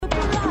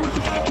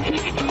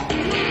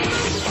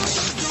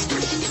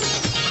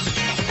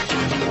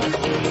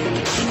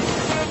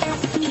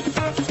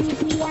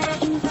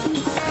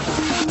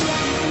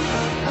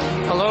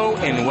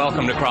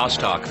welcome to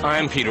Crosstalk.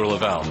 I'm Peter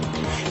Lavelle.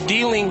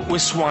 Dealing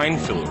with swine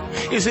flu.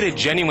 Is it a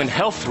genuine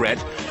health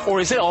threat, or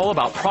is it all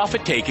about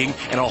profit-taking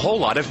and a whole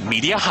lot of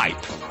media hype?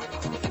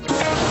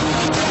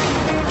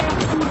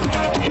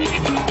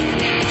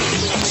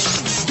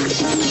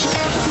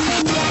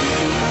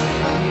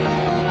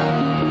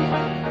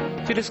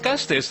 To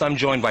discuss this, I'm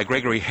joined by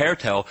Gregory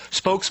Hertel,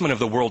 spokesman of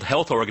the World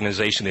Health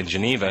Organization in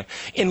Geneva.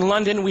 In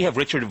London, we have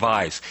Richard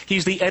Weiss.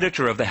 He's the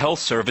editor of the Health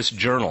Service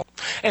Journal.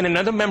 And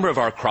another member of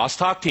our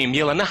Crosstalk team,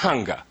 Yelena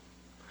Hanga.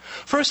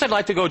 First, I'd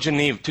like to go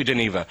to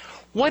Geneva.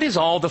 What is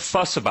all the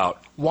fuss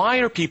about? Why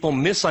are people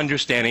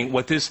misunderstanding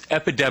what this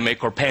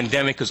epidemic or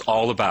pandemic is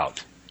all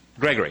about?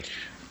 Gregory.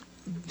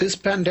 This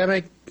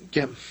pandemic,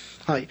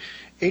 hi.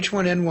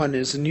 H1N1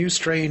 is a new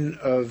strain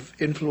of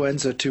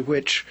influenza to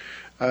which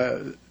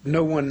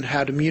no one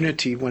had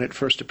immunity when it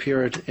first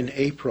appeared in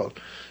April.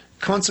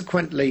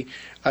 Consequently,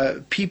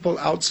 people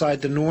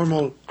outside the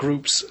normal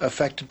groups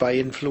affected by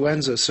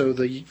influenza, so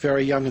the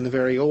very young and the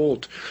very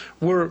old,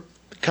 were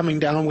coming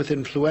down with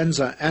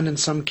influenza and in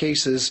some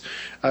cases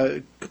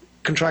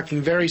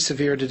contracting very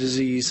severe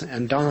disease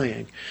and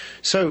dying.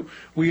 So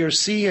we are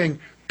seeing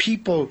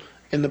people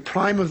in the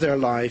prime of their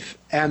life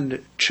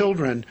and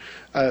children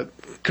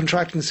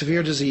contracting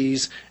severe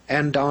disease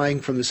and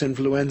dying from this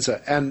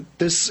influenza. And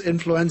this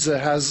influenza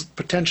has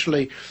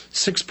potentially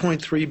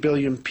 6.3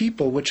 billion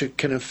people, which it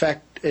can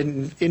infect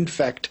in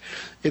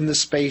the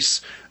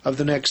space of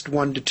the next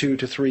 1 to 2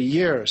 to 3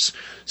 years.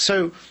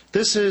 So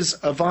this is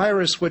a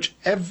virus which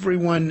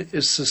everyone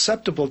is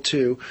susceptible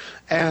to,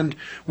 and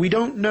we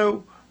don't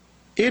know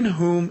in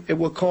whom it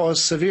will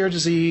cause severe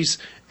disease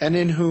and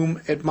in whom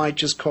it might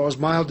just cause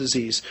mild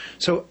disease.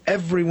 So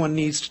everyone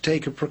needs to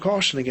take a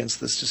precaution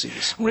against this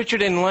disease.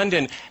 Richard, in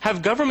London,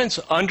 have governments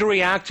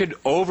underreacted,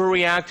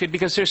 overreacted?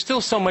 Because there's still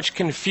so much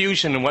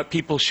confusion in what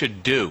people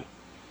should do.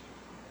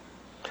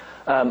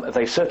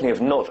 They certainly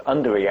have not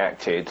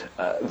underreacted.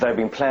 They've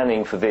been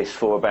planning for this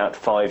for about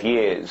 5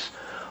 years.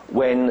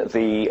 When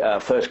the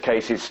first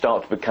cases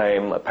started to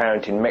become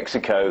apparent in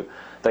Mexico,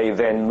 they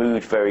then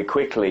moved very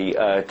quickly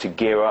to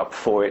gear up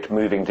for it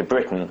moving to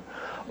Britain.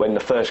 When the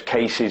first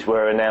cases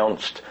were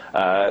announced,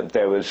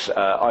 there was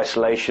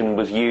isolation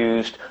was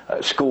used,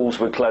 schools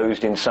were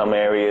closed in some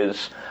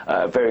areas,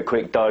 very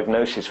quick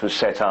diagnosis was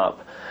set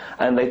up.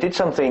 And they did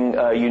something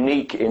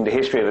unique in the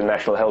history of the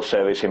National Health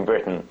Service in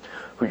Britain,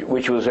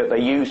 which was that they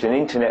used an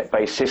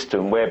internet-based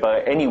system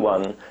whereby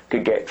anyone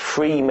could get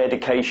free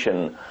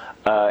medication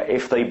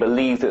if they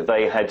believed that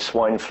they had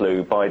swine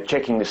flu by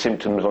checking the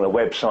symptoms on a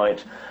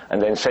website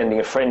and then sending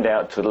a friend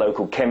out to the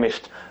local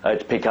chemist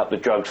to pick up the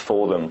drugs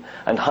for them.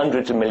 And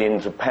hundreds of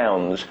millions of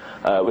pounds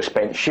were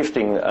spent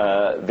shifting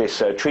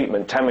this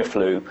treatment,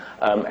 Tamiflu,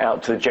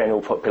 out to the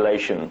general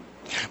population.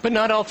 But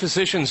not all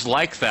physicians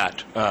like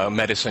that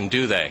medicine,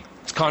 do they?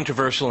 It's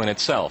controversial in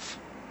itself.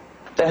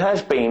 There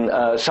has been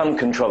some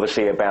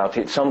controversy about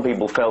it. Some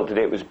people felt that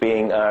it was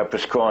being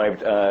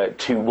prescribed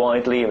too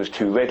widely, it was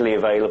too readily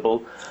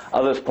available.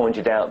 Others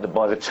pointed out that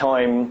by the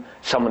time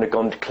someone had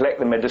gone to collect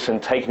the medicine,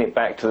 taken it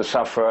back to the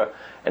sufferer,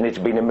 and it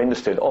had been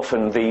administered,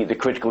 often the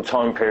critical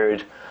time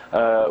period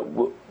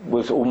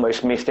was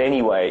almost missed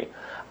anyway.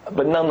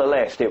 But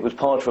nonetheless, it was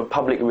part of a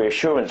public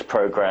reassurance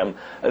program,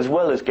 as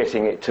well as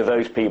getting it to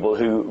those people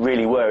who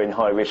really were in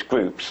high-risk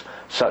groups,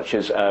 such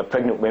as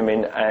pregnant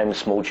women and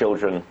small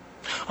children.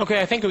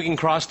 Okay, I think we can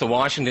cross to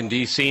Washington,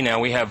 D.C. now.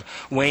 We have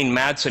Wayne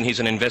Madsen. He's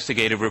an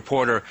investigative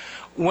reporter.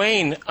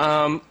 Wayne,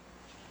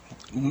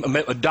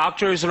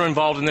 doctors are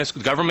involved in this,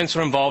 governments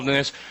are involved in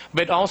this,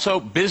 but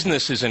also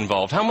business is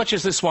involved. How much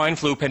is the swine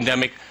flu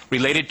pandemic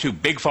related to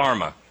Big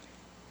Pharma?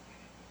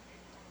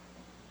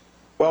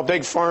 Well,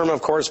 Big Pharma,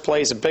 of course,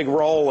 plays a big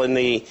role in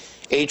the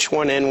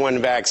H1N1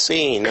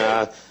 vaccine.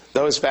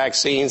 Those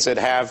vaccines that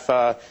have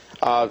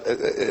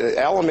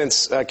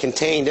elements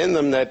contained in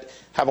them that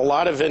have a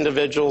lot of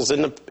individuals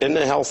in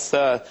the health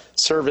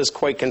service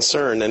quite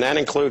concerned, and that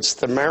includes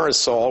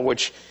thimerosal,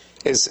 which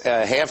is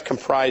half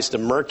comprised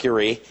of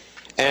mercury,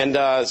 and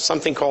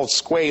something called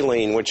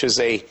squalene, which is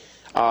a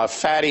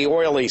fatty,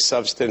 oily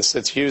substance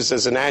that's used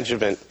as an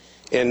adjuvant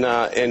in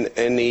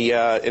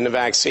the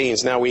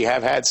vaccines. Now, we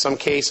have had some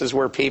cases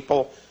where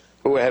people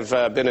who have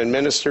been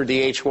administered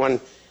the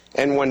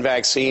H1N1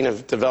 vaccine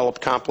have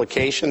developed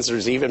complications.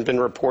 There's even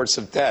been reports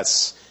of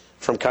deaths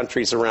from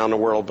countries around the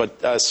world.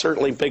 But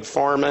certainly Big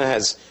Pharma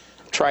has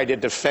tried to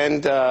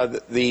defend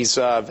these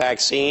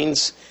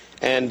vaccines,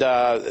 and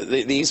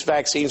these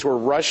vaccines were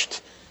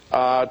rushed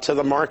to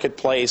the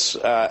marketplace,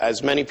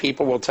 as many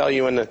people will tell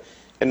you in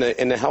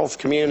the health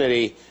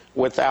community,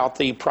 without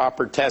the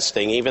proper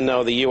testing. Even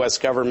though the U.S.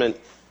 government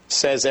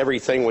says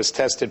everything was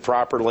tested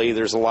properly,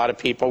 there's a lot of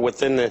people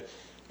within the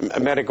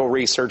medical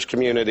research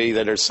community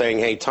that are saying,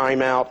 hey,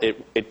 time out,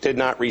 it did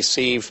not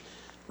receive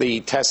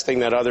the testing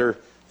that other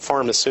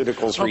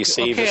pharmaceuticals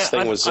receive. This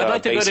thing was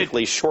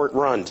basically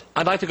short-run.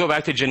 I'd like to go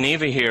back to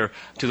Geneva here,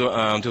 to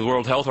the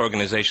World Health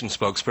Organization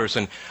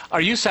spokesperson. Are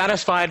you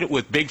satisfied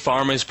with Big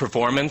Pharma's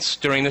performance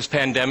during this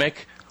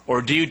pandemic,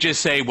 or do you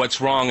just say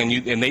what's wrong and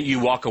you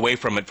walk away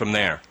from it from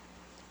there?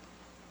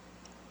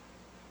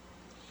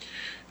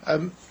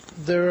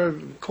 There are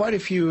quite a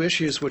few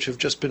issues which have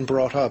just been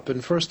brought up.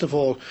 And first of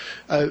all,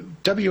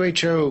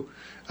 WHO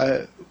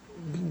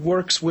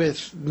works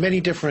with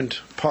many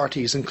different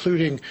parties,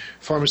 including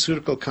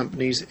pharmaceutical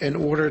companies, in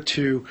order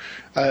to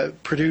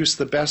produce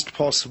the best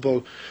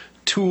possible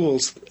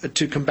tools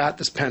to combat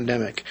this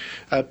pandemic.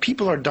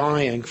 People are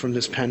dying from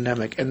this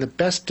pandemic, and the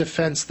best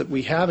defense that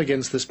we have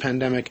against this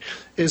pandemic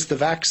is the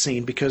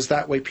vaccine, because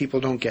that way people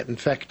don't get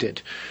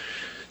infected.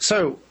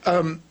 So,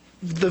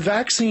 the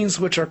vaccines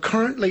which are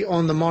currently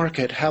on the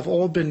market have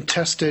all been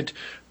tested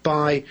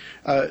by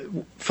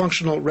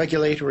functional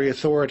regulatory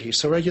authorities.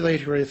 So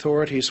regulatory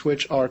authorities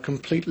which are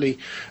completely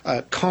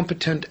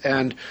competent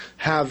and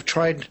have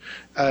tried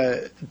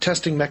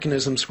testing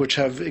mechanisms which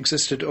have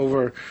existed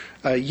over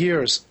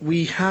years.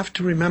 We have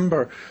to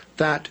remember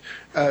that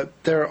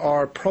there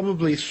are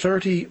probably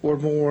 30 or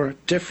more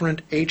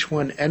different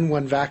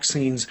H1N1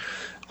 vaccines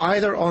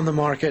either on the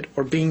market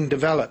or being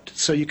developed.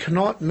 So you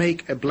cannot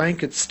make a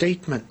blanket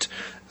statement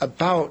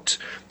about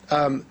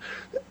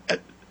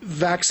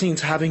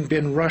vaccines having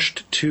been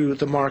rushed to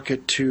the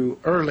market too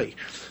early.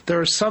 There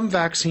are some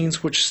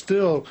vaccines which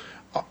still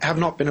have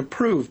not been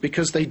approved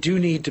because they do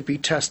need to be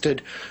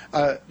tested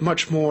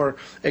much more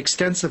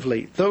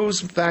extensively.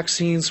 Those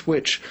vaccines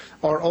which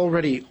are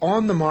already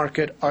on the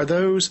market are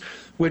those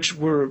which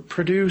were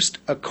produced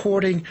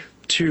according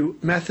to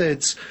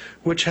methods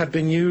which have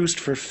been used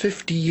for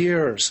 50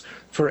 years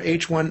for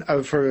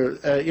influenza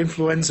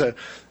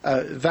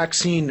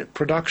vaccine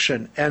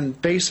production.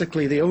 And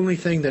basically the only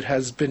thing that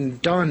has been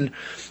done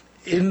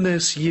in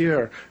this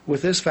year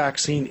with this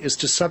vaccine is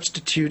to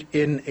substitute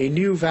in a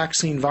new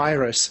vaccine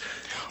virus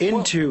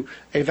into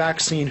a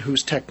vaccine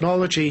whose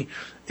technology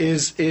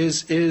is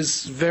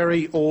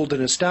very old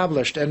and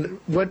established. And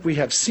what we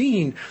have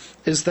seen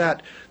is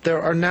that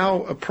there are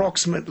now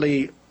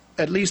approximately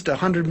at least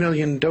 100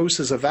 million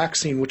doses of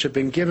vaccine which have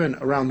been given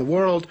around the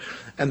world,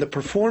 and the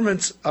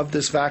performance of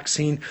this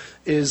vaccine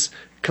is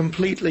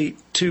completely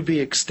to be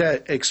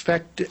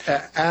expected,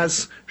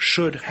 as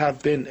should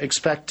have been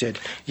expected.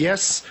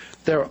 Yes,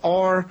 there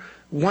are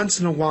once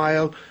in a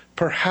while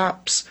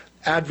perhaps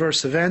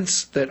adverse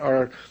events that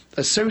are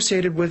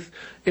associated with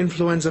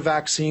influenza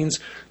vaccines,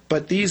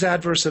 but these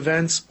adverse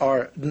events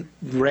are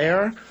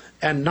rare,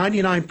 and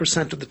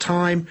 99% of the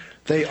time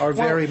they are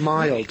very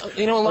mild.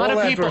 You know, a lot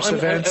of people,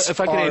 if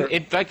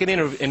I could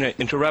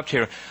interrupt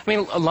here, I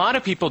mean, a lot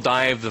of people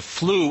die of the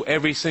flu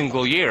every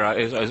single year.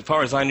 As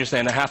far as I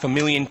understand,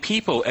 500,000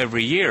 people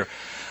every year.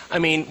 I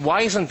mean,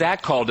 why isn't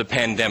that called a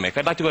pandemic?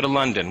 I'd like to go to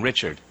London.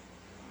 Richard.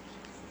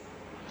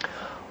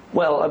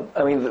 Well,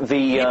 I mean,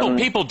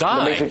 people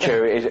die. The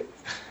literature is...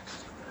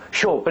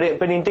 Sure, but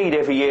indeed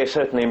every year,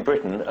 certainly in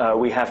Britain,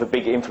 we have a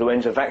big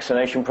influenza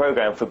vaccination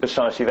programme for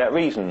precisely that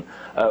reason.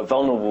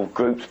 Vulnerable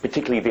groups,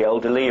 particularly the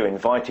elderly, are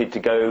invited to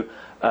go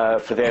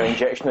for their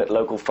injection at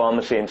local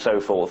pharmacy and so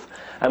forth.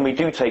 And we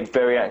do take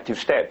very active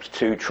steps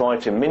to try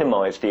to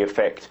minimise the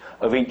effect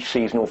of each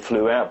seasonal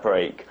flu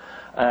outbreak.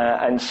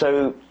 And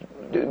so,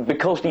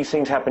 because these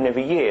things happen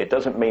every year,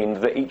 doesn't mean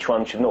that each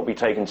one should not be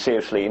taken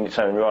seriously in its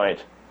own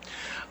right.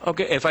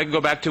 Okay, if I could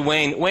go back to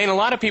Wayne. Wayne, a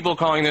lot of people are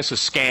calling this a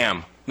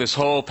scam, this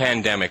whole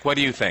pandemic. What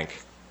do you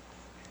think?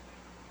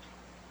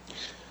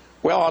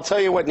 Well, I'll tell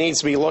you what needs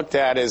to be looked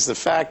at is the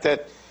fact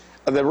that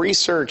the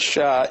research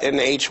in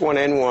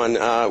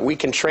H1N1, we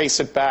can trace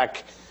it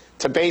back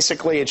to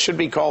basically, it should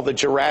be called the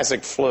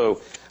Jurassic flu.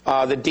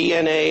 The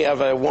DNA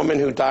of a woman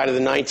who died of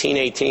the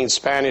 1918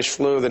 Spanish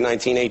flu, the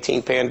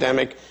 1918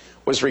 pandemic,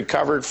 was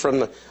recovered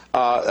from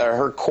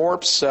her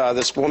corpse.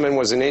 This woman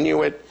was an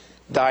Inuit,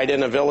 died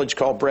in a village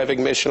called Brevig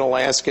Mission,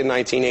 Alaska in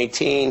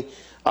 1918.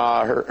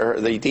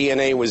 The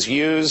DNA was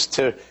used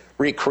to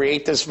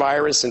recreate this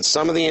virus, and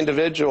some of the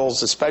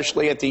individuals,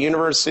 especially at the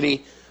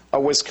University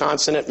of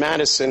Wisconsin at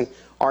Madison,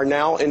 are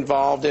now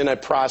involved in a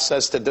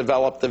process to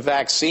develop the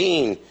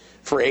vaccine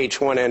for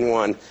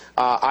H1N1.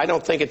 I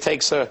don't think it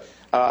takes a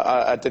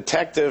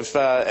detective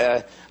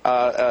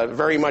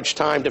very much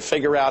time to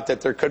figure out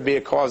that there could be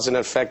a cause and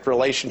effect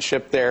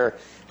relationship there.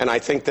 And I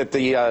think that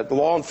the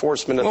law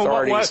enforcement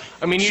authorities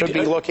should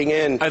be looking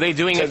in. Are they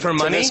doing it for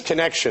money? To this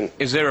connection.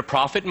 Is there a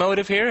profit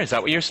motive here? Is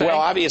that what you're saying? Well,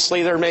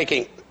 obviously they're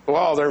making.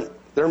 Well,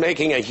 they're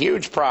making a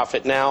huge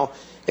profit now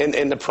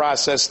in the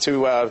process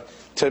to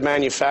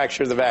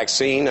manufacture the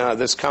vaccine.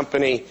 This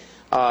company,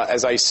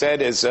 as I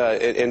said,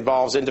 it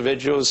involves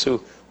individuals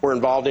who were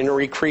involved in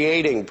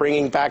recreating,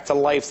 bringing back to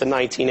life the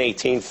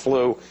 1918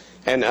 flu.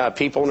 And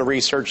people in the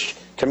research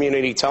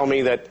community tell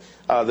me that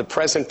the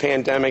present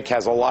pandemic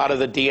has a lot of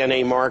the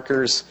DNA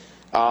markers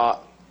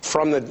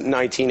from the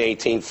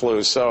 1918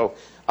 flu. So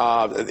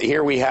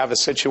here we have a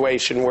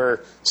situation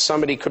where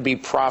somebody could be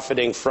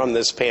profiting from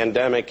this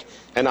pandemic,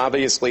 and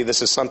obviously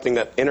this is something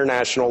that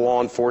international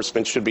law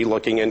enforcement should be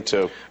looking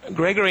into.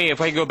 Gregory, if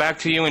I go back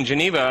to you in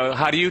Geneva,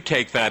 how do you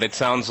take that? It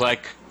sounds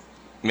like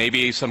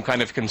maybe some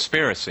kind of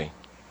conspiracy.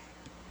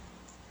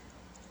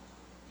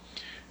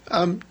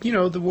 You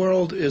know, the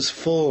world is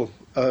full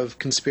of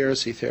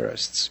conspiracy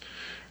theorists.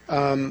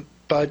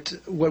 But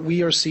what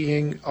we are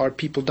seeing are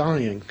people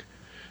dying.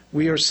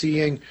 We are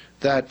seeing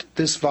that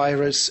this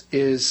virus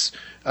is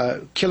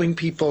killing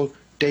people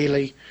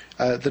daily.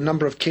 The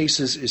number of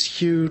cases is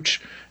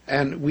huge,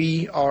 and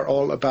we are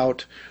all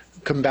about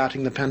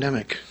combating the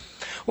pandemic.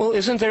 Well,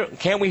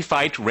 can't we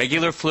fight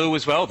regular flu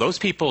as well? Those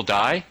people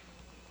die.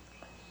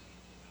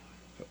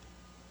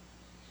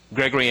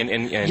 Gregory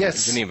in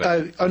yes,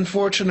 Geneva.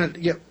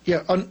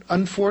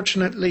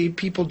 Unfortunately,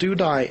 people do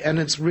die, and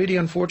it's really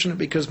unfortunate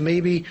because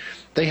maybe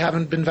they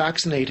haven't been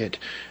vaccinated.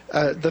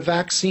 The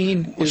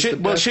vaccine is the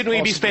best shouldn't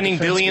we be spending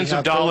billions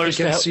of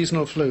dollars against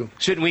seasonal flu?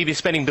 Shouldn't we be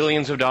spending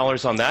billions of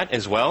dollars on that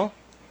as well?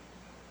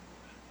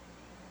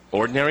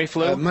 Ordinary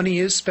flu? Money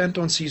is spent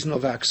on seasonal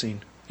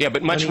vaccine. Yeah,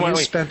 but much money more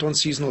is spent on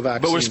seasonal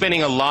vaccine. But we're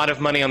spending a lot of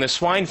money on the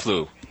swine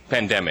flu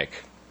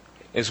pandemic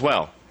as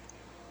well.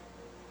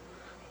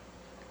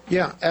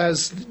 Yeah,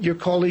 as your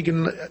colleague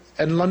in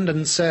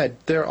London said,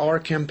 there are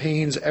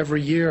campaigns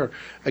every year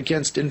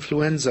against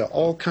influenza.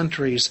 All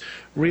countries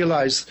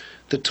realize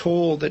the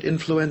toll that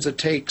influenza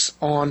takes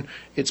on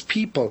its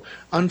people.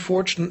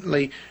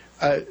 Unfortunately,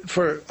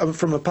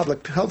 from a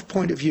public health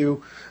point of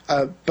view,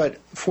 but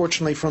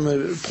fortunately from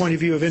a point of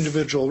view of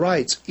individual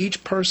rights,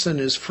 each person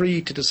is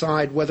free to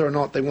decide whether or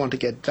not they want to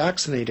get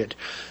vaccinated.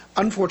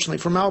 Unfortunately,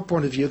 from our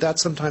point of view, that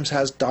sometimes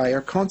has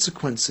dire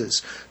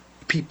consequences.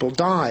 People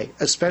die,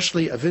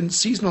 especially of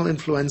seasonal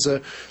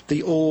influenza.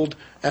 The old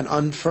and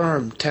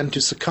infirm tend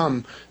to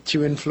succumb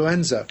to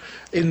influenza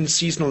in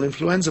seasonal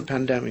influenza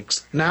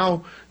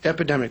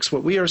epidemics.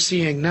 What we are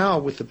seeing now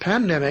with the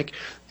pandemic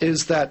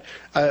is that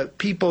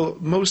people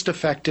most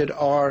affected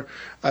are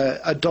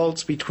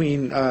adults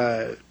between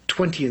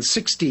 20 and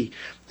 60.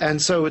 And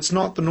so it's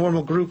not the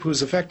normal group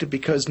who's affected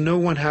because no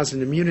one has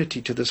an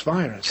immunity to this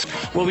virus.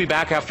 We'll be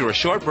back after a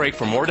short break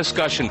for more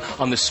discussion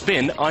on the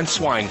spin on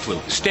swine flu.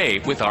 Stay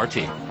with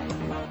RT.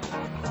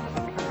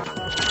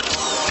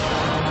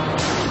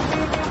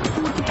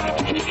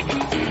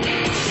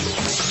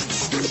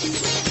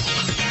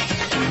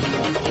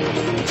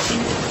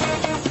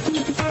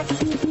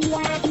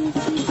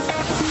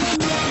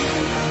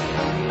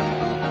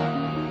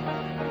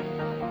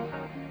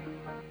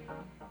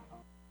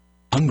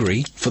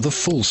 Hungry for the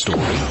full story?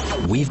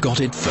 We've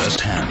got it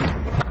firsthand.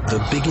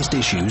 The biggest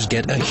issues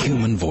get a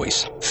human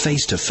voice,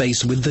 face to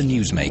face with the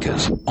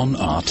newsmakers on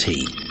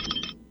RT.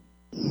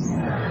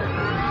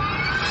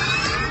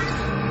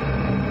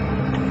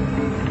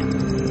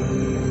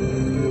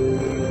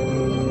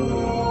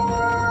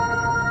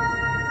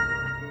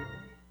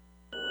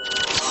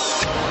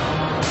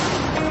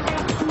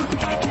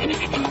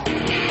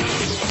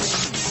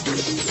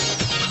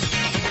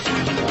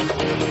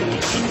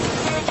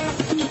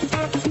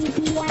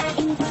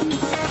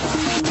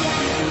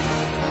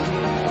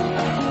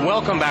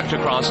 Welcome back to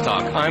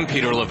Crosstalk. I'm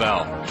Peter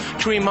Lavelle.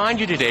 To remind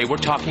you today, we're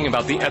talking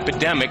about the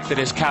epidemic that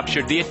has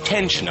captured the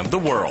attention of the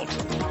world.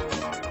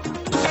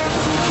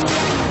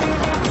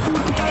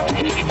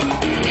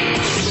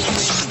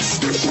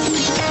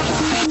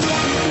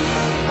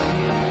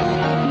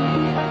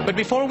 But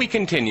before we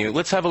continue,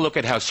 let's have a look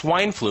at how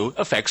swine flu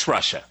affects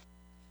Russia.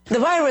 The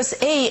virus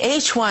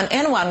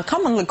H1N1,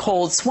 commonly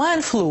called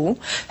swine flu,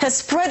 has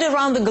spread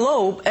around the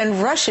globe,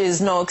 and Russia is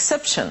no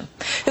exception.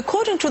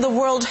 According to the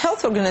World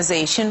Health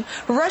Organization,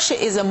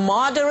 Russia is a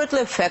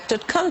moderately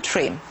affected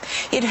country.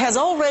 It has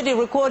already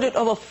recorded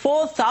over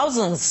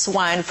 4,000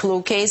 swine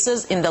flu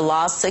cases in the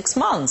last 6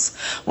 months,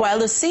 while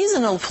the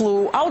seasonal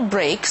flu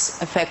outbreaks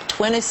affect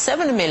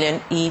 27 million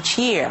each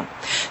year.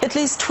 At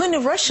least 20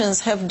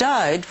 Russians have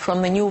died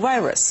from the new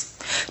virus.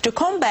 To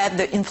combat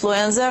the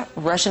influenza,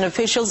 Russian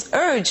officials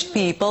urged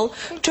people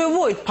to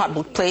avoid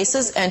public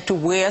places and to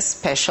wear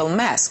special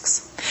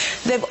masks.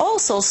 They've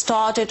also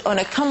started on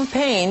a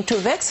campaign to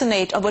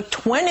vaccinate over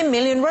 20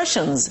 million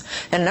Russians,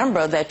 a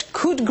number that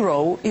could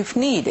grow if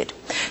needed.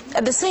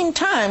 At the same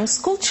time,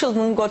 school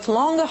children got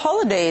longer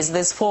holidays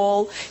this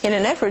fall in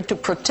an effort to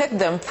protect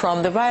them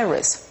from the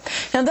virus.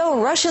 And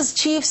though Russia's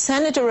chief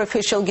sanitary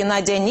official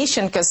Gennady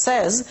Onishchenko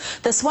says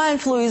the swine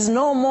flu is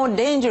no more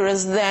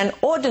dangerous than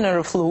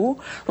ordinary flu,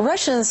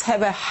 Russians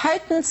have a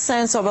heightened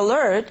sense of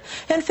alert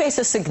and face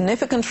a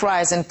significant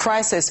rise in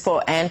prices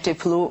for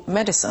anti-flu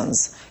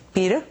medicines.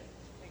 Peter?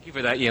 Thank you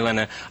for that,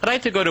 Yelena. I'd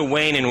like to go to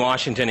Wayne in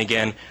Washington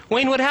again.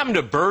 Wayne, what happened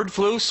to bird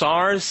flu,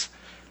 SARS?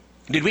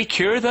 Did we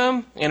cure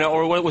them?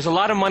 Or was a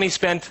lot of money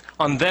spent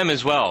on them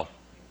as well?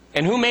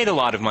 And who made a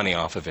lot of money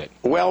off of it?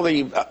 Well,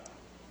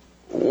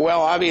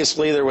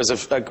 obviously there was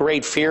a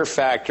great fear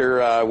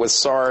factor with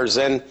SARS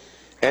and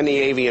the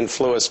avian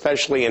flu,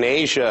 especially in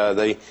Asia.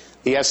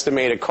 The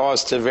estimated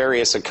cost to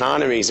various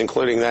economies,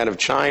 including that of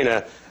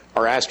China,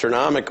 are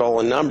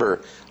astronomical in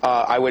number.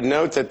 I would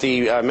note that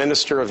the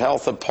Minister of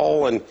Health of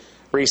Poland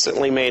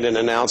recently made an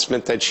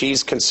announcement that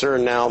she's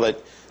concerned now that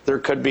there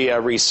could be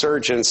a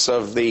resurgence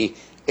of the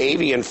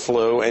avian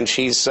flu, and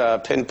she's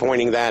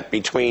pinpointing that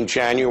between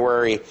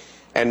January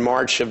and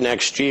March of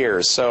next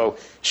year. So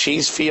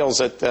she feels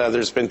that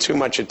there's been too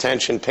much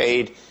attention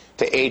paid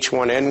to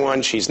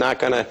H1N1. She's not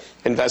going to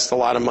invest a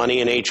lot of money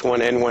in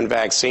H1N1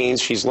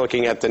 vaccines. She's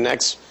looking at the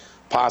next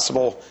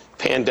possible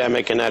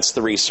pandemic, and that's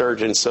the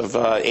resurgence of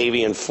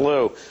avian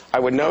flu. I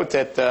would note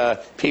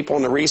that people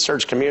in the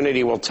research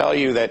community will tell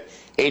you that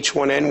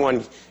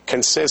H1N1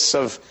 consists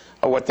of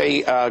what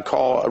they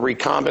call a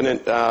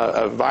recombinant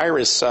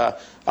virus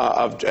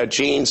of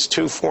genes,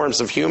 2 forms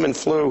of human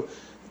flu,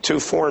 2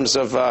 forms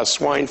of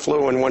swine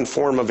flu, and 1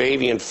 form of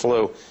avian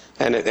flu.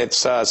 And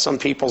it's some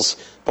people's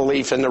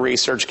belief in the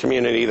research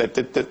community that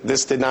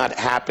this did not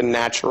happen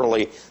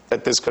naturally,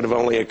 that this could have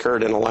only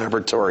occurred in a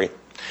laboratory.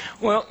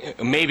 Well,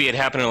 maybe it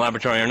happened in a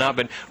laboratory or not,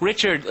 but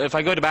Richard, if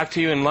I go back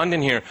to you in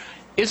London here,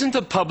 isn't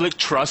the public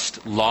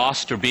trust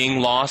lost or being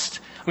lost?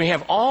 We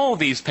have all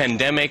these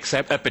pandemics,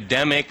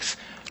 epidemics.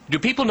 Do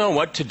people know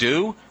what to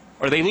do?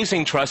 Are they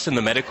losing trust in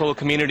the medical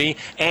community?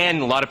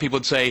 And a lot of people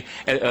would say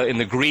in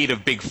the greed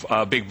of big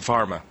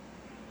pharma.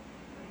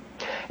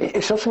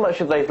 It's not so much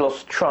that they've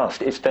lost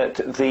trust, it's that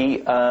the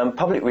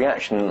public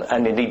reaction,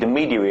 and indeed the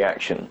media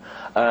reaction,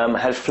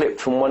 has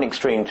flipped from one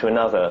extreme to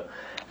another.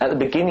 At the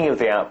beginning of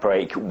the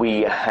outbreak,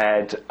 we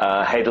had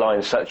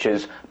headlines such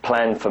as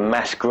 "Plan for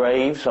mass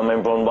graves." I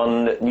remember on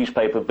one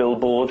newspaper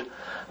billboard. I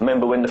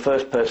remember when the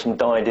first person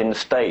died in the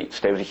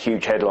States, there was a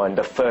huge headline,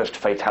 "The first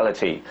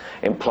fatality,"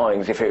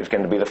 implying as if it was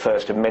going to be the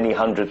first of many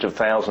hundreds of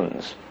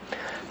thousands.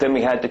 Then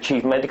we had the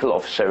chief medical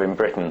officer in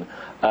Britain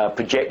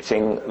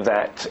projecting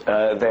that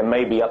there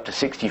may be up to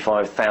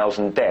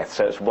 65,000 deaths,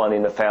 so it's 1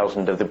 in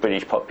 1,000 of the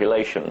British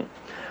population.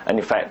 And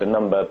in fact, the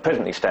number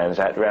presently stands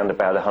at around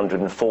about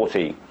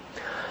 140.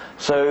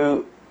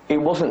 So it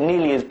wasn't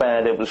nearly as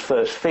bad as was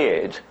first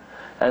feared,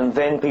 and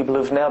then people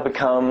have now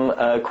become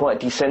quite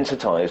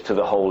desensitized to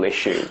the whole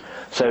issue.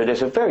 So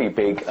there's a very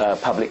big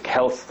public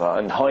health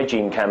and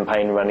hygiene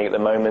campaign running at the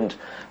moment,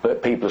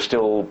 but people are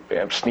still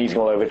sneezing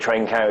all over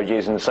train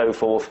carriages and so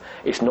forth.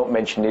 It's not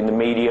mentioned in the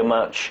media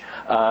much.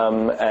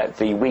 At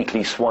the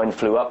weekly swine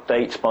flu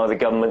updates by the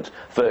government,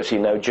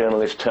 virtually no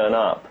journalists turn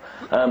up.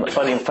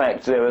 But in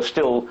fact, there are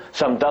still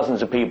some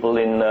dozens of people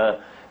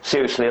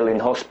seriously ill in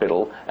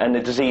hospital, and the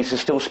disease is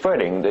still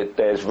spreading.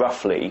 There's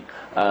roughly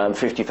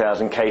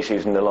 50,000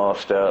 cases in the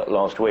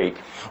last week.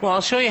 Well, I'll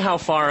show you how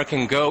far it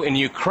can go. In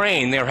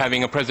Ukraine, they're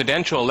having a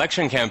presidential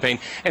election campaign,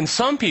 and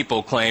some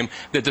people claim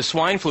that the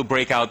swine flu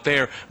breakout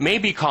there may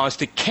be cause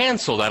to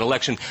cancel that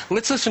election.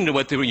 Let's listen to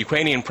what the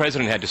Ukrainian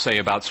president had to say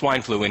about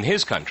swine flu in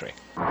his country.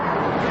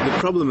 The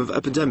problem of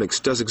epidemics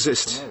does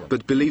exist,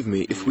 but believe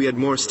me, if we had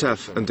more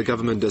staff and the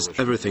government does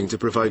everything to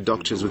provide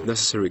doctors with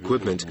necessary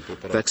equipment,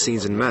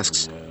 vaccines and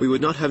masks, we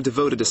would not have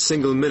devoted a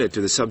single minute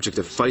to the subject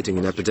of fighting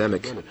an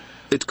epidemic.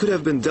 It could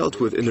have been dealt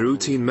with in a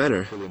routine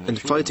manner, and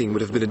fighting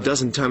would have been a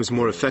dozen times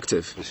more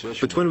effective.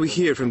 But when we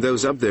hear from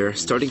those up there,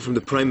 starting from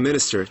the Prime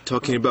Minister,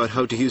 talking about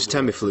how to use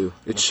Tamiflu,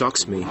 it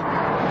shocks me.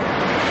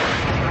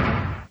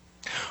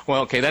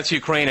 Well, okay, that's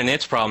Ukraine and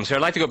its problems here.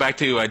 I'd like to go back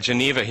to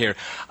Geneva here.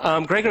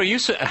 Gregory, are you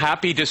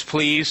happy,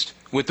 displeased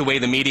with the way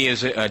the media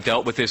has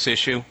dealt with this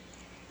issue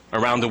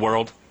around the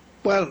world?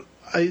 Well,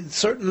 I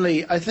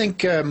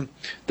think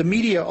the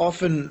media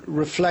often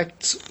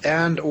reflects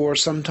and or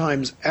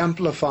sometimes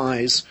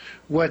amplifies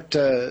what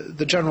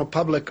the general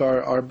public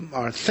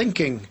are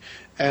thinking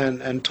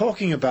and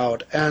talking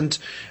about. And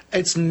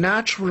it's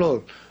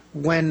natural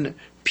when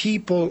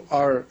people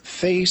are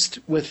faced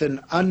with an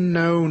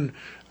unknown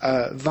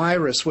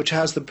virus which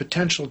has the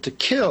potential to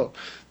kill,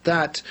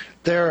 that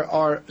there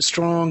are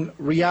strong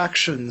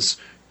reactions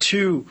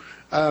to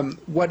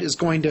what is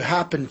going to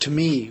happen to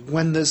me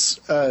when this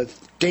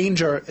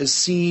danger is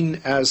seen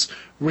as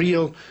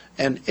real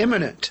and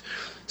imminent.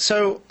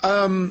 So,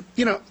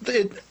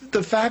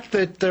 the fact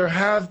that there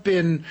have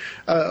been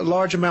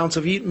large amounts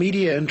of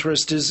media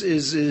interest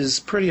is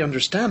pretty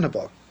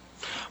understandable.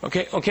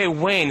 Okay,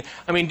 Wayne,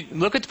 I mean,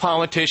 look at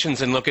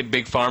politicians and look at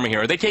Big Pharma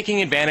here. Are they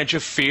taking advantage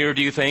of fear,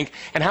 do you think?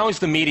 And how is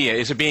the media?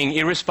 Is it being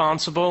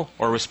irresponsible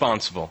or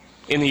responsible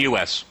in the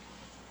U.S.?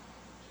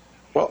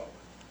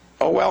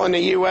 Well, in the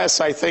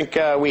U.S., I think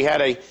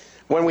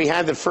when we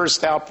had the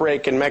first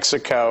outbreak in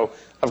Mexico,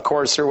 of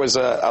course, there was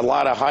a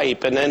lot of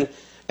hype. And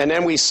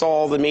then we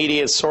saw the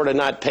media sort of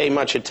not pay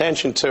much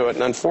attention to it.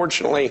 And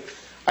unfortunately,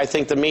 I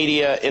think the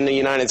media in the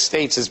United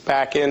States is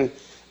back in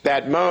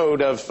that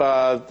mode of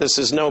this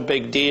is no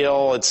big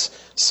deal, it's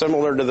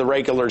similar to the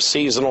regular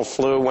seasonal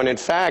flu, when in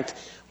fact,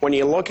 when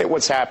you look at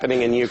what's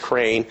happening in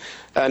Ukraine,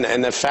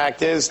 and the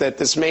fact is that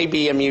this may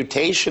be a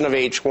mutation of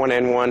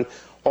H1N1,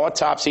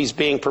 autopsies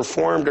being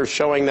performed are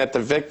showing that the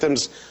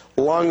victims'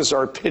 lungs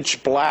are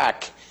pitch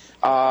black.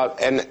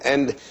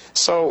 And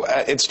so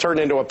it's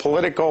turned into a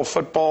political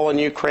football in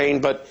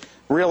Ukraine, but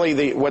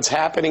really what's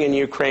happening in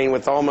Ukraine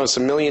with almost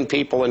 1 million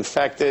people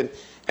infected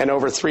and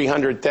over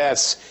 300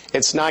 deaths,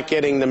 it's not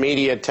getting the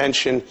media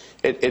attention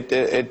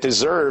it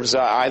deserves,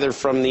 either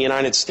from the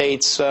United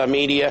States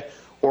media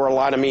or a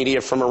lot of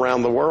media from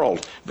around the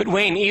world. But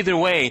Wayne, either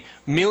way,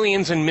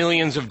 millions and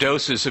millions of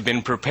doses have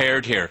been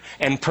prepared here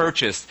and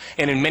purchased,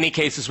 and in many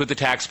cases with the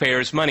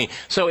taxpayers' money.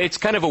 So it's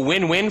kind of a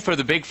win-win for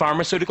the big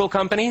pharmaceutical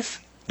companies?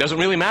 Doesn't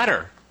really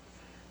matter.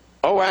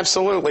 Oh,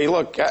 absolutely.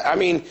 Look, I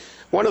mean,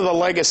 one of the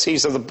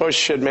legacies of the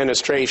Bush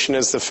administration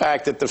is the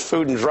fact that the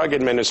Food and Drug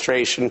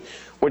Administration,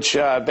 which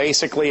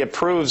basically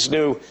approves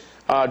new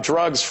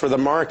drugs for the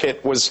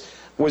market, was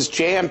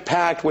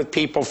jam-packed with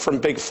people from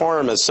big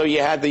pharma. So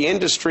you had the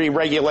industry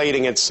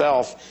regulating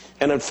itself.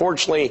 And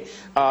unfortunately,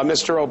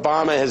 Mr.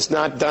 Obama has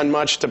not done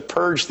much to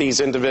purge these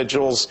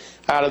individuals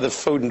out of the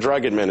Food and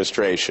Drug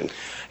Administration.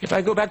 If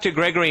I go back to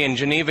Gregory in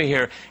Geneva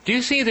here, do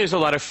you see there's a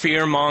lot of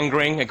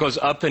fear-mongering? It goes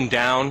up and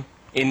down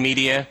in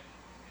media?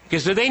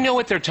 Because do they know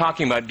what they're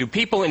talking about? Do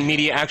people in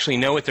media actually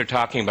know what they're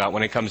talking about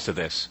when it comes to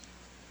this?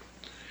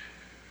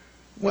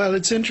 Well,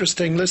 it's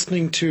interesting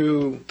listening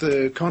to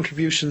the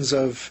contributions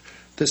of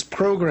this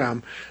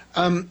program.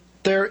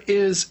 There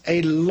is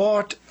a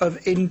lot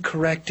of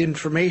incorrect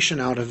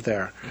information out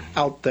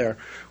there,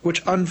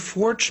 which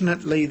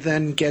unfortunately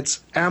then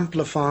gets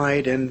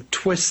amplified and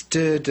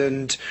twisted,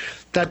 and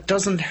that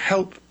doesn't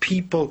help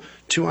people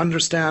to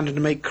understand and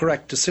to make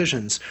correct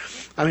decisions.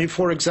 I mean,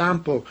 for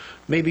example,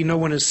 maybe no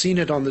one has seen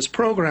it on this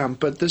program,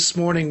 but this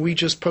morning we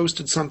just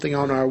posted something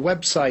on our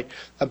website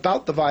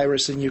about the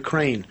virus in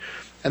Ukraine.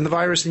 And the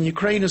virus in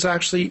Ukraine is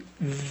actually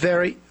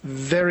very,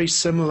 very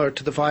similar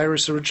to the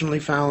virus originally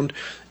found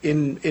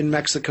in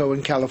Mexico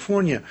and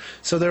California.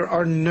 So there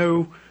are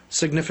no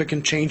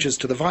significant changes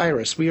to the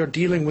virus. We are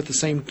dealing with the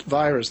same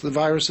virus. The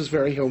virus is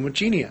very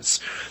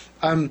homogeneous.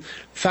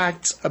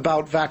 Facts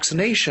about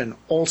vaccination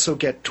also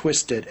get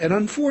twisted. And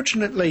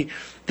unfortunately,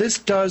 this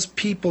does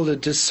people a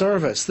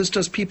disservice. This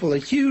does people a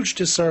huge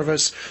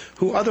disservice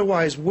who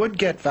otherwise would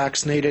get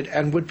vaccinated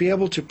and would be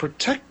able to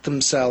protect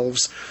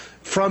themselves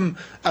from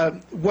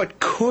what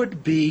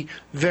could be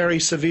very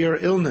severe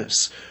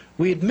illness.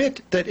 We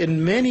admit that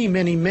in many,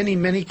 many, many,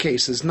 many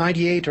cases,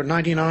 98 or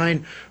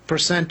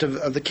 99%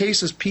 of the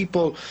cases,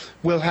 people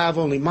will have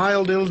only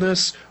mild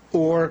illness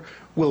or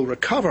will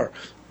recover.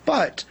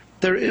 But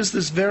there is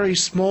this very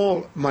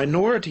small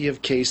minority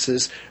of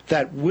cases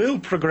that will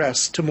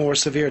progress to more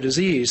severe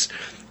disease.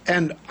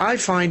 And I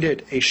find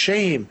it a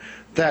shame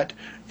that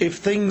if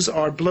things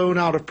are blown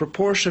out of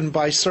proportion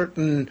by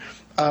certain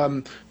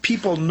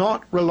people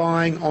not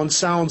relying on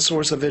sound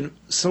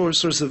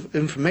sources of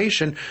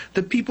information,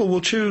 that people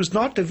will choose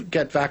not to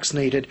get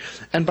vaccinated.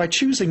 And by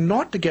choosing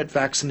not to get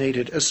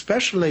vaccinated,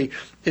 especially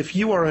if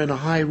you are in a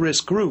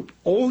high-risk group,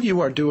 all you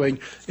are doing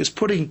is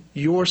putting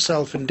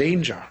yourself in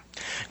danger.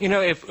 You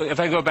know, if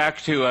I go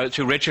back to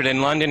Richard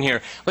in London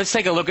here, let's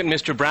take a look at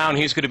Mr. Brown.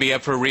 He's going to be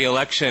up for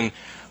re-election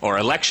or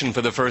election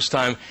for the first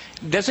time.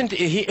 Isn't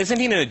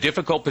he in a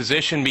difficult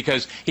position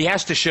because he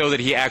has to show that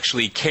he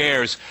actually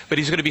cares, but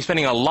he's going to be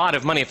spending a lot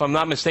of money. If I'm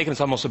not mistaken,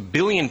 it's almost £1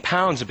 billion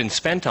have been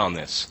spent on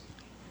this.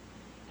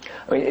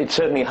 I mean, it's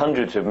certainly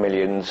hundreds of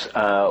millions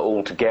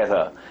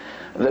altogether.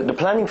 The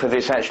planning for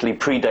this actually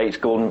predates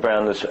Gordon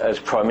Brown as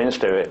Prime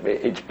Minister.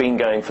 It's been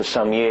going for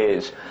some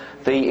years.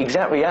 The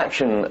exact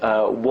reaction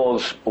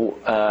was,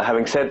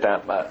 having said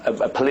that,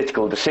 a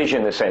political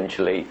decision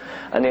essentially,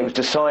 and it was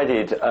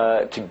decided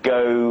to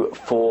go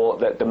for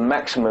the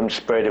maximum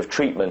spread of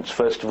treatments,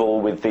 first of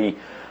all with the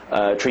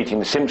treating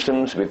the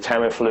symptoms with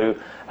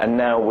Tamiflu, and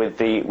now with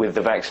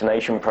the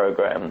vaccination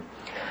program.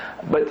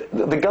 But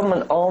the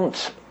government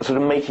aren't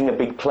sort of making a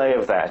big play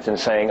of that and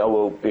saying,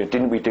 oh, well,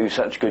 didn't we do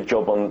such a good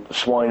job on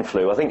swine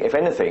flu? I think, if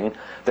anything,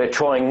 they're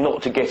trying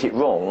not to get it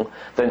wrong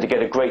than to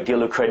get a great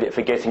deal of credit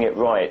for getting it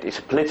right. It's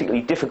a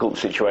politically difficult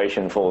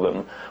situation for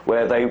them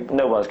where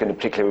no one's going to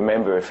particularly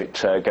remember if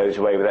it goes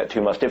away without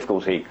too much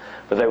difficulty.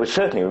 But they would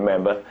certainly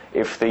remember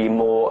if the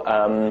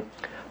more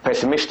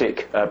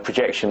pessimistic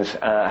projections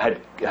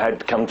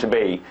had come to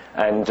be,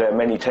 and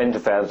many tens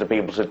of thousands of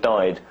people had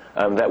died.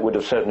 That would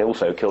have certainly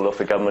also killed off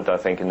the government, I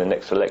think, in the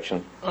next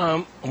election.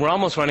 We're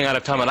almost running out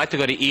of time. I'd like to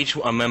go to each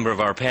member of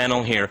our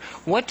panel here.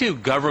 What do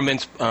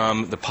governments,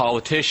 the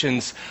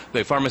politicians,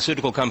 the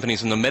pharmaceutical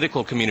companies, and the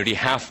medical community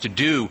have to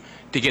do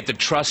to get the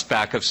trust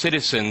back of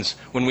citizens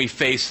when we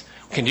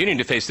continue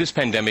to face this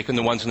pandemic and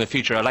the ones in the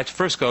future? I'd like to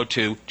first go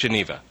to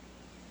Geneva.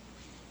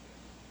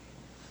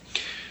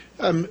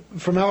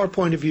 From our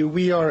point of view,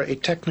 we are a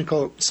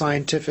technical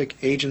scientific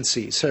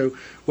agency. So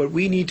what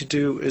we need to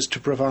do is to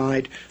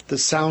provide the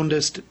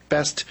soundest,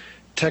 best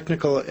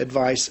technical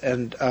advice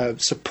and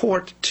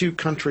support to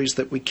countries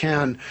that we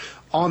can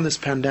on this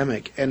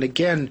pandemic. And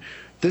again,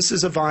 this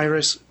is a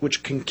virus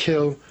which can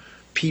kill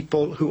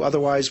people who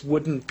otherwise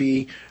wouldn't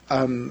be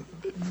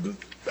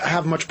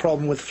have much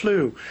problem with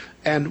flu.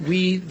 And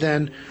we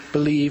then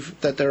believe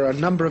that there are a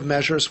number of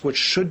measures which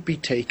should be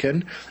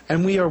taken,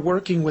 and we are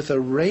working with a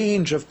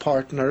range of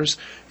partners,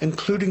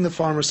 including the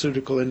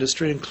pharmaceutical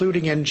industry,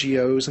 including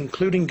NGOs,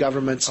 including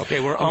governments. Okay,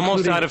 we're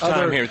almost out of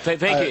time here.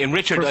 Thank you. And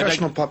Richard,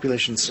 professional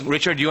populations.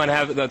 Richard, do you want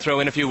to throw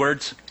in a few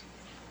words?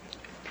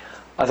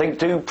 I think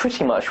do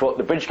pretty much what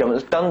the British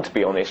government has done, to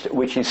be honest,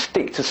 which is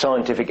stick to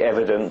scientific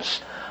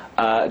evidence,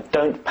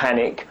 don't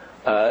panic,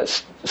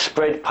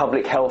 spread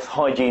public health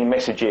hygiene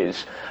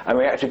messages, and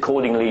react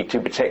accordingly to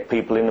protect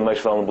people in the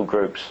most vulnerable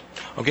groups.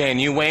 Okay, and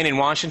you, Wayne, in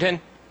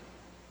Washington?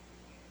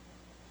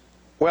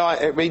 Well,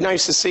 it'd be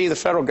nice to see the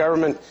federal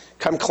government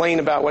come clean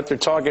about what they're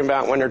talking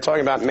about when they're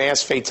talking about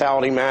mass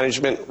fatality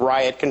management,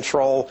 riot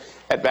control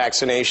at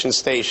vaccination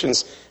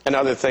stations, and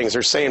other things.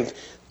 They're saying,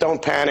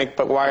 don't panic,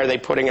 but why are they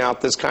putting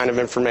out this kind of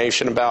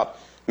information about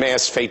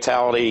mass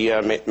fatality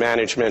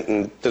management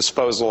and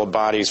disposal of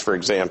bodies, for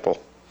example?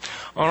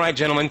 All right,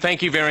 gentlemen,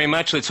 thank you very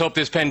much. Let's hope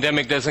this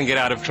pandemic doesn't get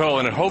out of control,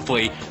 and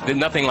hopefully that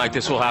nothing like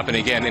this will happen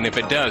again. And if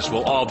it does,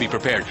 we'll all be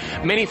prepared.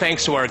 Many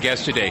thanks to our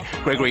guests today,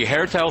 Gregory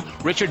Hertel,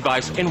 Richard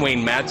Weiss, and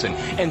Wayne Madsen.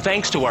 And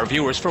thanks to our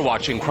viewers for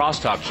watching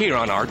Crosstalk here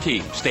on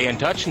RT. Stay in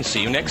touch and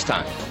see you next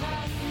time.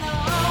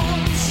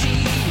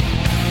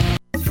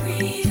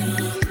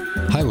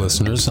 Hi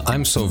listeners,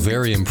 I'm so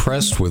very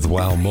impressed with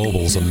WOW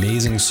Mobile's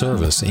amazing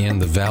service,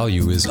 and the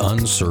value is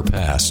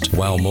unsurpassed.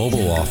 WOW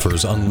Mobile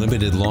offers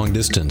unlimited long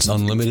distance,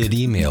 unlimited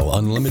email,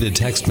 unlimited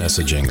text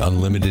messaging,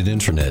 unlimited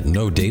internet,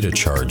 no data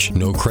charge,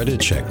 no credit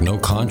check, no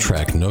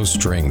contract, no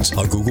strings.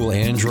 A Google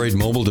Android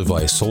mobile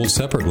device sold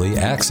separately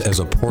acts as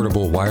a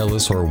portable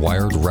wireless or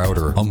wired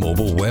router, a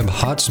mobile web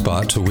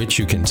hotspot to which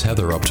you can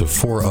tether up to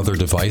 4 other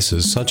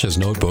devices such as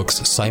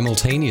notebooks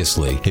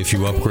simultaneously. If you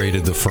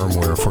upgraded the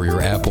firmware for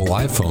your Apple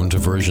iPhone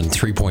to version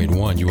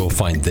 3.1, you will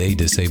find they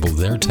disabled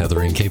their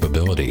tethering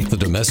capability. The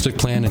domestic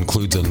plan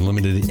includes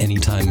unlimited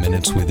anytime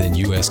minutes within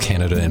U.S.,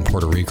 Canada, and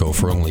Puerto Rico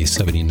for only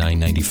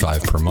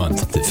 $79.95 per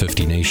month. The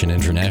 50-nation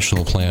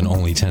international plan,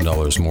 only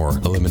 $10 more.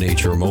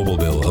 Eliminate your mobile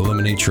bill,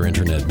 eliminate your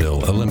internet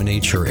bill,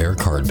 eliminate your air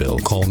card bill.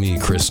 Call me,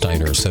 Chris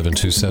Steiner,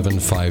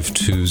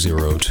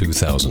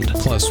 727-520-2000.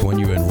 Plus, when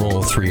you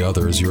enroll 3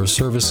 others, your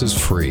service is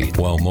free.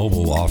 While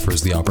Mobile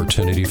offers the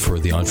opportunity for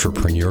the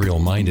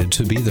entrepreneurial-minded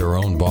to be their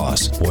own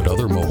boss. What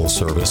other mobile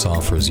service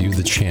offers you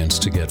the chance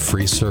to get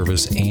free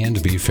service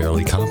and be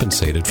fairly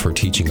compensated for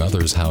teaching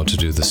others how to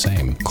do the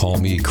same? Call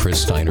me,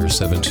 Chris Steiner,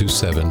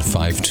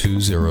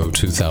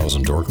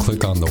 727-520-2000, or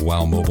click on the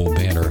WOW Mobile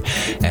banner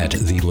at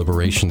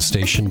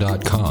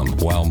theliberationstation.com.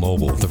 WOW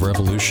Mobile, the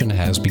revolution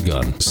has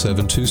begun.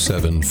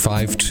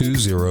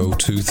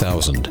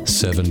 727-520-2000.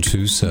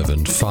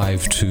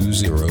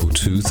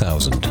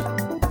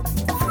 727-520-2000.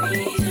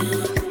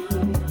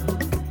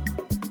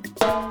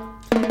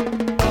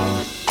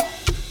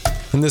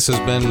 And this has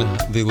been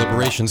the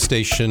Liberation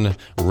Station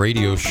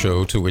radio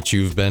show to which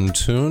you've been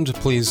tuned.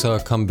 Please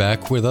come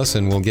back with us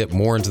and we'll get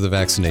more into the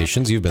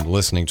vaccinations. You've been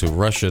listening to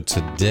Russia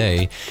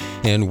Today,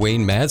 and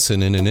Wayne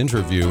Madsen in an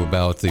interview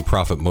about the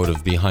profit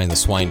motive behind the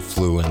swine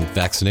flu and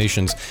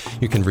vaccinations.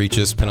 You can reach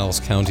us,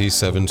 Pinellas County,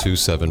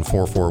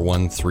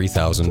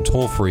 727-441-3000,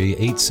 toll free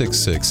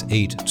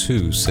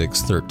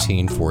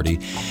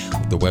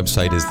 866-826-1340. The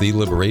website is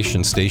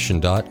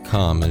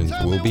theliberationstation.com, and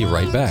we'll be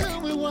right back.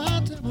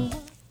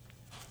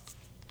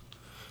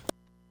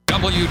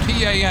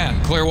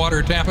 WTAN,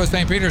 Clearwater, Tampa,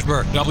 St.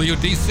 Petersburg.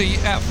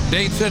 WDCF,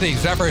 Dade City,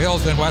 Zephyr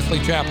Hills, and Wesley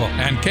Chapel.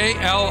 And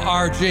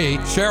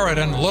KLRG,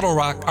 Sheridan, Little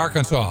Rock,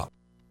 Arkansas.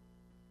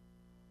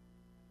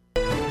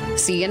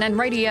 CNN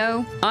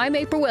Radio, I'm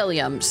April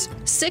Williams.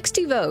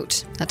 60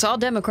 votes. That's all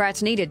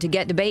Democrats needed to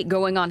get debate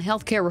going on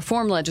health care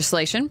reform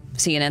legislation.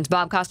 CNN's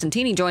Bob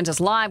Costantini joins us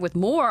live with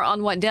more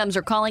on what Dems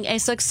are calling a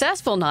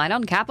successful night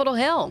on Capitol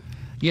Hill.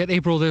 Yet,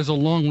 April, there's a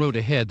long road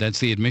ahead. That's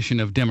the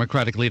admission of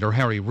Democratic leader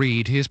Harry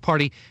Reid. His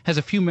party has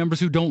a few members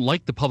who don't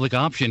like the public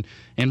option,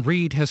 and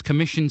Reid has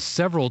commissioned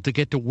several to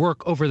get to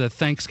work over the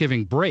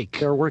Thanksgiving break.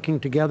 They're working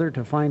together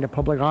to find a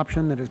public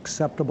option that is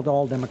acceptable to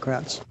all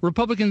Democrats.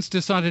 Republicans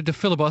decided to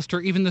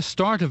filibuster even the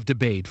start of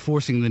debate,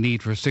 forcing the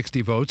need for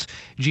 60 votes.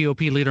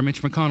 GOP leader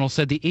Mitch McConnell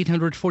said the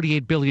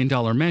 $848 billion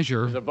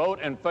measure is a vote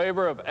in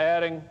favor of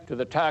adding to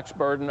the tax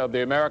burden of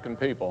the American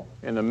people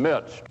in the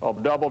midst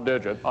of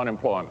double-digit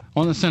unemployment.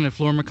 On the Senate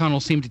floor,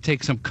 McConnell seemed to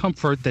take some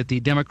comfort that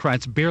the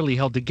Democrats barely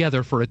held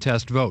together for a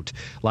test vote.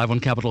 Live on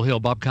Capitol Hill,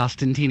 Bob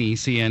Costantini,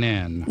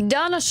 CNN.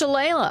 Donna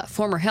Shalala,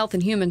 former Health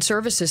and Human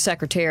Services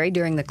Secretary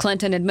during the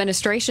Clinton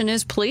administration,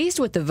 is pleased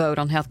with the vote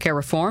on health care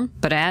reform,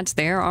 but adds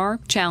there are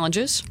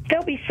challenges.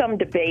 There'll be some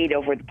debate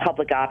over the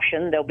public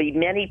option. There'll be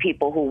many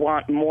people who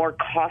want more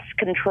cost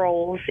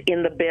controls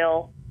in the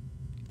bill.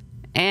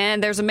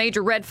 And there's a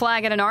major red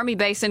flag at an Army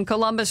base in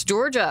Columbus,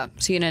 Georgia.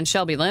 CNN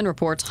Shelby Lynn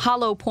reports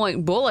hollow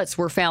point bullets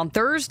were found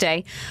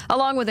Thursday,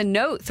 along with a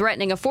note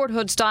threatening a Fort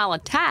Hood-style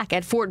attack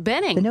at Fort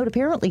Benning. The note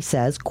apparently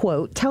says,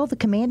 quote, tell the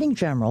commanding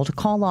general to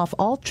call off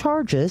all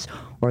charges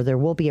or there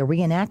will be a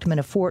reenactment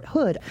of Fort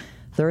Hood.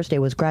 Thursday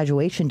was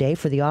graduation day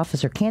for the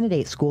Officer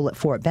Candidate School at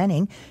Fort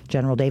Benning.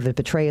 General David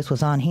Petraeus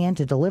was on hand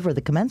to deliver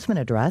the commencement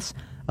address.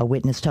 A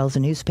witness tells the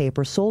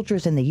newspaper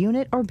soldiers in the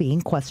unit are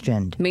being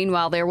questioned.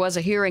 Meanwhile, there was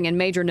a hearing in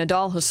Major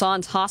Nadal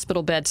Hassan's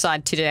hospital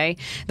bedside today.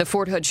 The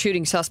Fort Hood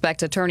shooting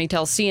suspect's attorney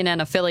tells CNN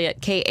affiliate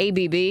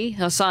KABB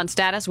Hassan's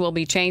status will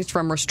be changed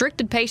from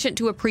restricted patient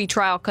to a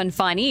pretrial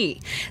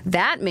confinee.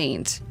 That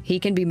means he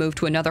can be moved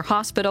to another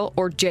hospital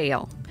or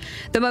jail.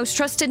 The most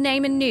trusted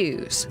name in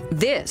news.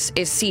 This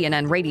is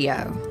CNN Radio.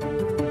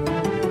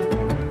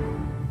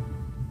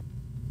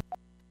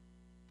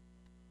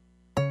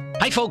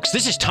 Hi, folks.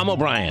 This is Tom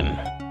O'Brien.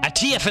 At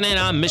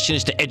TFNN, our mission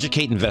is to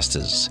educate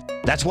investors.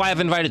 That's why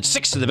I've invited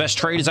 6 of the best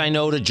traders I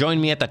know to join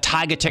me at the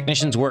Tiger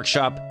Technicians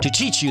Workshop to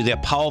teach you their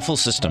powerful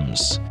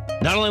systems.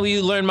 Not only will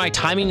you learn my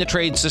timing the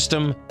trade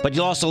system, but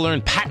you'll also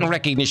learn pattern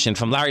recognition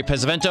from Larry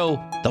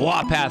Pesavento, the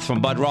Warpath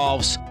from Bud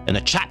Rolfs, and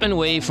the Chapman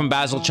Wave from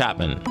Basil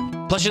Chapman.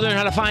 Plus, you learn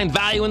how to find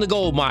value in the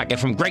gold market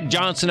from Greg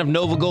Johnson of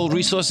Nova Gold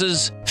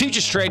Resources,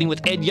 futures trading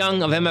with Ed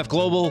Young of MF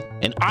Global,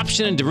 and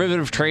option and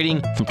derivative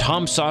trading from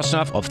Tom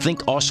Sosnoff of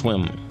Think or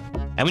Swim.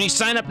 And when you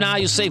sign up now,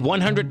 you'll save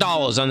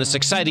 $100 on this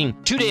exciting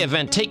 2-day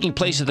event taking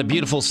place at the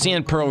beautiful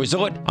Sand Pearl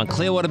Resort on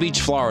Clearwater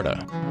Beach,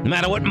 Florida. No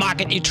matter what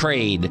market you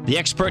trade, the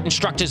expert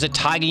instructors at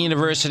Tiger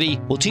University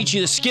will teach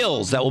you the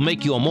skills that will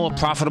make you a more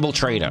profitable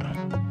trader.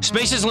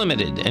 Space is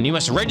limited, and you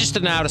must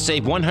register now to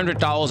save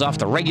 $100 off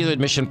the regular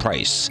admission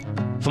price.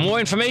 For more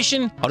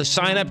information or to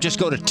sign up, just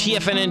go to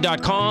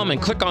tfnn.com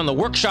and click on the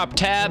Workshop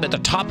tab at the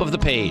top of the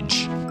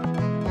page.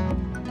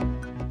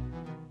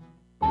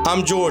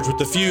 I'm George with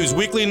the Fuse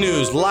Weekly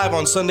News, live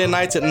on Sunday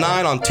nights at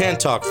 9 on Tan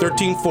Talk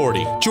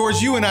 1340.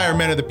 George, you and I are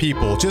men of the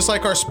people, just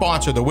like our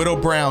sponsor, the Widow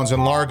Browns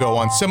in Largo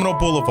on Seminole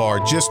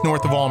Boulevard, just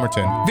north of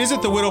Almerton.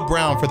 Visit the Widow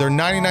Brown for their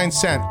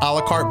 99-cent a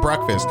la carte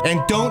breakfast.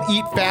 And don't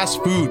eat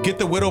fast food. Get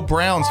the Widow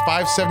Brown's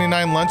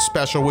 $5.79 lunch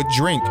special with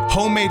drink.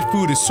 Homemade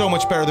food is so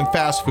much better than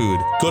fast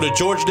food. Go to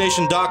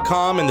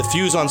georgenation.com and the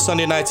Fuse on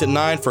Sunday nights at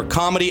 9 for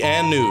comedy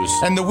and news.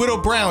 And the Widow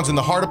Browns in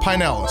the heart of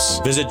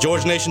Pinellas. Visit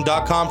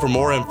georgenation.com for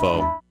more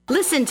info.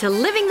 Listen to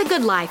Living the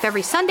Good Life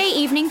every Sunday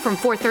evening from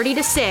 4:30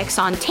 to 6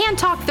 on Tan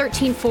Talk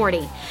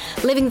 1340.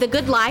 Living the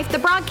Good Life, the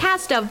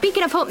broadcast of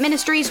Beacon of Hope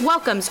Ministries,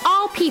 welcomes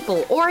all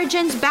people,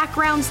 origins,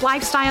 backgrounds,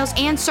 lifestyles,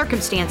 and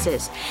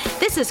circumstances.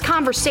 This is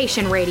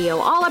conversation radio,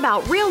 all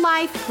about real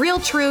life, real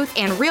truth,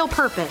 and real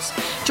purpose.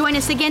 Join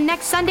us again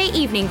next Sunday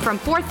evening from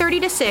 4:30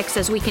 to 6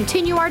 as we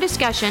continue our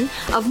discussion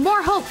of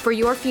more hope for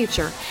your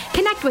future.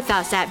 Connect with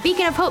us at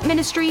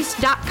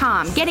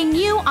beaconofhopeministries.com, getting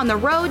you on the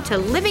road to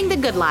living the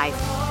good life.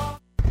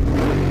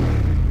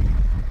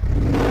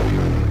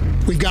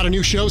 We've got a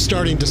new show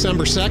starting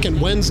December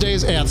 2nd,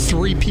 Wednesdays at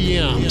 3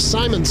 p.m.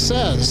 Simon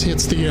Says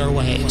hits the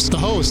airwaves. The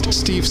host,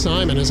 Steve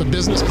Simon, is a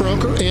business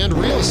broker and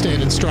real estate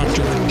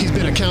instructor. He's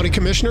been a county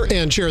commissioner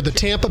and chaired the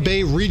Tampa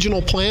Bay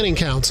Regional Planning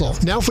Council.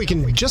 Now, if we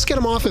can just get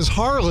him off his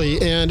Harley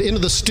and into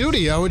the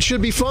studio, it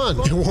should be fun.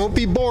 It won't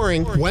be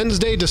boring.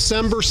 Wednesday,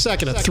 December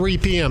 2nd at 3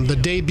 p.m., the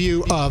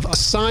debut of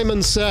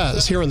Simon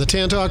Says here on the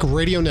Tan Talk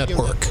Radio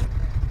Network.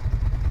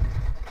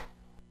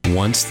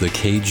 Once the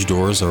cage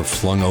doors are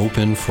flung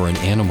open for an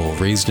animal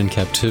raised in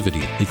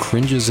captivity, it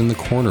cringes in the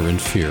corner in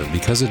fear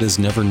because it has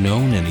never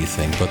known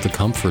anything but the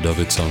comfort of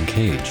its own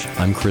cage.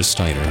 I'm Chris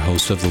Steiner,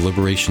 host of the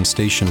Liberation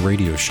Station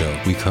radio show.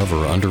 We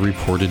cover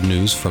underreported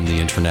news from the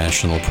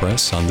international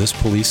press on this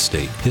police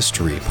state,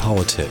 history,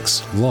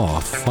 politics, law,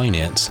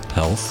 finance,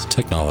 health,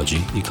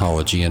 technology,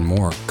 ecology, and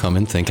more. Come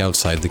and think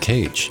outside the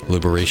cage.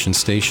 Liberation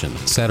Station,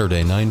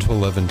 Saturday 9 to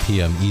 11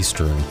 p.m.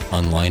 Eastern,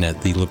 online at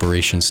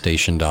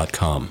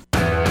theliberationstation.com.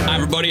 Hi,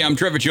 everybody. I'm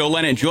Trevor Joe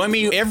Lennon. Join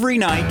me every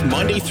night,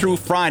 Monday through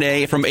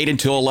Friday, from 8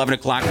 until 11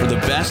 o'clock for the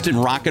best in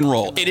rock and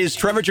roll. It is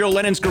Trevor Joe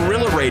Lennon's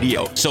Guerrilla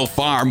Radio. So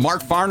far,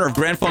 Mark Farner of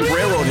Grand Funk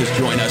Railroad has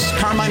joined us.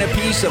 Carmine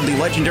Appice of the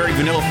legendary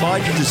Vanilla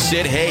Fudge, to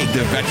Sid Haig,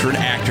 the veteran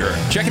actor.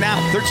 Check it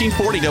out,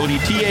 1340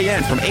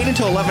 WTAN from 8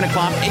 until 11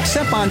 o'clock,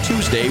 except on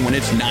Tuesday when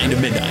it's 9 to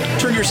midnight.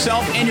 Turn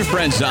yourself and your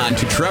friends on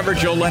to Trevor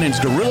Joe Lennon's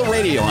Guerrilla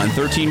Radio on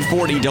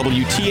 1340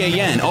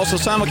 WTAN. Also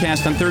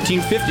simulcast on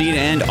 1350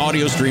 and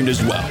audio streamed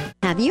as well.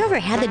 Have you ever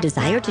had the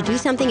desire to do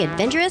something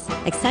adventurous,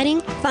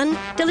 exciting, fun,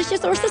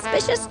 delicious, or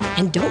suspicious,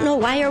 and don't know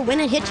why or when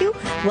it hit you?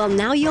 Well,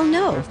 now you'll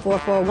know.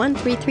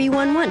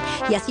 441-3311.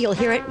 Yes, you'll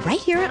hear it right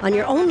here on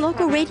your own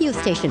local radio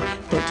station.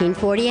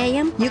 1340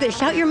 AM. You can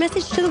shout your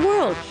message to the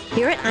world.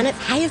 Hear it on its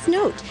highest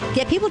note.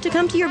 Get people to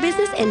come to your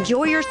business,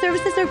 enjoy your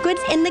services or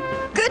goods, and the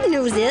good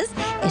news is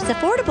it's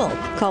affordable.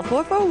 Call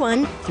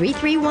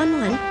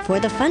 441-3311 for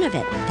the fun of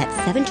it. That's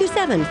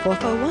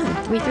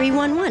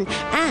 727-441-3311.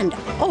 And,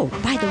 oh,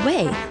 by the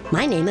way,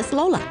 my name is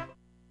Lola.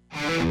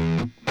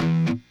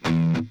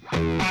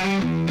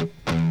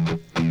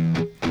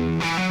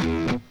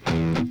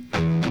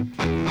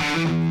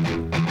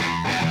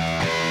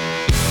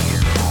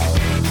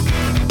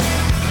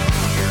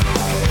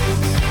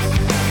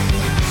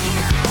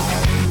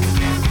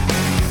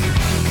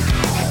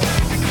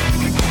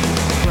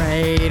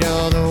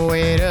 Cradle the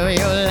weight of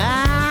your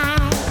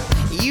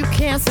life. You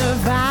can't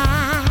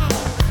survive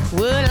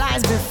what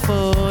lies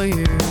before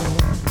you.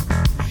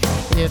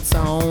 It's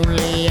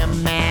only a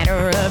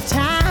matter of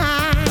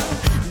time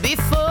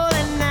before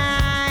the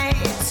night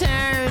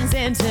turns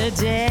into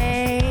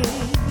day.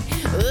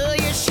 Oh,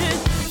 you should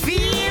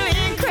feel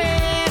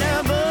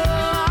incredible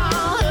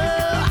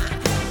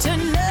to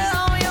know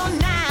you're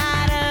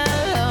not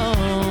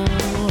alone.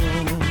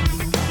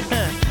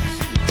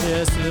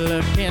 Just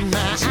look in my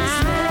eyes.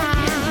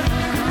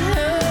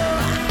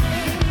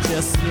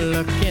 Just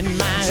look in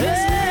my eyes.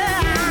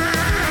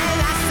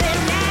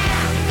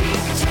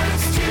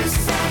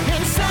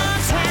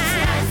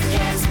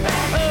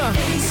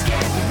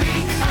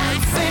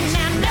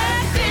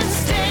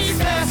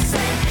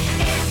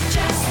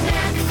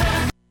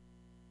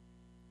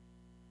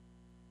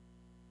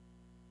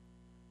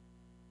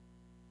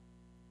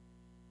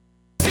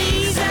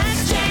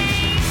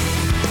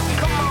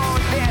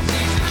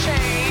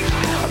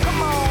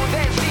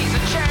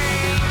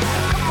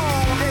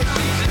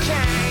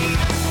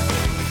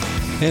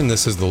 And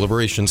this is the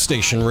Liberation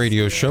Station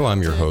radio show.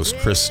 I'm your host,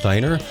 Chris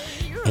Steiner.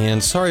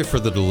 And sorry for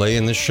the delay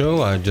in the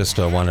show. I just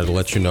wanted to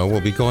let you know we'll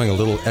be going a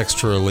little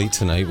extra late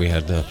tonight. We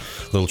had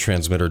little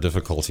transmitter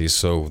difficulties,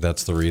 so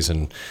that's the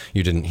reason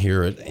you didn't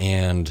hear it.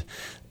 And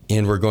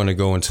we're going to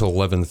go until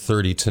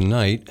 11:30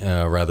 tonight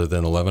rather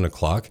than 11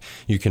 o'clock.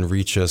 You can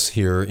reach us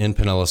here in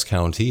Pinellas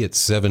County at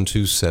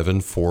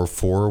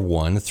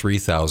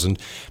 727-441-3000.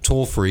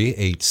 Toll free,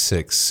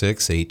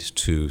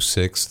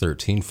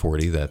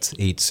 866-826-1340. That's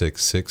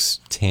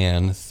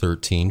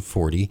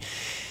 866-TAN-1340.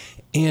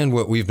 And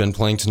what we've been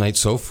playing tonight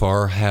so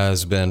far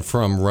has been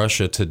From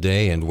Russia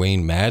Today and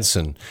Wayne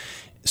Madsen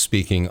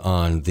speaking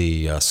on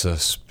the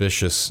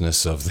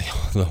suspiciousness of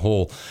the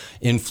whole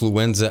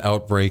influenza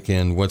outbreak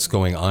and what's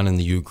going on in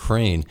the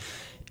Ukraine.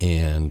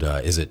 And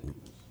is it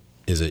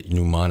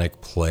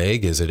pneumonic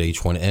plague? Is it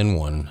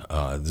H1N1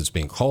 that's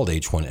being called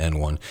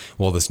H1N1?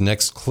 Well, this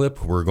next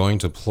clip we're going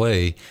to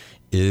play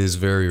is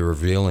very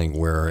revealing,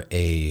 where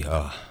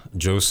a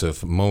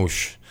Joseph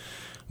Moshe,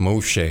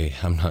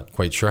 I'm not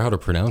quite sure how to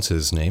pronounce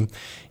his name,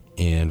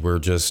 and we're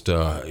just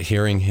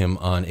hearing him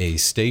on a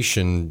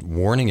station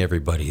warning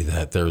everybody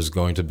that there's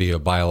going to be a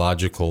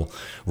biological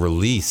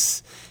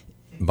release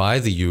by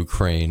the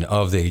Ukraine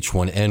of the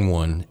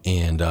H1N1,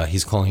 and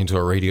he's calling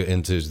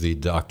into the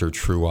Dr.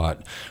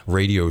 Truott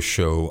radio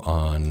show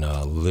on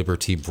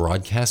Liberty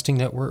Broadcasting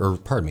Network, or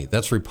pardon me,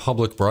 that's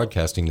Republic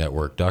Broadcasting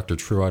Network. Dr.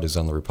 Truott is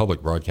on the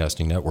Republic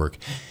Broadcasting Network.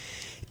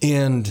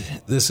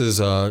 And this is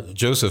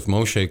Joseph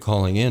Moshe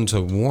calling in to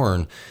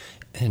warn.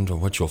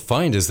 And what you'll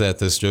find is that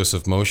this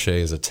Joseph Moshe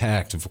is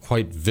attacked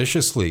quite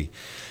viciously.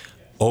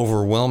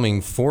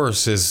 Overwhelming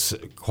force is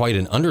quite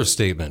an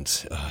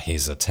understatement.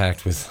 He's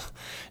attacked with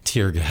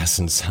tear gas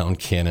and sound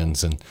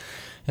cannons, and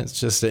it's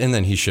just. And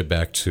then he's shipped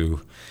back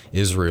to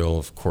Israel,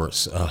 of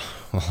course. Well,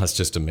 that's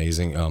just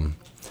amazing.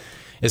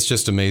 It's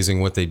just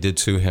amazing what they did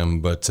to him,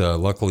 but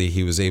luckily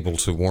he was able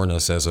to warn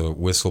us as a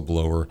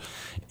whistleblower,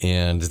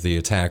 and the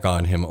attack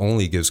on him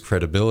only gives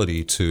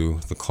credibility to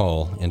the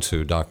call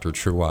into Dr.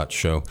 Truott's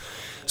show.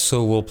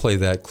 So we'll play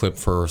that clip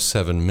for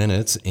 7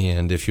 minutes,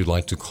 and if you'd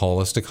like to call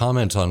us to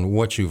comment on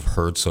what you've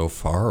heard so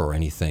far or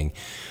anything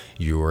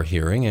you are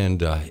hearing,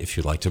 and if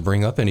you'd like to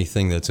bring up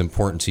anything that's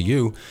important to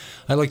you,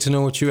 I'd like to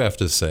know what you have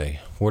to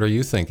say. What are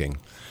you thinking?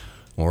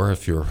 Or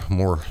if you're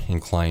more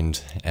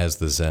inclined as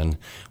the Zen,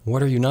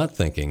 what are you not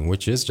thinking,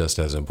 which is just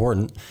as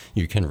important?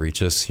 You can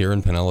reach us here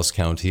in Pinellas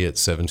County at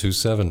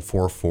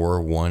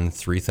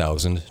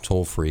 727-441-3000,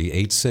 toll free,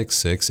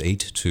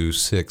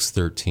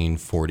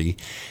 866-826-1340,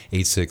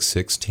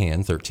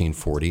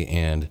 866-TAN-1340,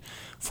 and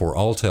for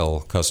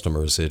Alltel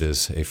customers, it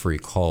is a free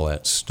call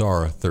at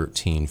star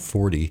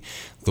 1340.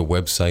 The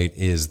website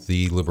is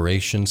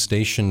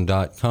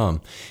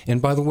theliberationstation.com.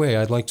 And by the way,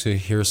 I'd like to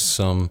hear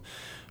some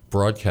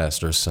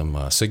broadcasters,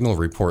 some signal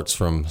reports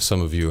from some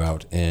of you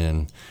out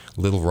in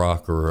Little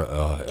Rock or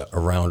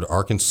around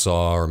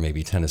Arkansas or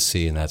maybe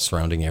Tennessee and that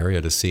surrounding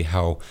area to see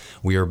how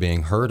we are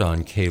being heard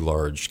on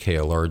KLarge,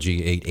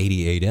 KLRG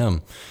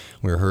 888M.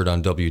 We're heard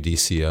on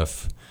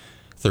WDCF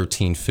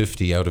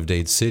 1350 out of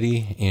Dade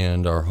City,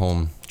 and our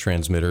home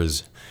transmitter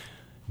is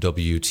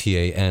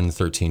WTAN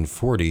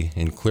 1340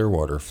 in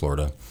Clearwater,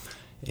 Florida.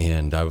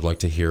 And I would like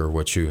to hear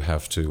what you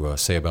have to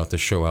say about the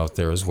show out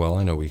there as well.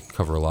 I know we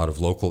cover a lot of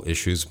local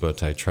issues,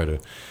 but I try to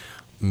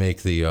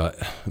make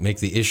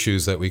the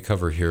issues that we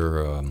cover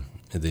here,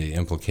 the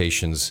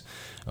implications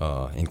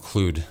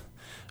include,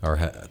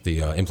 or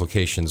the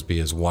implications be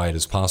as wide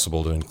as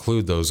possible to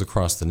include those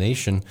across the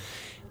nation,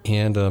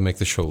 and make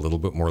the show a little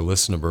bit more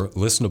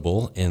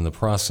listenable in the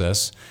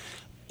process.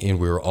 And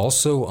we're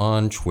also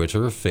on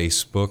Twitter,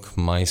 Facebook,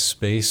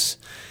 MySpace,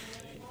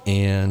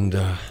 and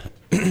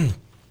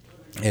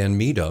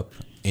Meetup,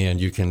 and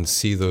you can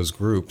see those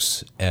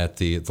groups at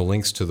the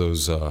links to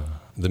those the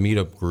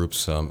Meetup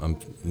groups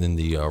in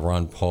the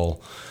Ron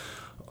Paul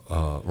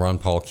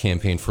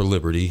Campaign for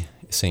Liberty,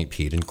 St.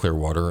 Pete and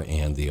Clearwater,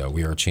 and the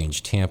We Are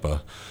Change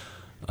Tampa.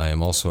 I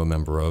am also a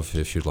member of,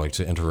 if you'd like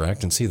to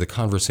interact and see the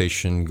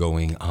conversation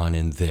going on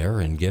in there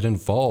and get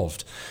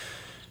involved.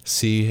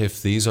 See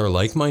if these are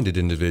like-minded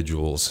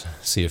individuals.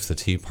 See if the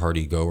Tea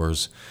Party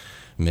goers,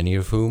 many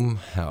of whom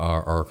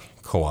are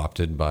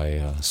co-opted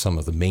by some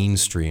of the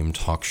mainstream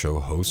talk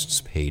show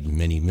hosts, paid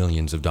many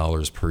millions of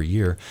dollars per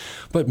year,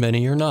 but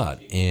many are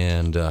not.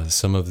 And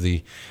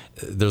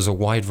there's a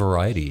wide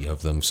variety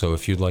of them. So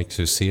if you'd like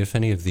to see if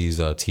any of these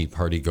Tea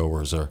Party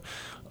goers are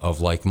of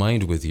like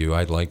mind with you,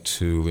 I'd like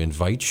to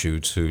invite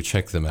you to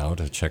check them out.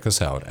 Check us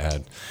out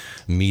at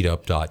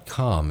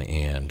meetup.com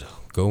and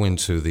go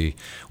into the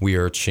We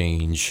Are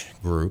Change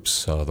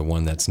groups, the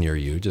one that's near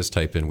you. Just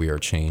type in We Are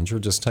Change, or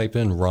just type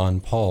in Ron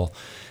Paul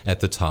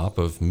at the top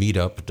of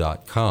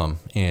meetup.com,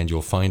 and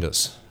you'll find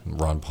us.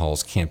 Ron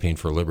Paul's Campaign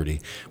for Liberty.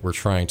 We're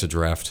trying to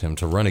draft him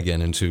to run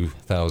again in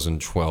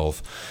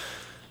 2012.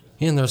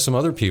 And there's some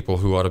other people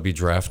who ought to be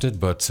drafted,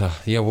 but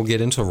we'll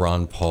get into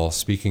Ron Paul.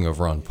 Speaking of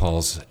Ron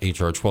Paul's,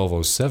 H.R.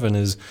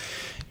 1207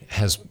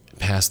 has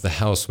passed the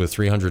House with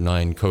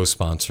 309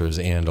 co-sponsors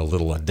and a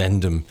little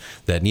addendum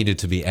that needed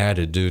to be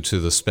added due to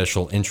the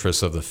special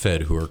interests of the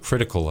Fed who are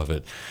critical of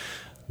it.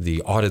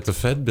 The Audit the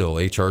Fed bill,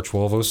 H.R.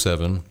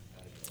 1207,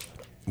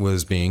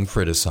 was being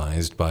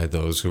criticized by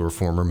those who are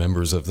former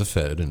members of the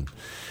Fed and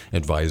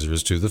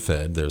advisors to the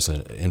Fed. There's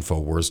an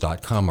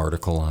Infowars.com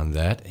article on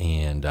that,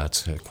 and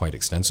that's quite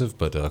extensive,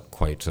 but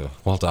quite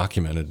well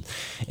documented.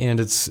 And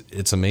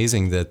it's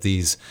amazing that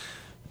these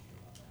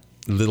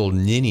little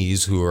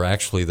ninnies who are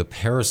actually the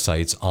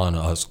parasites on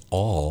us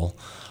all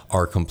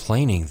are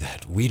complaining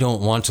that we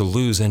don't want to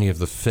lose any of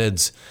the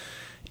Fed's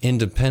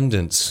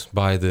independence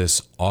by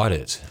this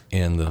audit.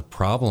 And the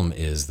problem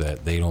is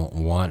that they don't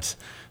want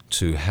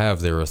to have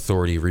their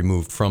authority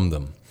removed from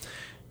them.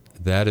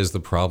 That is the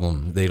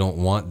problem. They don't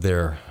want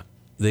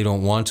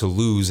to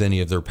lose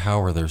any of their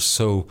power. They're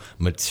so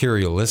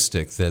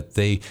materialistic that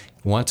they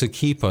want to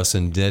keep us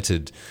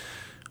indebted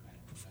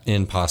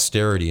in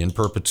posterity, in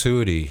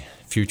perpetuity,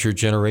 future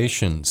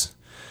generations.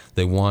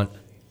 They want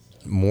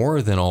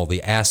more than all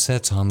the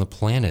assets on the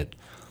planet.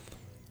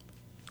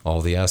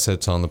 All the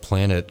assets on the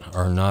planet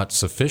are not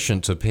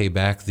sufficient to pay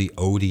back the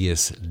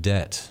odious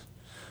debt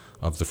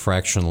of the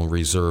fractional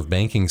reserve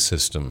banking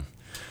system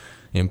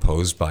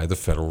imposed by the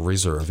Federal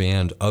Reserve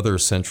and other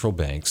central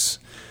banks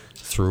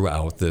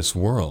throughout this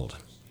world.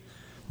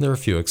 There are a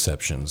few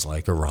exceptions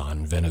like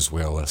Iran,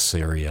 Venezuela,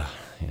 Syria,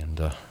 and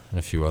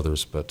a few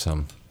others, but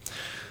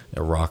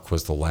Iraq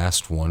was the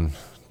last one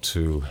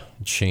to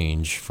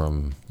change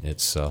from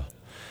its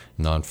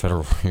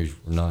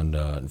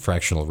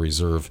non-fractional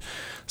reserve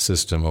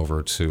system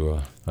over to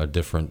a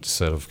different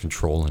set of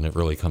control, and it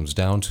really comes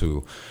down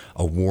to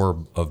a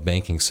war of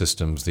banking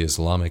systems, the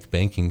Islamic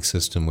banking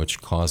system,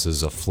 which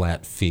causes a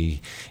flat fee,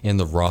 and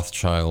the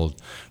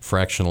Rothschild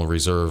fractional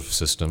reserve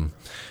system.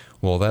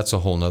 Well, that's a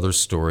whole nother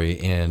story,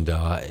 and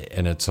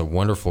it's a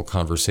wonderful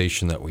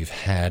conversation that we've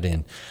had,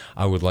 and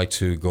I would like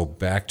to go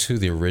back to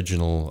the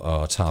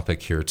original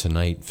topic here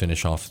tonight,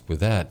 finish off with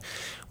that,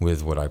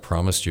 with what I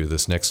promised you.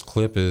 This next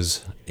clip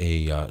is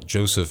a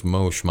Joseph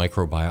Moshe,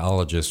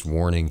 microbiologist,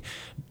 warning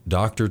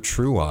Dr.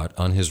 Truott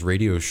on his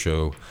radio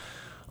show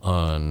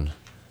on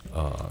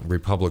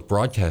Republic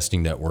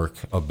Broadcasting Network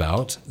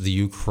about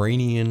the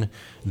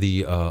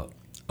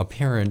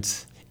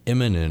apparent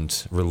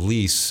imminent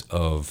release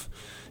of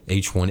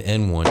H1N1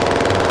 in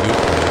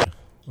Ukraine.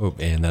 Oh,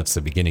 and that's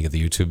the beginning of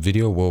the YouTube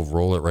video. We'll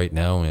roll it right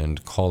now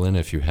and call in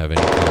if you have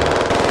any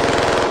comments.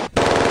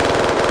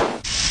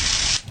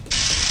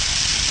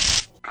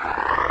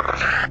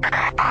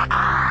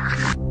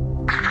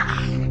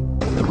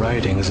 The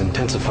rioting is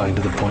intensifying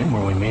to the point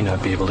where we may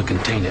not be able to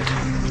contain it.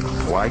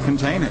 Why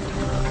contain it?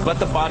 Let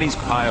the bodies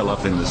pile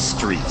up in the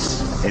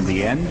streets. In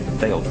the end,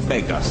 they'll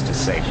beg us to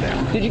save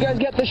them. Did you guys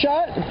get the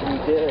shot? We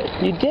did.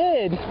 You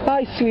did?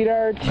 Hi,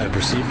 sweetheart. I've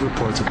received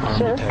reports of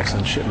armed attacks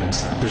on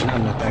shipments. There's not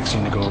enough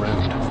vaccine to go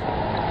around.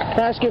 Can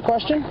I ask you a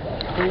question?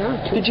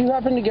 Yeah. Did you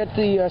happen to get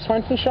the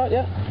swine flu shot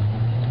yet?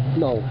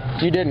 No.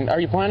 You didn't.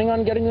 Are you planning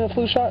on getting the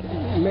flu shot?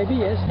 Maybe,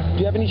 yes. Do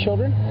you have any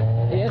children?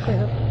 Yes, I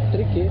have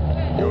 3 kids.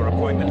 Your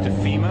appointment to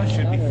FEMA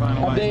should be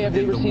finalized have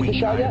they received the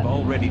shot yet? I've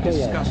already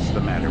discussed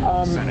the matter with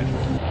the Senator.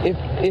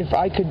 If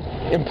I could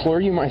implore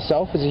you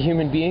myself as a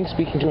human being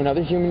speaking to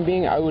another human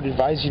being, I would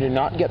advise you to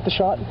not get the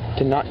shot,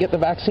 to not get the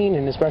vaccine,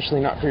 and especially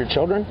not for your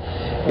children,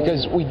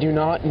 because we do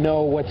not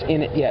know what's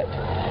in it yet.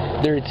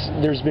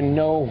 There's been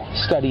no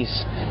studies.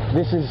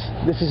 This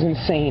is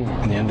insane.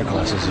 And the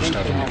underclasses are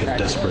starting to get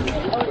desperate.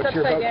 What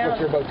you're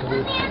about to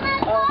do.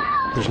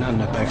 There's not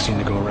enough vaccine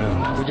to go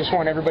around. We just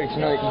want everybody to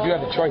know that you do have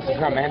the choice. It's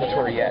not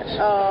mandatory yet.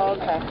 Oh,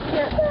 okay.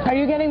 Are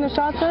you getting the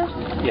shot, sir?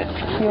 Yes.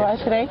 You are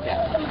today?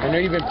 I know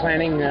you've been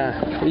planning,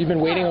 you've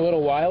been waiting a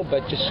little while,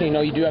 but just so you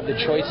know, you do have the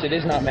choice. It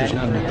is not mandatory. There's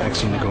not enough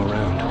vaccine to go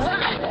around.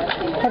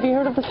 Have you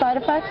heard of the side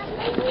effects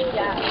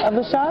of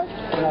the shot?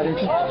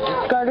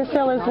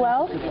 Gardasil as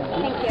well?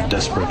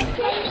 Desperate.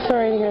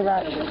 Sorry to hear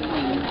that.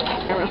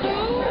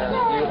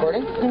 You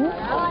recording?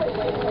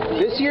 Mm-hmm.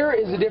 This year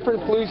is a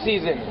different flu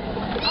season,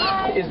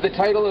 is the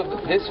title of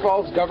this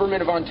fall's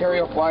Government of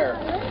Ontario flyer.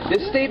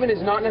 This statement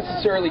is not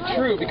necessarily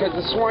true because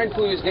the swine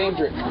flu is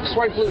dangerous.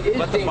 Swine flu is dangerous.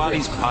 Let the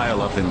bodies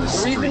pile up in the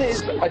streets. The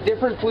reason is a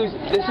different flu.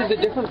 This is a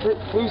different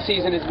flu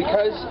season is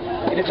because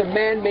it is a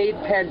man-made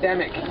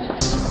pandemic.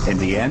 In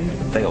the end,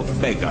 they'll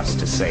beg us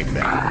to save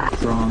them.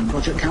 From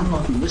Project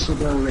Camelot and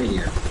Whistleblower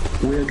Radio,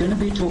 we're going to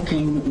be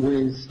talking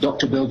with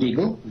Dr. Bill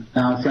Deagle,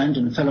 our friend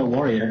and fellow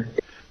warrior.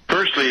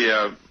 Firstly,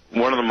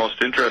 one of the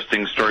most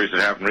interesting stories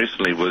that happened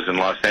recently was in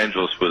Los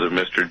Angeles with a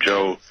Mr.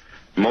 Joe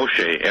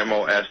Moshe,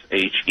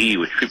 M-O-S-H-E,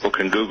 which people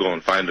can Google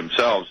and find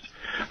themselves.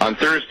 On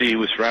Thursday, he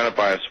was surrounded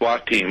by a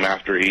SWAT team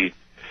after he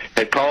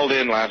had called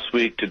in last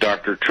week to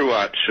Dr.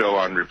 Truott's show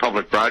on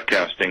Republic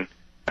Broadcasting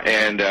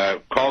and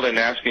called in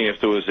asking if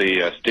there was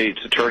a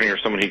state's attorney or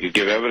someone he could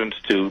give evidence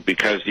to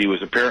because he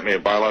was apparently a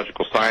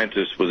biological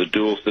scientist with a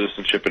dual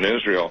citizenship in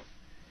Israel.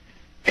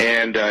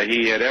 And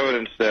he had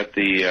evidence that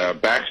the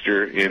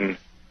Baxter in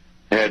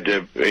had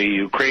a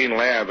Ukraine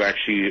lab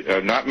actually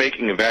not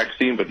making a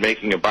vaccine but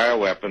making a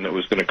bioweapon that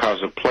was going to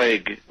cause a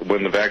plague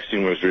when the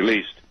vaccine was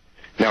released.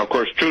 Now, of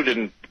course, True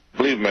didn't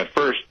believe him at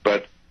first,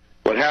 but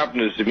what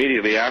happened is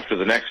immediately after,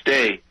 the next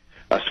day,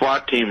 a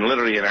SWAT team,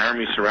 literally an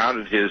army,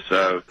 surrounded his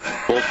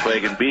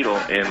Volkswagen Beetle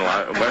in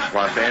West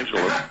Los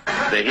Angeles.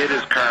 They hit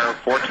his car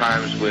 4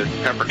 times with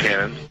pepper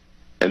cannons,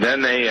 and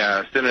then they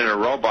sent in a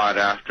robot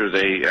after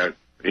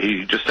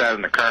he just sat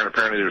in the car, and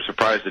apparently they were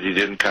surprised that he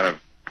didn't kind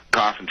of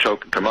cough and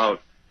choke and come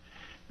out.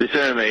 They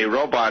sent him a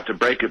robot to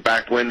break a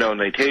back window, and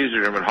they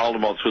tasered him and hauled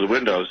him out through the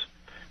windows.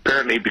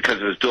 Apparently,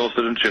 because of his dual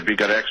citizenship, he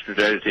got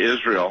extradited to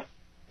Israel,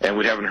 and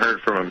we haven't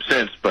heard from him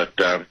since. But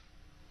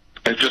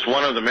it's just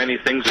one of the many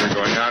things that are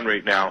going on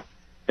right now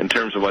in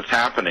terms of what's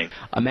happening.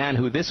 A man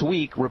who this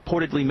week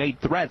reportedly made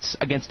threats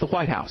against the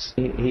White House.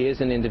 He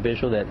is an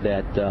individual that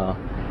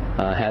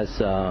has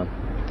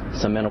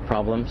some mental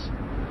problems,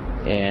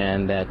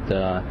 and that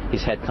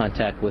he's had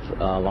contact with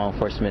law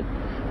enforcement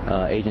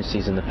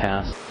agencies in the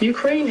past.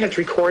 Ukraine has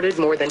recorded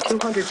more than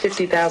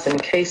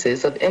 250,000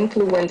 cases of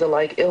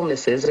influenza-like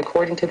illnesses,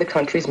 according to the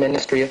country's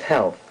Ministry of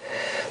Health.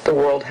 The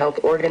World Health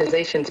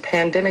Organization's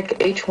pandemic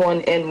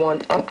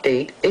H1N1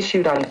 update,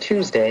 issued on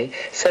Tuesday,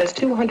 says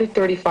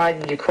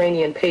 235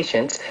 Ukrainian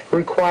patients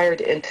required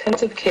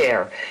intensive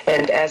care,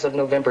 and as of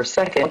November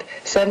 2nd,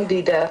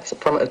 70 deaths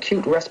from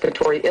acute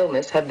respiratory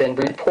illness have been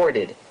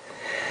reported.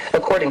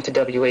 According to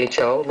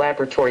WHO,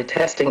 laboratory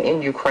testing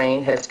in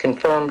Ukraine has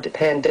confirmed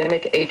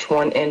pandemic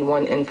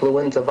H1N1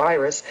 influenza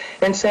virus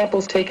in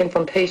samples taken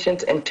from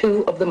patients in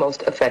 2 of the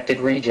most affected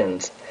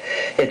regions.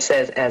 It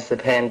says as the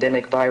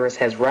pandemic virus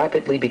has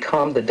rapidly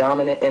become the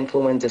dominant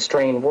influenza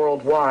strain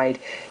worldwide,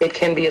 it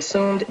can be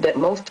assumed that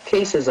most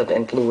cases of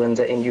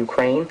influenza in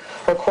Ukraine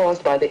are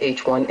caused by the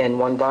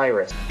H1N1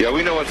 virus. Yeah,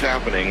 we know what's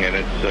happening, and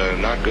it's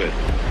not good.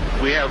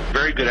 We have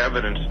very good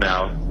evidence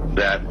now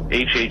that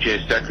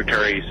HHS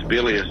Secretary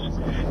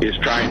Sebelius is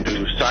trying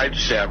to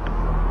sidestep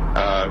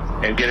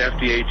and get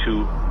FDA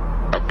to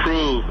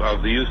approve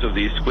of the use of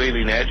these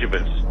squalene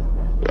adjuvants.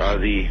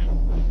 The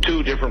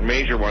 2 different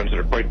major ones that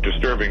are quite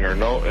disturbing are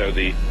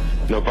the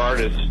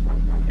Novartis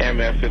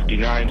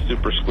MF59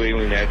 super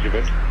squalene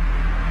adjuvant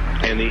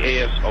and the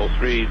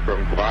AS03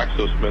 from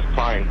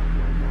GlaxoSmithKline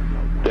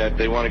that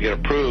they want to get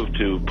approved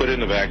to put in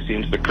the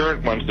vaccines. The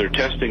current ones they're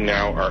testing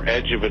now are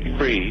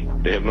adjuvant-free.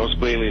 They have no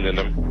squalene in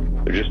them.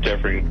 They're just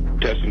testing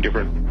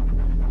different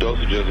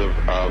dosages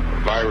of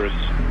virus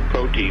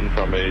protein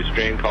from a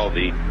strain called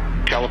the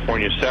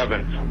California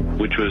 7,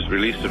 which was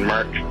released in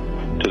March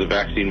to the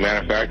vaccine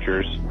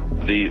manufacturers.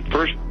 The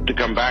first to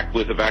come back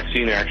with a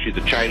vaccine are actually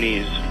the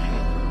Chinese,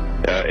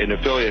 an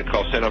affiliate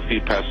called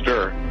Sanofi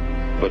Pasteur.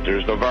 But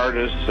there's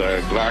Novartis,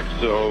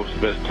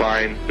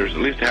 GlaxoSmithKline. There's at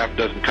least half a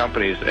dozen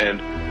companies,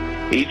 and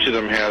each of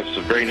them has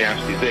some very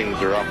nasty things.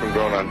 They're often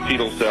grown on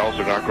fetal cells.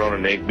 They're not grown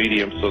in egg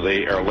medium, so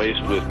they are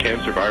laced with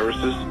cancer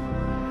viruses.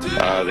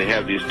 They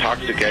have these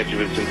toxic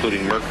adjuvants,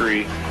 including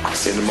mercury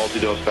in the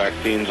multi-dose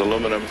vaccines,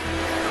 aluminum,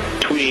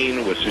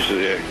 tween, which is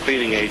a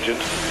cleaning agent,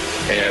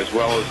 as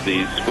well as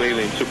the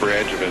squalene super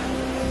adjuvant.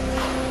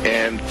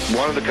 And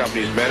one of the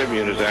companies,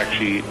 MedImmune, is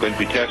actually going to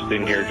be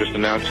testing here, just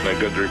announced, and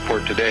I got the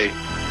report today.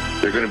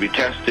 They're going to be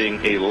testing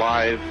a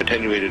live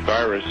attenuated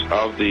virus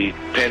of the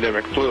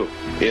pandemic flu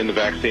in the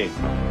vaccine.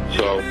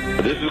 So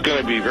this is going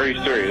to be very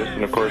serious,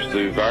 and of course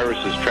the virus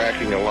is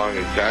tracking along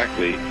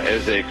exactly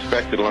as they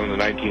expected along the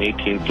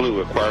 1918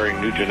 flu,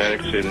 acquiring new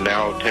genetics and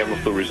now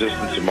Tamiflu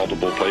resistance in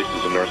multiple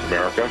places in North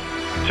America.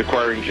 It's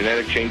acquiring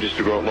genetic changes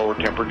to grow at lower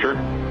temperature,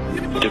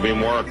 to be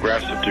more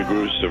aggressive, to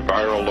produce a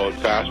viral load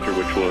faster,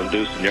 which will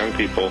induce in young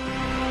people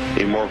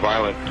a more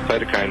violent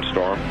cytokine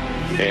storm.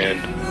 And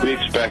we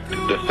expect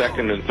the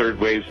second and third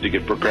waves to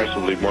get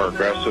progressively more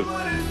aggressive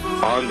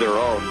on their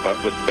own.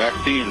 But with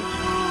vaccines,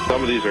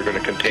 some of these are going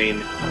to contain,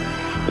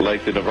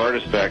 like the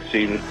Novartis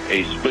vaccine,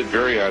 a split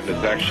virion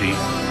that actually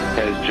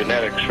has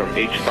genetics from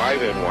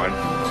H5N1,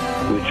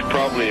 which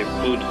probably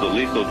includes the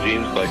lethal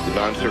genes like the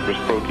non-surface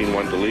protein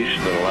 1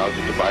 deletion that allows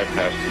it to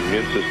bypass the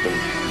immune system,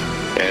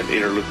 and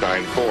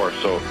interleukin 4.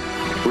 So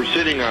we're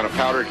sitting on a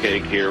powder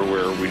keg here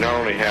where we not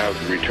only have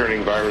the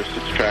returning virus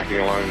that's tracking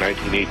along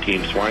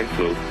 1918 swine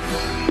flu,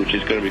 which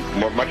is going to be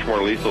much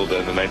more lethal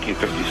than the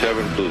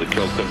 1957 flu that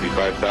killed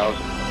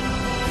 75,000.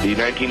 The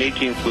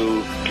 1918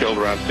 flu killed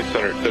around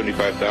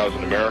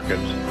 675,000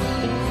 Americans.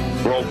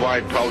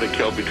 Worldwide, probably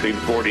killed between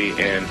 40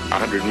 and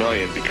 100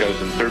 million, because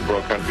in third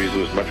world countries it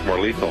was much more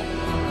lethal.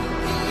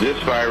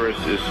 This virus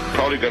is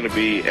probably going to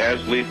be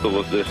as lethal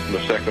as this in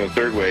the second and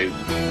third waves.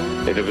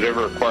 And if it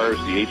ever acquires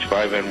the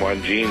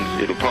H5N1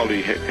 genes, it'll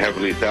probably have a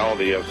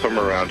lethality of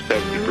somewhere around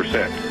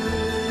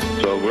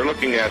 70%. So we're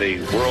looking at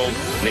a world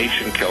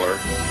nation killer,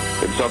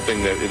 and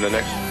something that in the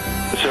next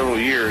several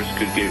years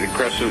could get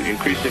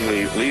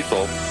increasingly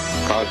lethal,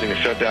 causing a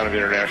shutdown of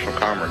international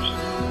commerce.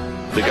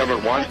 The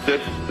government wants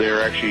this.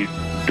 They're actually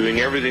doing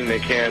everything they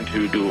can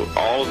to do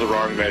all of the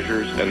wrong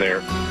measures, and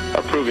they're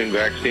approving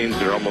vaccines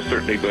that are almost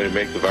certainly going to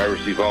make the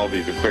virus evolve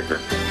even quicker.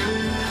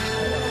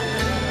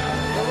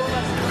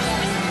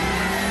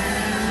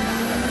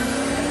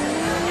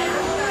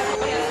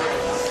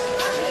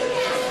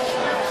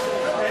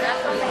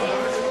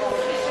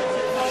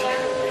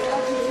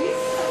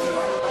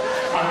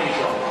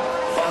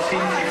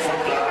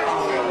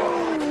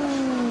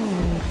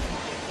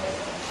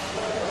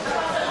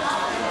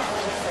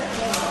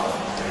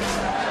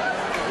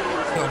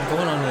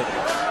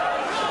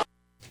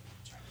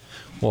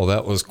 Well,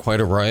 that was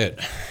quite a riot,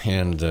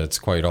 and it's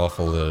quite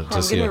awful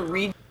to see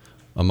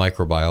a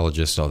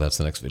microbiologist. Oh, that's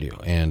the next video.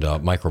 And a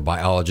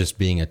microbiologist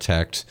being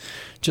attacked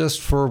just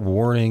for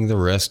warning the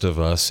rest of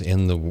us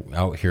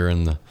out here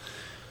in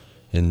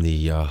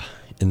the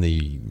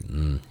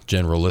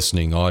general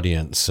listening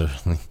audience,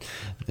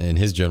 in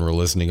his general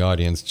listening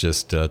audience,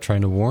 just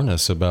trying to warn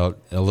us about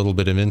a little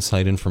bit of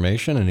inside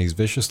information, and he's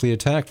viciously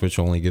attacked, which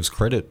only gives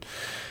credit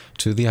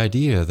to the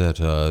idea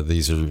that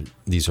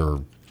these are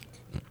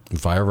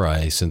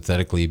viri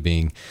synthetically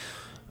being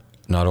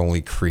not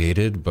only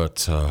created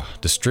but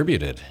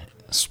distributed,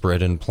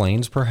 spread in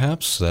planes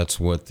perhaps. That's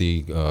what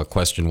the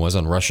question was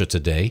on Russia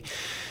Today.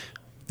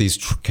 These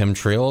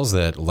chemtrails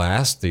that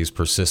last, these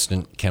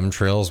persistent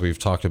chemtrails, we've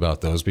talked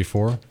about those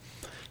before.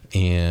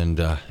 And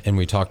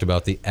we talked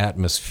about the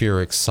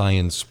atmospheric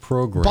science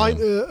program.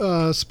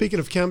 Speaking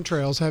of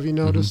chemtrails, have you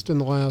noticed in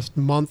the last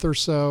month or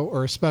so,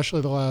 or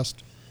especially the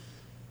last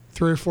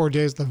 3 or 4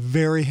 days, the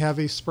very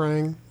heavy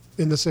spraying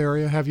in this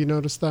area? Have you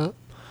noticed that?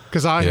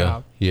 Because I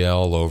have. Yeah,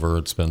 all over.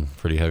 It's been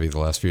pretty heavy the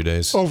last few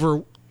days.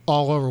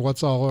 All over?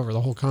 What's all over?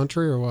 The whole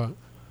country or what?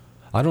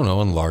 I don't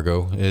know. In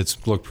Largo,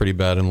 it's looked pretty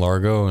bad in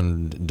Largo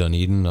and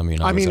Dunedin. I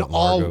mean,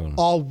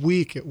 all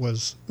week it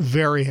was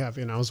very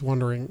heavy, and I was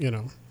wondering,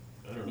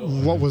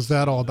 what was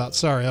that all about?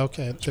 Sorry.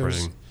 Okay.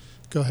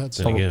 Go ahead.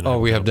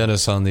 We have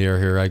Dennis on the air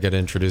here. I got to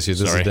introduce you.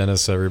 This is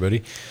Dennis,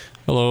 everybody.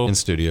 Hello. In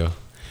studio.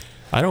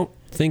 I don't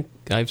think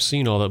I've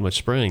seen all that much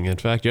spraying. In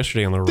fact,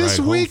 yesterday on the ride home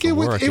from week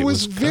work, it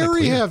was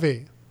very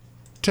heavy.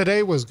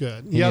 Today was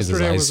good.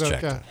 Yesterday was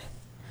okay.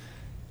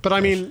 But I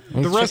mean,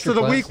 the rest of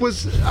the week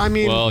was,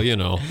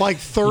 like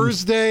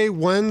Thursday,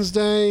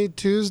 Wednesday,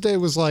 Tuesday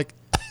was like,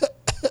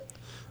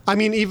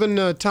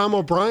 even Tom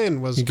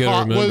O'Brien was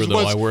trying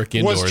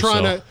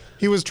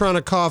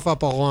to cough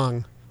up a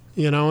lung,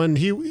 and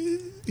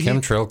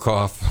chemtrail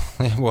cough.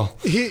 Well,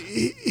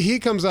 he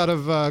comes out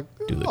of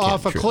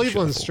off of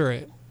Cleveland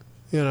Street,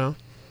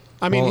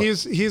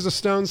 he's a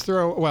stone's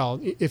throw. Well,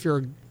 if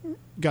you're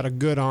got a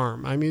good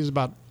arm, he's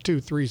about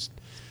 2, 3,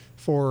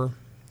 4.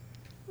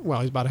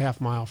 Well, he's about a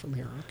half mile from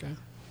here. Okay.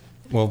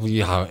 Well,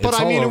 yeah, it's but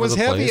all it over was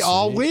the heavy place.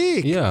 all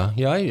week. Yeah,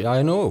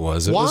 I know it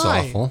was. It was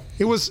awful.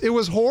 It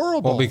was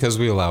horrible. Well, because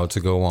we allow it to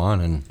go on,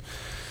 and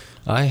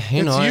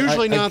it's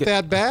usually not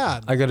that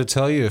bad. I got to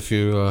tell you,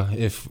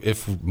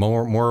 if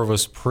more of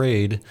us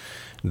prayed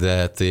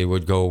that they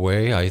would go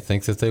away, I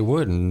think that they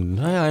would. And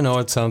I know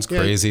it sounds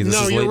crazy. Yeah,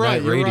 this is late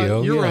night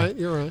radio. You're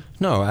right.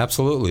 No,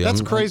 absolutely. That's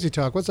crazy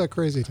talk. What's that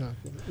crazy talk?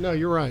 No,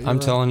 you're right. I'm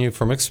telling you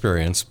from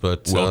experience.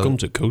 But welcome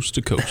to Coast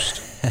to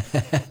Coast.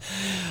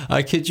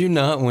 I kid you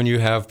not. When you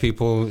have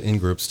people in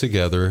groups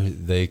together,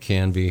 they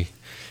can be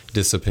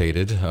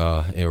dissipated,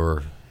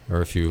 or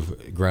if you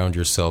ground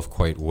yourself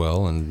quite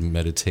well and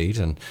meditate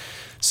and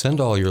send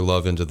all your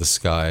love into the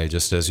sky,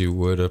 just as you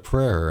would a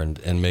prayer,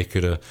 and make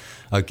it a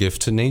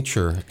gift to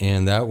nature.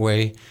 And that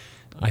way,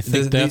 I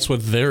think that's what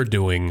they're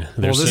doing.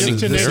 They're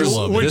sending their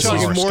love We're into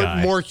talking our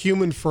sky. more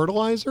human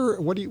fertilizer?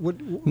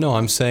 No,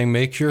 I'm saying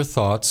make your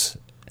thoughts.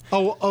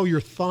 Oh,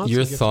 your thoughts.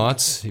 Your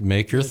thoughts.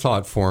 Make your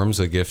thought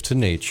forms a gift to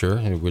nature,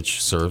 which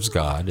serves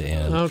God,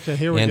 and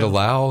here we go.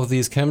 Allow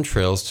these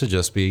chemtrails to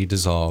just be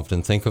dissolved,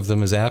 and think of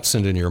them as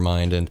absent in your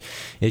mind. And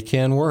it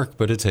can work,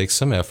 but it takes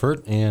some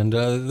effort. And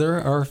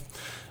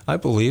I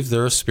believe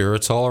there are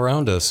spirits all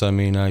around us.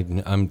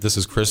 This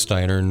is Chris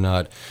Steiner,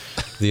 not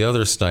the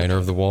other Steiner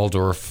of the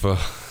Waldorf,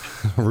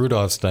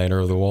 Rudolf Steiner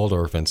of the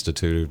Waldorf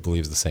Institute, who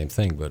believes the same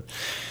thing. But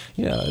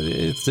yeah,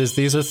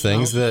 these are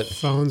things that...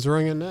 Phone's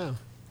ringing now.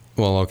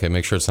 Well, okay,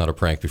 make sure it's not a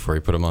prank before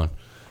you put them on.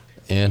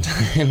 And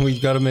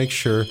we've got to make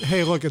sure...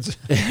 Hey, look, it's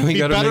we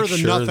got to better make than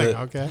sure nothing,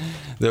 okay?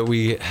 That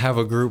we have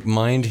a group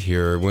mind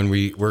here when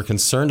we're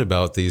concerned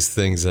about these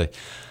things. We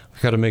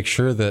got to make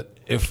sure that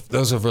if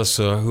those of us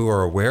who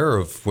are aware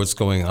of what's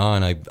going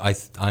on,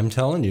 I'm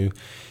telling you,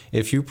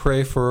 if you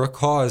pray for a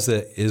cause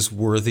that is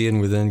worthy and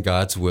within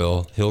God's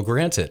will, He'll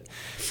grant it.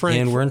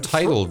 And we're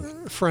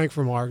entitled. Frank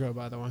from Largo,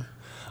 by the way.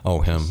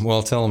 Oh, him.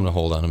 Well, tell him to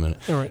hold on a minute.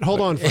 All right,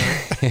 hold on,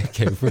 Frank.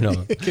 Okay,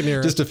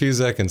 just a few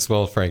seconds.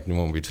 Well, Frank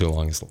won't be too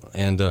long.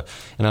 And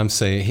I'm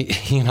saying,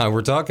 he and I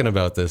were talking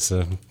about this.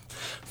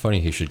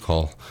 Funny he should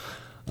call.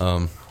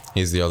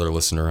 He's the other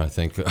listener, I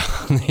think.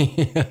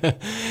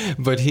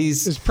 But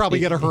he's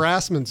probably got a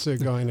harassment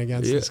suit going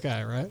against this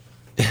guy, right?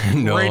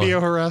 No. Radio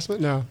harassment?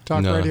 No.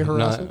 Radio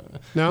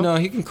harassment? No,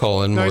 he can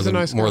call in more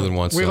than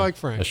once. We like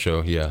Frank. A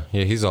show, yeah,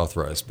 he's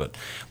authorized. But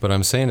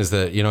I'm saying is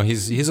that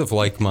he's of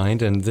like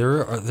mind, and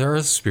there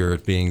are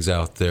spirit beings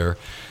out there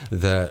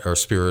that are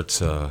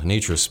spirits,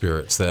 nature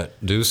spirits that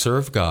do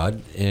serve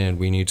God, and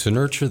we need to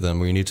nurture them.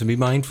 We need to be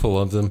mindful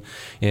of them,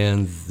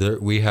 and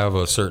we have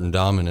a certain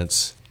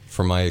dominance,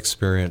 from my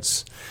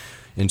experience,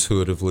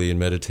 intuitively and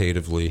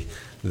meditatively,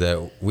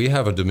 that we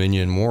have a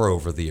dominion more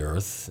over the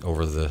earth,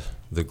 over the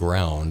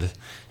ground,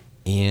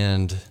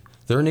 and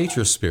there are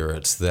nature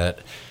spirits that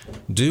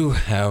do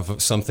have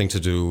something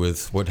to do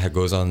with what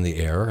goes on in the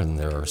air, and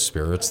there are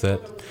spirits that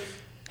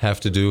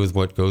have to do with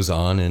what goes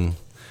on in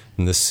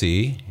the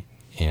sea.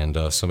 And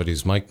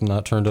somebody's mic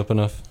not turned up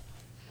enough.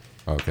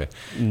 Okay.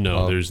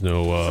 No, there's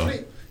no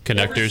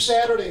connectors. Every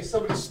Saturday,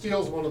 somebody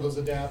steals one of those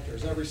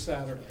adapters. Every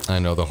Saturday. I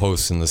know the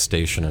hosts in the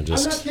station are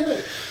just I'm not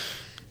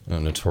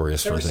kidding.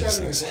 Notorious for Every these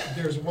Saturday, things.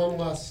 there's one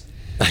less.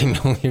 I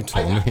know you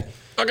told me.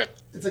 Okay.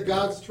 It's a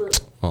God's truth.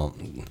 Well,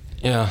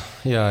 yeah.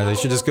 They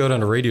should just go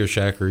down to Radio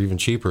Shack, or even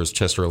cheaper is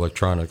Chester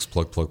Electronics.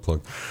 Plug.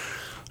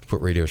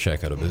 Put Radio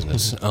Shack out of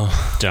business.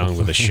 Down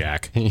with a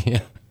shack.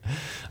 Yeah.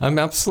 I'm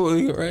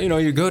absolutely right.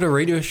 You go to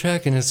Radio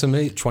Shack and it's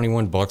amazing.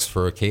 $21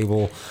 for a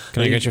cable.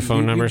 Can I get your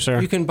phone number, sir?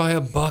 You can buy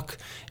 $1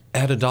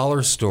 at a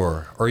dollar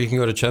store, or you can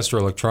go to Chester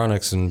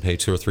Electronics and pay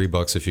 $2 or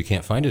 $3 if you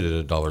can't find it at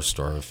a dollar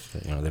store. If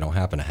they don't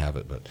happen to have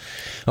it. But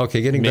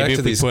okay, getting back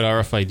to these. Maybe if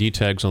we put RFID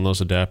tags on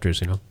those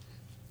adapters,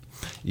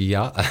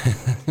 Yeah,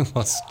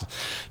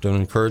 don't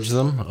encourage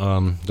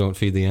them. Don't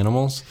feed the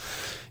animals.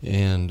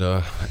 And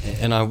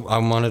I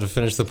wanted to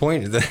finish the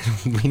point that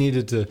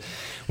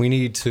we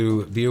need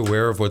to be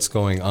aware of what's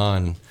going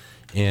on,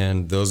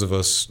 and those of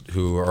us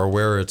who are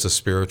aware it's a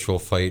spiritual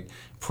fight,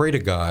 pray to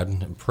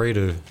God, pray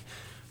to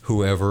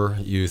whoever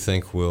you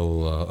think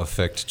will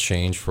affect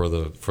change for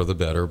the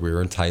better.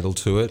 We're entitled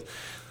to it.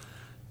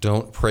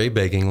 Don't pray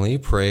beggingly.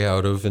 Pray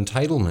out of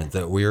entitlement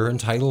that we are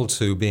entitled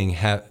to being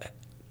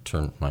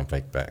Turn my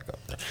mic back up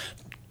there.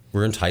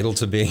 We're entitled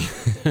to being.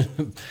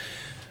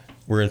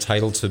 We're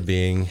entitled to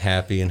being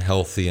happy and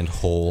healthy and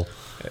whole,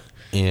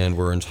 and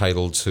we're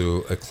entitled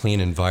to a clean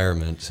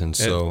environment. And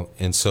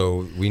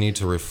so we need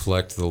to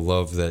reflect the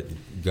love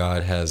that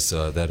God has,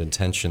 that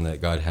intention that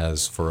God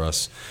has for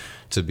us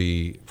to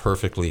be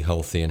perfectly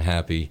healthy and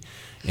happy,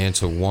 and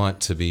to want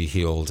to be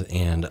healed.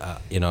 And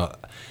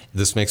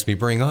this makes me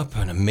bring up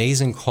an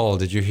amazing call.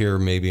 Did you hear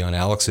maybe on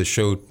Alex's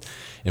show?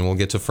 And we'll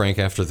get to Frank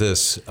after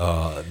this.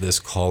 This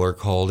caller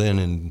called in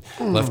and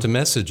left a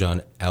message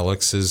on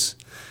Alex's.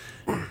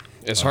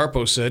 As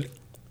Harpo said.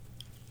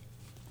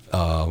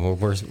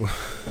 Where's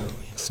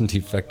some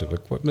defective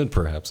equipment,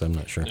 perhaps? I'm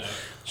not sure.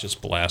 It's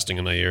just blasting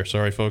in my ear.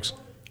 Sorry, folks.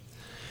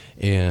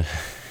 Yeah.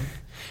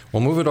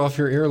 We'll move it off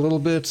your ear a little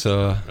bit.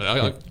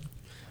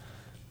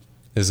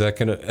 Is that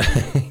going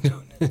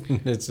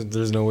to...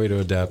 There's no way to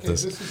adapt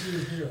this. This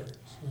is your ear.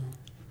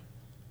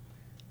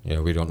 Yeah,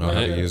 we don't know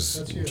how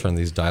to turn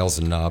these dials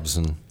and knobs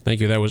and...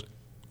 Thank you. That was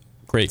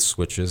great.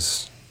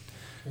 Switches.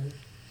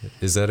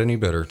 Is that any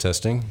better?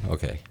 Testing?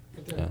 Okay.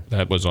 Yeah.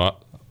 That was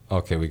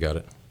okay, we got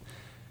it.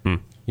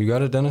 You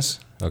got it,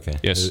 Dennis? Okay.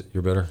 Yes.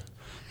 You're better?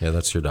 Yeah,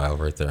 that's your dial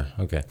right there.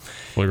 Okay.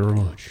 Thank you very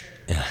much.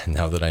 Yeah,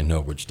 now that I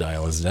know which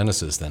dial is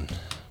Dennis's, then.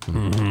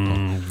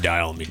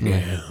 Dial me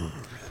down.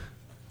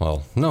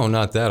 Well, no,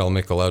 not that. I'll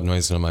make a loud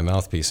noise into my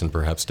mouthpiece and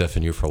perhaps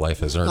deafen you for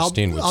life, as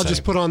Ernestine would say. I'll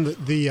just put on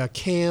the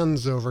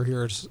cans over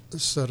here,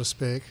 so to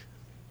speak.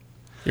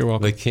 You're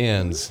welcome. The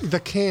cans. The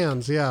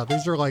cans, yeah.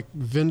 These are like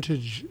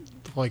vintage,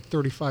 like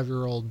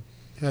 35-year-old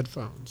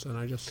headphones, and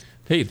I just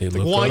they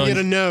look want good you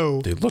to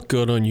know. They look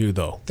good on you,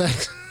 though.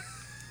 Thanks.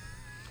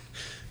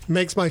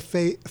 Makes my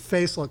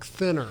face look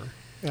thinner,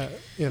 So,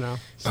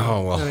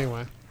 oh well.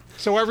 Anyway,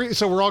 so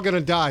we're all going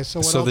to die. So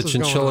what else the is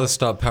going on? chinchilla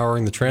stopped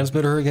powering the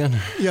transmitter again?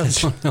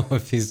 Yes. I don't know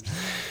if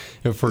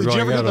we're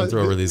going out and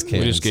throw over these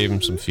cans. We just gave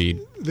him some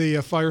feed. The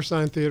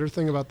Firesign Theater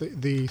thing about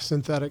the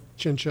synthetic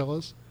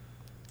chinchillas.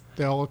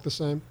 They all look the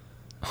same.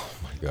 Oh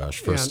my gosh!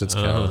 First it's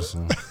cows.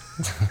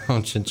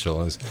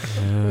 Chinchillas.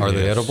 Are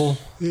they edible?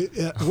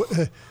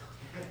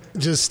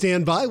 Just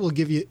stand by. We'll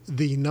give you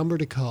the number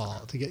to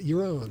call to get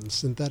your own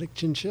synthetic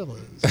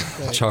chinchillas.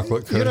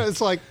 Chocolate coated. It's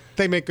like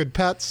they make good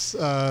pets,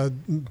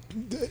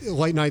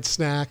 late night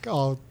snack.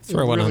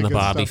 Throw one on the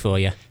barbie for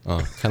you. Oh,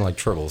 kind of like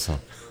tribbles, huh?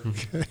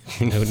 Okay.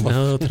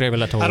 No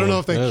trouble at all. I don't know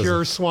if they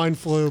cure swine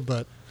flu,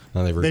 but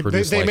no, they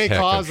reproduce they like may heck,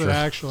 cause I'm sure. it,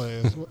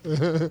 actually.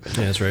 Yeah,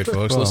 that's right,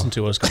 folks. Listen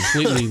to us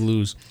completely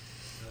lose.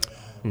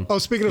 Oh,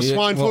 speaking of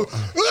swine flu.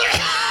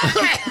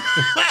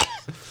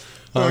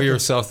 You're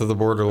south of the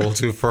border a little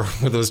too far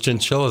with those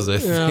chinchillas, I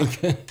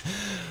think.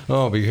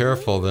 Oh, be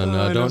careful then.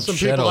 Don't some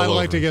shed people all I over.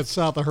 like to get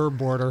south of her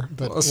border,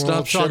 but we'll stop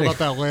talk shedding. about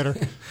that later.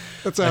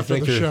 That's after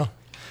the show.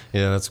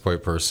 Yeah, that's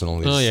quite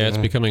personal. Oh, yeah, it's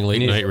becoming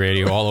late night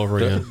radio all over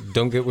again.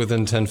 Don't get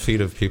within 10 feet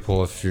of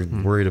people if you're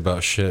worried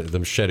about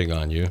them shedding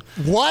on you.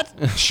 What?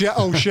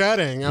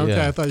 Shedding. Okay,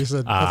 Yeah. I thought you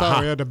said, I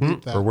thought we had to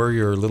beat that. Or wear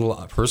your little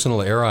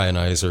personal air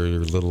ionizer,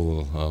 your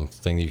little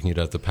thing that you can get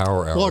at the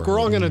power hour. Look, we're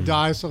all going to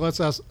die, so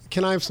let's ask,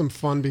 can I have some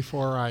fun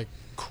before I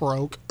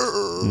croak?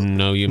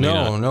 No, you may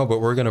not. No,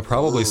 but we're going to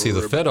probably see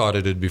the Fed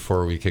audited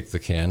before we kick the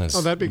can,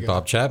 as that'd be good.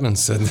 Bob Chapman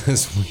said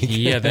this week.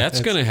 Yeah,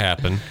 that's going to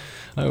happen.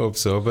 I hope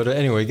so. But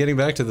anyway, getting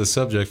back to the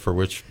subject for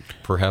which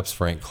perhaps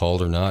Frank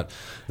called or not,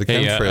 the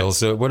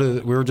chemtrails.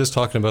 We were just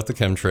talking about the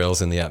chemtrails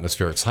in the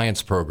atmospheric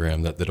science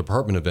program that the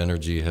Department of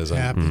Energy has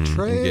engaged.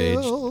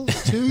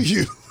 Trails to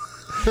you.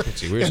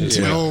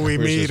 Until we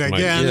meet again.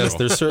 Yes,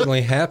 they're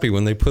certainly happy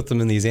when they put them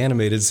in these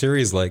animated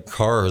series like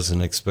Cars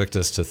and expect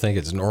us to think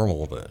it's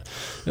normal, but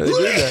they do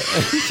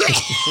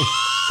that.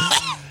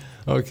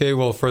 Okay,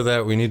 well, for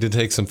that, we need to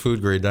take some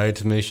food-grade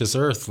diatomaceous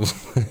earth.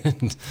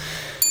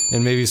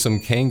 And maybe some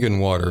Kangen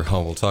water.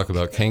 Oh, we'll talk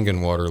about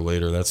Kangen water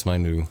later. That's my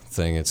new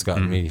thing. It's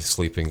gotten me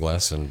sleeping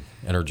less and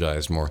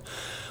energized more.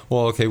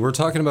 Well, okay, we're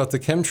talking about the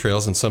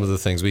chemtrails and some of the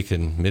things we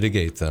can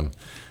mitigate them.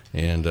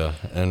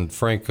 And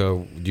Frank,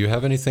 do you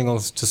have anything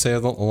else to say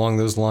along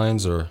those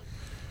lines, or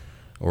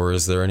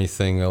is there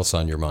anything else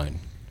on your mind?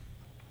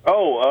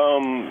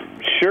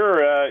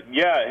 Sure.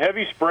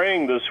 Heavy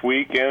spraying this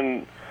week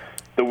and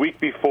the week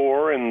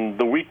before and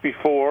the week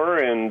before.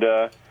 And,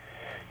 I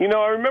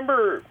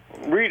remember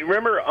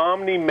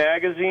Omni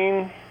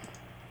Magazine?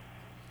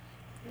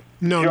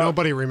 No,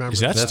 nobody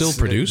remembers. Is that still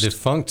produced?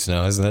 Defunct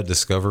now. Isn't that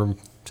Discover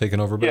taken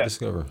over by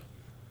Discover?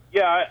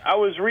 Yeah, I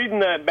was reading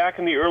that back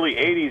in the early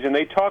 80s, and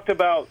they talked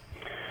about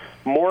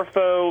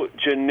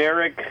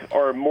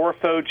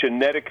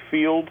morphogenetic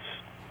fields.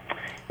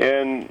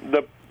 And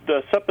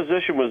the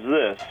supposition was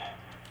this,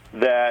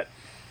 that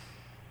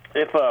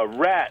if a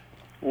rat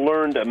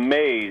learned a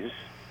maze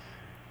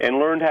and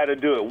learned how to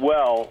do it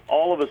well,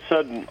 all of a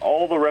sudden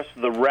all the rest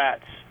of the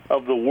rats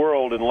of the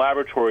world in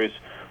laboratories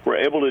were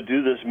able to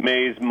do this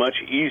maze much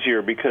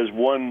easier because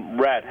one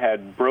rat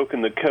had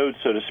broken the code,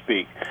 so to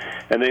speak.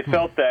 And they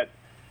felt that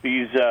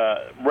these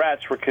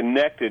rats were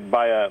connected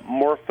by a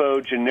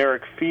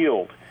morphogenetic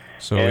field.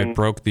 So it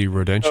broke the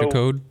Rodentia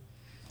code?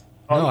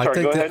 No, I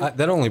think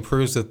that only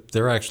proves that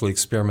they're actually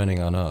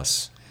experimenting on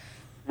us.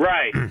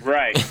 Right.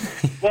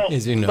 Well,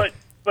 As you know.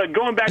 But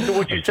going back to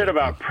what you said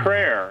about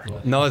prayer.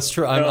 No, it's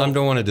true. I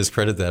don't want to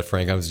discredit that,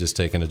 Frank. I was just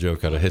taking a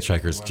joke out of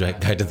Hitchhiker's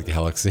Guide to the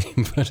Galaxy.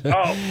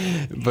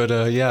 But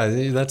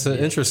that's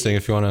interesting.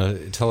 If you want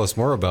to tell us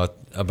more about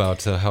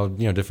how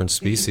different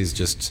species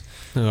just.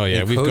 Oh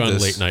yeah, we've gone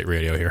late night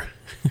radio here.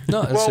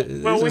 No,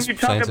 well, when you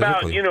talk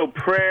about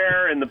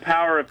prayer and the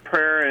power of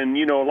prayer, and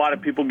a lot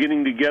of people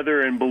getting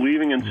together and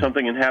believing in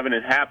something and having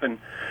it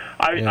happen,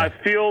 I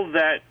feel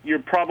that you're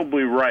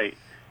probably right,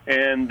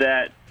 and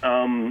that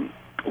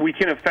we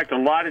can affect a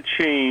lot of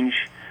change.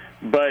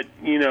 But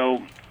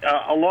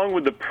along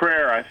with the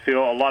prayer, I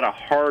feel a lot of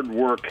hard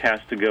work has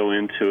to go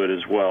into it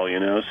as well.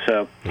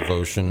 So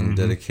devotion,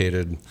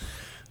 dedicated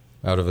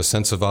out of a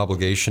sense of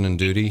obligation and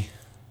duty.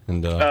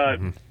 And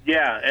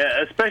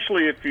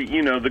especially if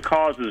the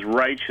cause is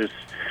righteous,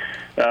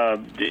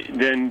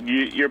 then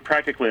you're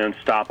practically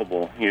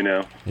unstoppable. You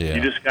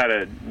just got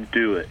to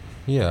do it.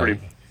 Yeah.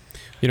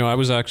 I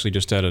was actually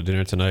just at a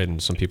dinner tonight,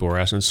 and some people were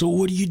asking, "So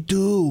what do you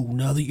do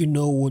now that you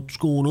know what's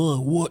going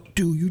on? What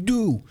do you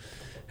do?"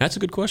 That's a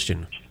good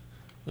question.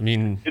 I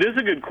mean, it is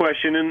a good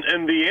question,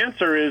 and the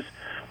answer is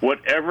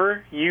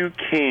whatever you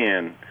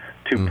can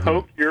to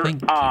poke your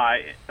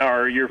eye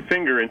or your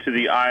finger into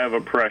the eye of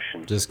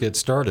oppression. Just get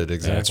started,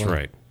 exactly. That's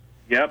right.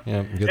 Yep.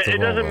 It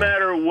doesn't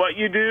matter what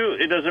you do.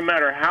 It doesn't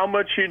matter how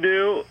much you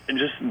do.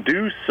 Just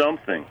do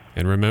something.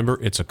 And remember,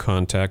 it's a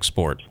contact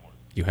sport.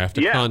 You have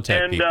to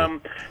contact people.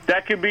 And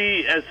that could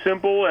be as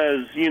simple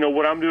as,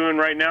 what I'm doing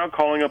right now,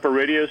 calling up a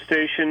radio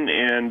station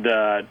and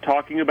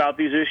talking about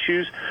these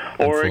issues.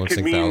 Or it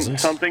could mean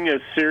something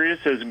as serious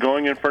as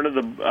going in front of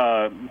the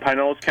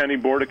Pinellas County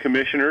Board of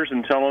Commissioners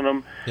and telling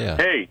them,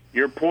 hey,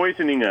 you're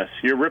poisoning us.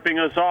 You're ripping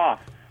us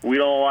off. We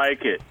don't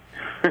like it.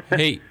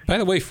 Hey, by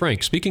the way,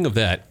 Frank, speaking of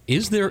that,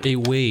 is there a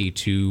way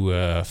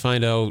to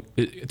find out,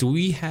 do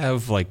we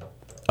have,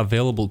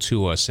 available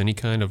to us any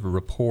kind of a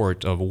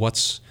report of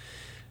what's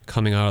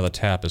coming out of the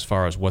tap as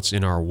far as what's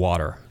in our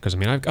water? Because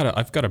I've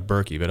got a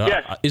Berkey,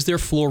 but is there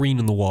fluorine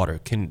in the water?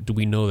 Do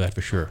we know that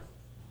for sure?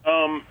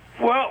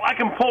 Well, I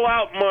can pull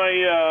out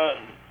my.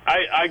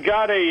 I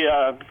got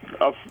a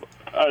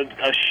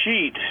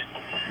sheet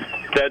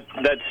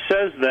that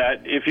says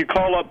that if you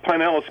call up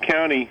Pinellas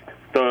County,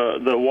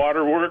 the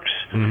Water Works,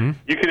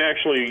 you can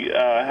actually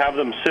have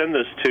them send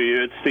this to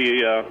you. It's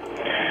the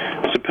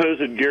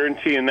supposed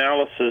guarantee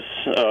analysis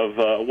of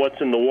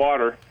what's in the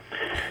water.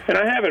 And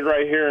I have it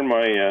right here in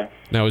my...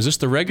 Now, is this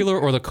the regular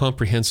or the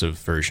comprehensive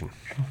version?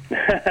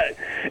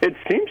 It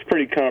seems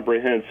pretty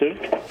comprehensive.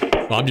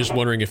 Well, I'm just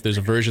wondering if there's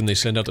a version they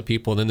send out to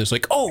people, and then there's you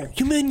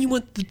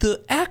want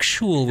the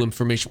actual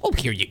information? Oh,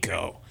 here you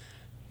go.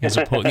 As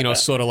opposed,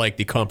 sort of like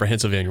the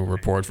comprehensive annual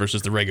report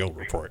versus the regular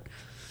report.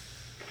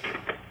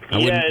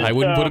 I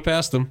wouldn't put it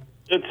past them.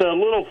 It's a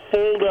little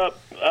fold-up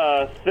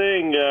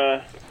thing.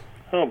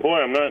 Oh,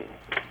 boy, I'm not...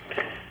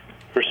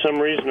 For some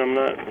reason, I'm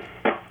not...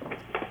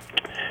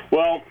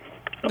 Well,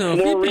 no, if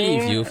he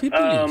believes you,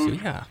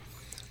 yeah.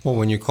 Well,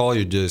 when you call,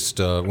 you just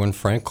when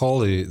Frank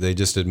called, they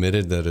just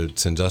admitted that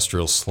it's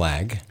industrial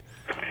slag.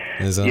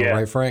 Is that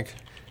right, Frank?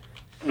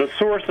 The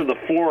source of the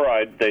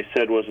fluoride, they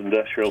said, was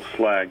industrial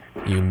slag.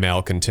 You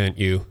malcontent,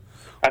 you.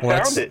 I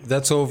found it.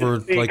 That's over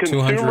it's the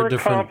 200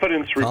 different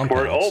Confidence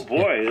Report. Oh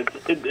boy,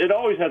 it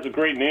always has a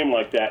great name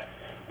like that.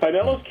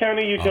 Pinellas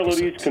County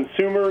Utilities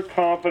Consumer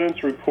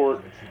Confidence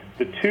Report,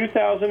 the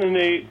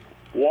 2008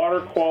 Water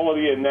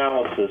Quality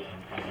Analysis.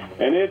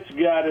 And it's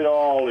got it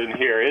all in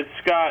here. It's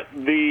got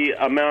the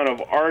amount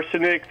of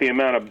arsenic, the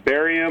amount of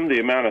barium, the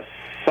amount of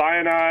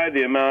cyanide,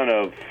 the amount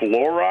of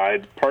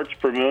fluoride, parts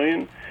per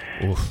million,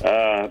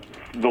 the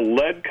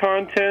lead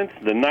content,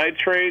 the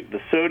nitrate,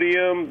 the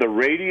sodium, the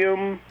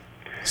radium,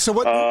 So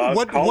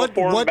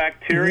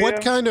bacteria.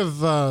 What kind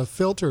of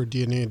filter do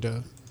you need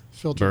to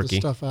filter the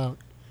stuff out?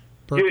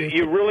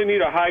 You really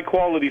need a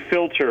high-quality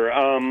filter.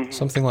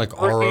 Something like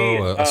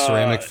RO, a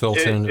ceramic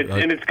filter.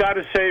 And it's got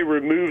to say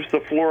removes the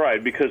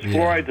fluoride, because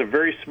fluoride's a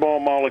very small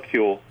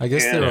molecule. I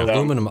guess there are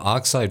aluminum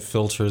oxide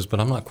filters,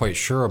 but I'm not quite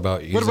sure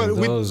about using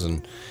those.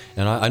 And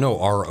I know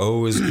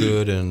RO is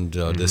good, and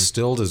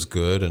distilled is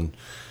good,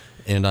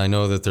 and I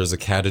know that there's a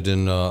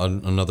Katadyn,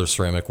 another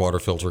ceramic water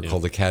filter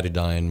called the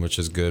Katadyn, which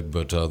is good,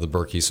 but the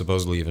Berkey's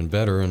supposedly even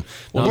better. And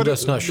I'm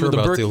just not sure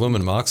about the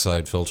aluminum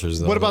oxide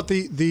filters, though. What about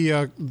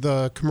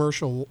the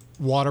commercial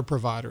water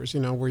providers,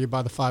 where you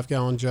buy the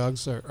 5-gallon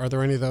jugs? Are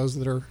there any of those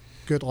that are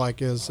good, I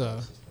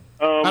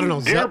don't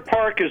know. Deer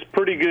Park is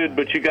pretty good,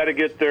 but you got to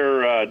get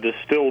their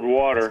distilled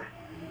water.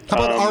 How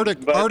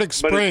about Arctic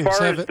Springs? But as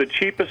far as the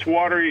cheapest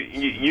water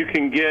you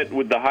can get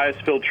with the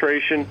highest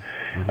filtration,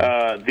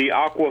 the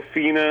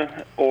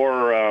Aquafina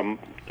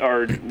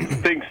or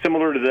things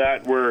similar to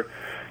that, where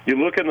you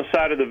look on the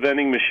side of the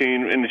vending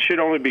machine, and it should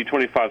only be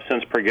 25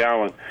 cents per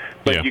gallon,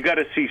 but you got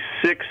to see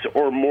 6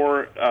 or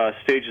more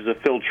stages of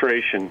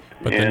filtration.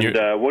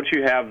 And once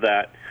you have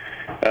that,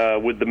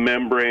 with the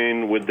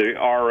membrane, with the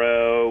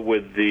RO,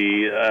 with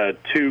the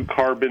 2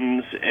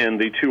 carbons and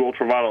the 2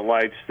 ultraviolet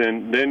lights,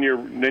 then you're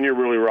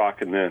really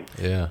rocking then.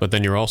 Yeah. But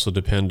then you're also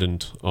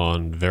dependent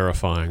on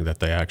verifying that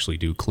they actually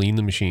do clean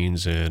the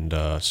machines and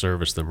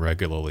service them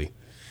regularly.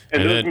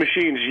 And those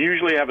machines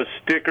usually have a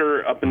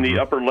sticker up in the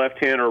upper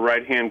left-hand or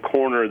right-hand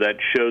corner that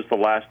shows the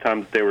last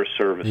time that they were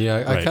serviced.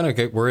 Yeah, I kind of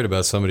get worried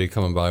about somebody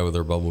coming by with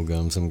their bubble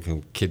gums,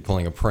 some kid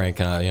pulling a prank.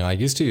 And I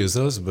used to use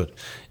those, but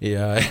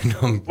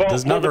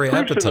it's not very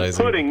appetizing.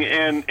 The pudding,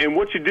 and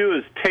what you do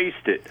is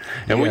taste it.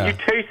 And when you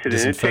taste it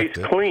and it tastes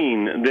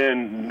clean,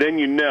 then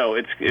you know.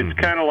 It's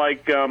kind of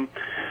like,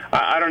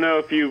 I don't know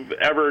if you've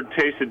ever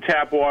tasted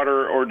tap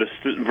water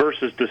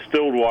versus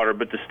distilled water,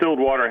 but distilled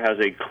water has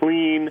a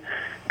clean,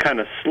 kind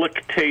of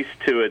slick taste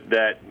to it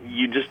that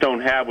you just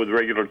don't have with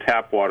regular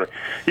tap water.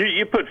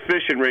 You put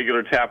fish in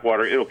regular tap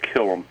water, it'll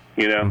kill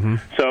them,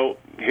 So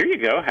here you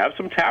go, have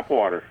some tap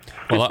water.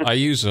 Well, I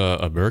use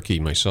a Berkey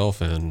myself,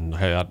 and I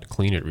had to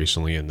clean it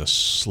recently, and the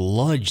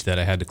sludge that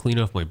I had to clean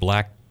off my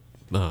black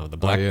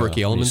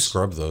Berkey Elements. You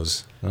scrub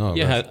those. I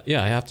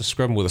have to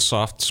scrub them with a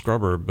soft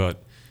scrubber,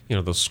 but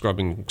those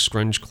scrubbing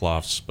scrunge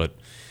cloths, but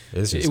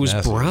it was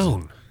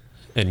brown.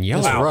 And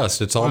yellow. It's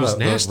rust. It's all about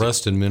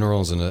rust and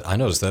minerals, and I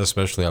noticed that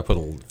especially. I put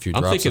a few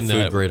drops of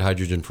food-grade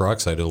hydrogen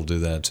peroxide. It'll do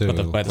that too.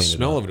 But by the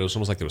smell of it, it was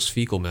almost like there was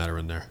fecal matter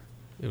in there.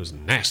 It was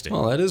nasty.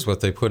 Well, that is what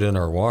they put in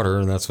our water,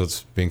 and that's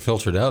what's being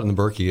filtered out. And the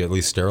Berkey at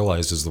least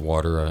sterilizes the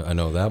water. I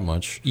know that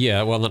much.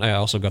 Yeah, well, I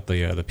also got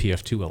the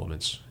PF2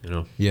 elements.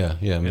 Yeah,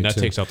 and that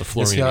takes out the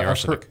fluorine and the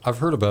arsenic. I've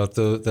heard about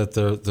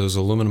those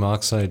aluminum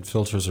oxide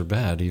filters are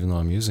bad, even though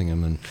I'm using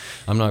them, and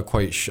I'm not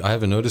quite sure. I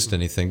haven't noticed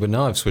anything, but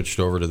now I've switched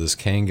over to this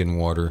Kangen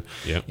water.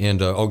 Yep. And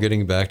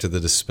getting back to the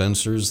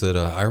dispensers, that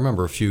I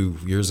remember a few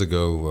years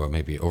ago,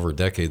 maybe over a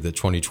decade, that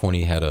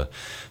 2020 had a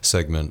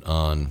segment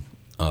on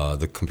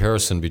the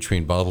comparison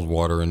between bottled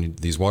water and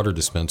these water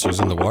dispensers,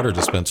 and the water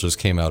dispensers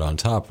came out on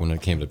top when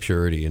it came to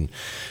purity and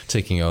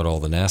taking out all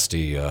the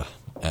nasty,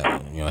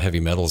 heavy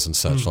metals and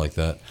such like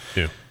that.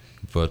 Yeah.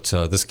 But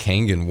this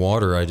Kangen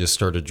water I just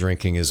started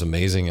drinking is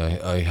amazing.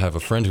 I have a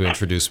friend who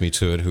introduced me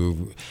to it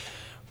who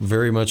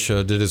very much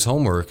did his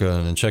homework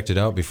and checked it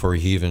out before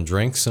he even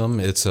drank some.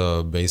 It's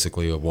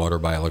basically a water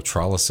by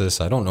electrolysis.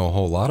 I don't know a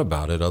whole lot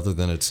about it other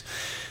than it's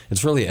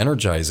really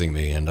energizing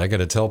me, and I got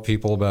to tell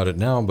people about it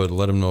now, but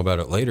let them know about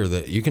it later,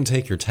 that you can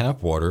take your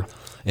tap water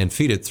and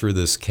feed it through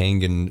this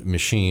Kangen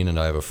machine, and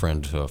I have a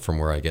friend from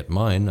where I get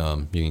mine.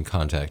 You can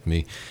contact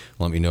me.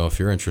 Let me know if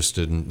you're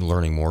interested in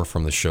learning more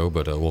from the show,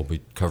 but we'll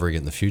be covering it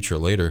in the future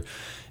later.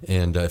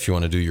 And if you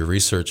want to do your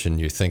research and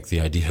you think the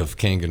idea of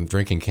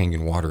drinking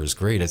Kangen water is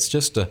great, it's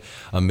just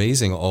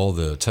amazing all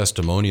the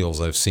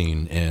testimonials I've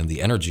seen and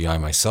the energy I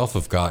myself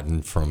have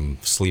gotten from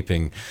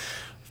sleeping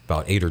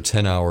about 8 or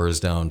 10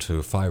 hours down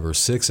to 5 or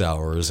 6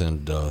 hours,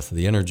 and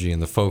the energy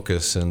and the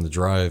focus and the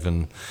drive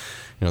and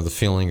the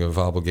feeling of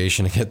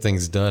obligation to get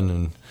things done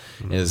and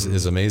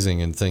is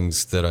amazing, and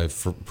things that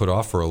I've put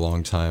off for a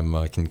long time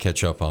I can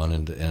catch up on,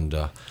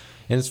 and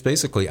it's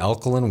basically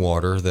alkaline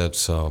water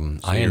that's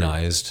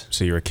ionized.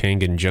 So you're a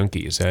Kangen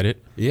junkie, is that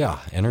it? Yeah,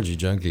 energy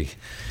junkie.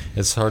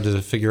 It's hard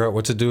to figure out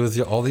what to do with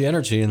all the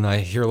energy, and I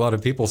hear a lot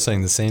of people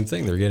saying the same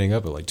thing. They're getting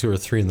up at like 2 or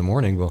 3 in the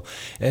morning. Well,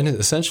 and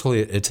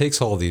essentially it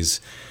takes all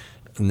these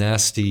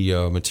nasty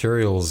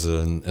materials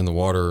in the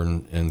water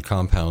and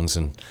compounds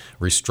and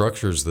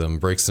restructures them,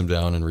 breaks them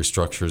down and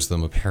restructures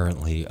them.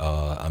 Apparently,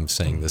 I'm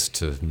saying this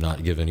to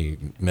not give any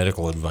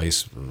medical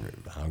advice.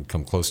 I'll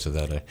come close to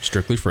that.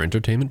 Strictly for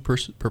entertainment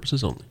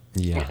purposes only.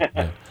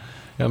 Yeah.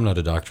 I'm not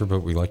a doctor, but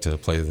we like to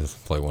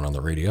play one on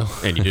the radio.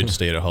 And you did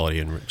stay at a Holiday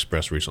Inn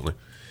Express recently.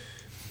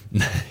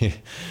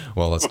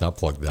 Well, let's not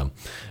plug them.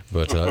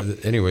 But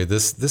anyway,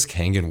 this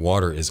Kangen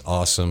water is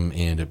awesome,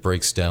 and it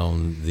breaks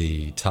down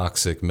the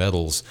toxic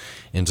metals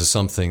into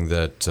something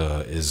that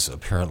is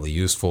apparently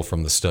useful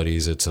from the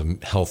studies. It's a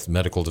health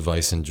medical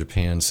device in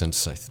Japan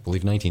since, I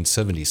believe,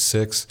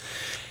 1976.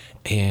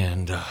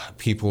 And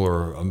people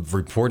are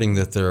reporting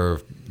that they're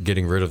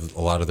getting rid of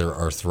a lot of their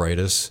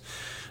arthritis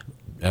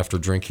after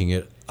drinking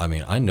it. I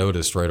mean, I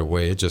noticed right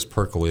away, it just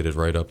percolated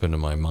right up into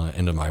my mind,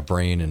 into my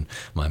brain, and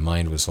my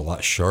mind was a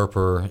lot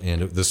sharper.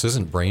 And this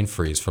isn't brain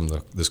freeze from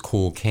this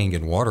cool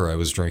Kangen water I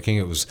was drinking.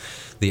 It was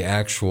the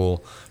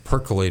actual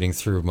percolating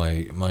through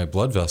my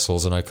blood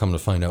vessels, and I come to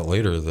find out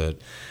later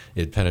that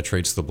it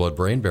penetrates the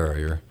blood-brain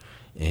barrier.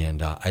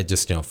 And I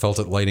just, felt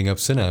it lighting up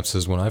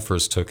synapses when I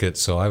first took it,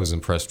 so I was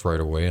impressed right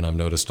away, and I've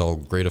noticed all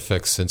great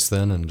effects since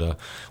then, and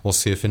we'll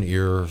see if an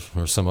ear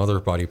or some other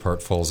body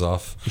part falls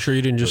off. You sure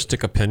you didn't just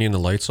stick a penny in the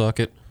light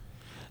socket?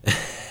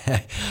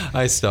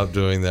 I stopped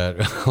doing that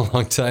a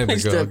long time ago. I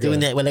stopped doing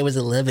that when I was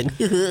 11.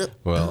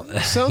 Well,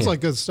 sounds like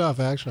good stuff,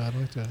 actually. I'd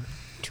like to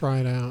try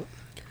it out.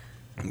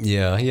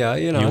 Yeah,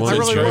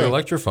 it's very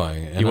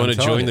electrifying. You want to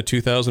join the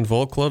 2000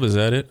 Volt Club? Is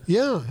that it?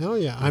 Yeah, hell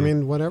yeah. I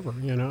mean, whatever,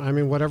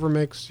 whatever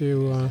makes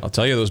you... I'll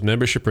tell you, those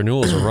membership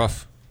renewals are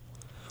rough.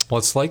 Well,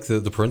 it's like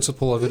the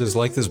principle of it is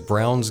like this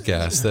Brown's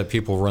gas that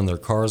people run their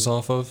cars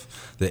off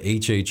of, the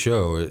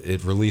HHO.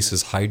 It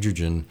releases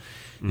hydrogen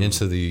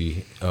into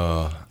the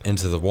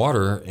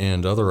water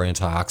and other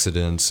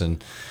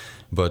antioxidants,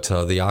 but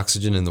the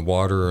oxygen in the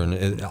water,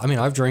 and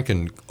I've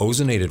drinking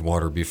ozonated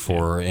water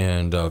before,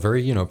 and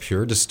very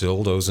pure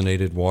distilled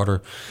ozonated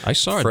water. I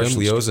saw it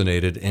freshly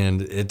ozonated,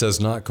 and it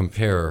does not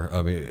compare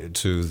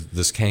to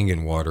this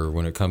Kangen water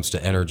when it comes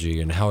to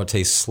energy and how it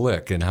tastes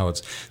slick and how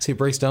it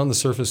breaks down the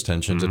surface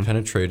tension to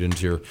penetrate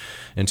into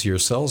your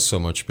cells so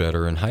much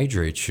better and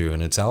hydrates you,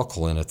 and it's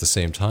alkaline at the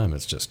same time.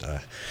 It's just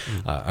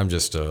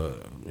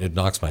it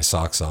knocks my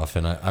socks off,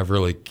 and I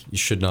really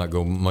should not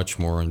go much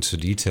more into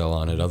detail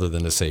on it other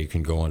than to say you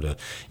can go onto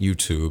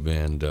YouTube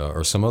and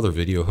or some other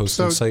video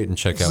hosting site and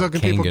check out Kangen. So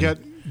can people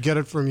get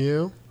it from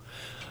you?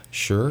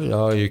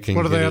 Sure, you can.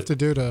 What do they have to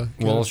do to?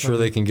 Well, sure,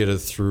 they can get it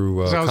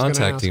through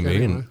contacting me,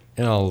 anyway.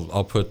 and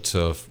I'll put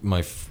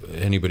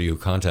anybody who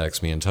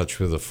contacts me in touch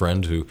with a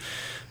friend who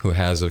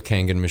has a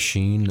Kangen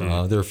machine.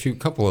 There are a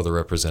couple other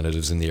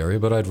representatives in the area,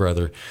 but I'd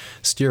rather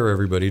steer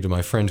everybody to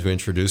my friend who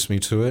introduced me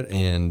to it,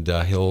 and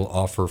he'll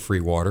offer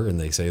free water, and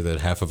they say that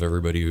half of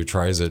everybody who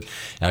tries it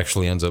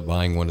actually ends up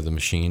buying one of the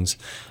machines.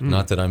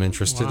 Not that I'm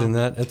interested in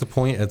that at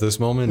this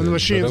moment. And the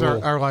machines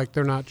are like,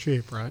 they're not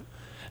cheap, right?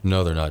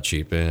 No, they're not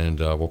cheap, and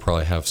we'll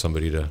probably have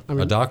somebody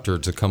a doctor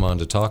to come on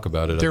to talk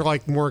about it. They're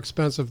like more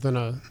expensive than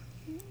a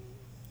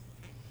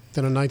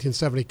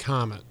 1970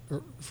 Comet,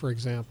 for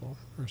example,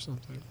 or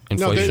something.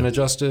 Inflation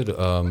adjusted.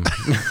 Well,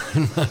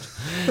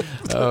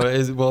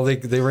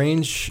 they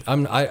range.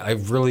 I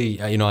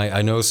really,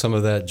 I know some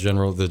of that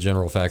the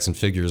general facts and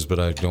figures, but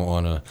I don't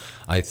want to.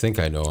 I think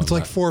I know. It's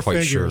like four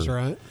figures,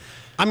 right?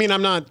 I mean,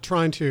 I'm not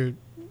trying to,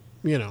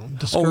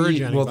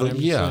 discourage anybody.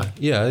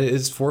 Yeah,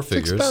 it's four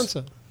figures. It's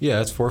expensive. Yeah,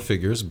 it's four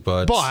figures,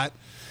 but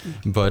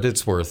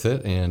it's worth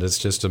it, and it's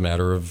just a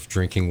matter of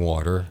drinking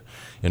water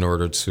in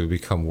order to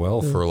become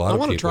well for a lot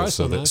of people.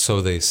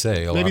 So they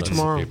say. Maybe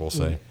tomorrow people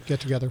say.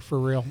 Get together for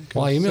real.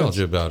 Well, I emailed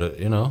you about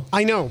it.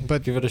 I know,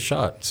 but give it a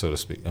shot, so to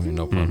speak.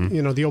 No problem.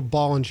 The old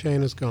ball and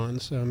chain is gone,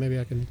 so maybe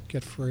I can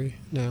get free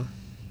now.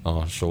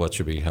 Oh, she'll let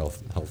you be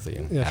healthy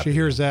and happy. She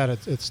hears that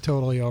it's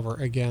totally over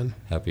again.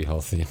 Happy,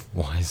 healthy, and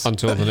wise.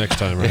 Until the next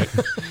time, right?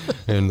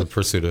 In the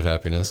pursuit of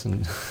happiness.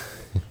 And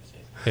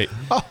hey,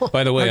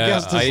 by the way,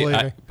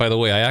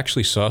 I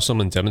actually saw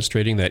someone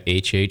demonstrating that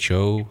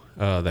HHO,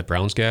 that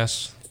Brown's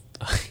gas.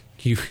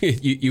 You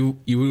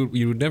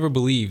would never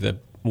believe that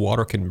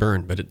water can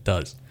burn, but it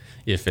does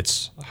if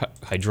it's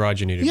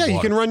hydrogenated. Yeah, water. You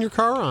can run your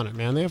car on it,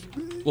 man.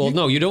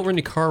 No, you don't run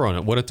your car on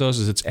it. What it does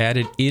is it's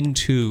added in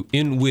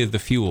with the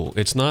fuel.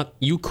 It's not.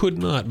 You could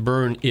not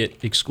burn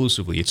it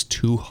exclusively. It's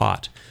too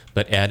hot.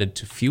 But added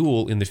to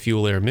fuel in the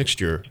fuel air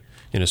mixture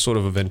in a sort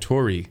of a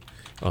Venturi.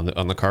 On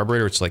the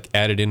carburetor, it's like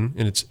added in,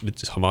 and it's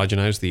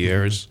homogenized the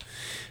airs,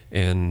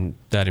 and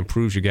that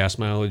improves your gas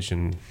mileage,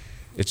 and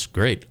it's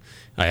great.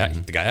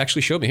 The guy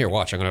actually showed me here.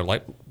 Watch, I'm going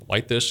to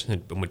light this,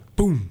 and it went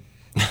boom.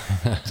 Is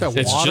that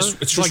it's water?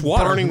 It's just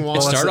water. Burning water.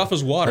 It started off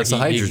as water. That's the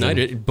hydrogen.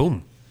 Ignited it,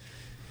 boom.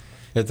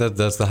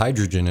 That's the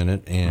hydrogen in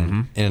it,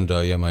 and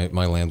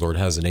my landlord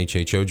has an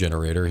HHO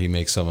generator. He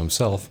makes some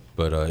himself,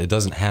 but it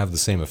doesn't have the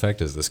same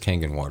effect as this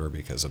Kangen water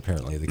because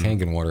apparently the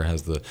Kangen water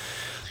has the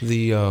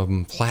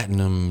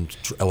platinum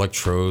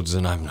electrodes,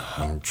 and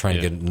I'm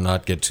trying to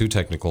not get too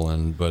technical,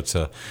 but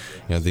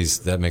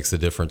that makes the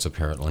difference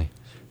apparently.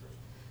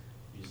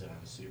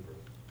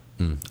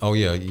 Oh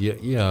yeah,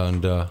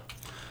 and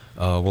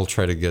we'll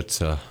try to get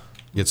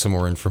some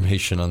more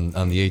information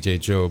on the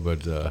HHO,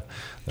 but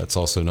that's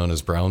also known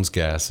as Brown's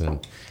gas, and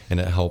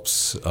it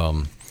helps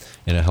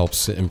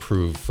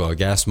improve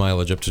gas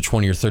mileage up to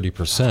 20 or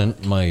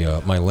 30%.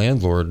 My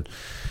landlord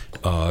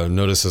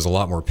notices a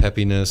lot more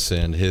peppiness,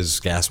 and his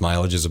gas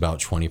mileage is about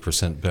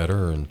 20%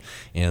 better,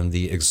 and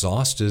the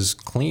exhaust is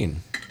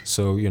clean.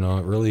 So, it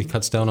really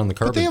cuts down on the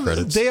carbon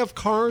credits. They have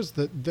cars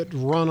that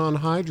run on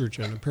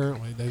hydrogen,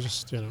 apparently. They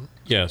just,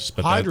 Yes,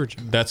 but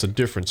hydrogen. That's a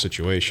different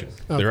situation.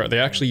 Okay. They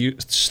actually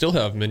still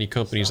have many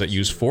companies that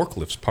use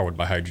forklifts powered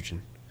by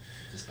hydrogen.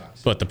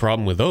 But the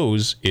problem with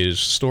those is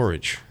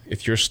storage.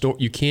 If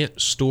you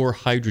can't store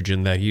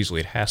hydrogen that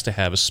easily. It has to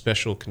have a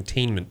special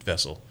containment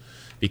vessel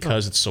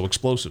because it's so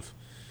explosive.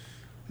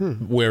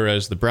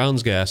 Whereas the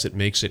Brown's gas, it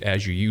makes it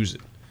as you use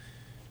it.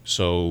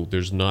 So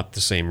there's not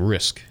the same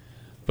risk.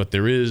 But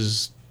there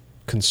is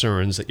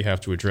concerns that you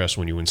have to address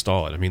when you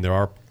install it. I mean,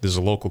 there's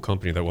a local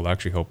company that will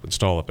actually help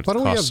install it, but it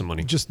costs some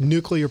money. Just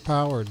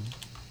nuclear-powered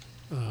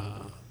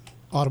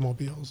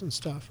automobiles and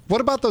stuff.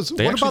 What about those?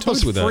 What about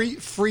those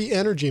free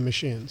energy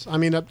machines? I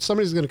mean,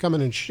 somebody's going to come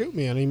in and shoot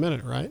me any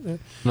minute, right?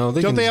 No,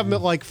 don't they have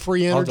like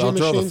free energy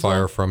machines? I'll draw the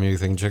fire from you. You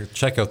can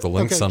check out the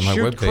links on my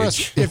webpage.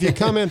 Chris, if you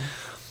come in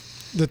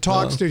the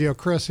talk studio,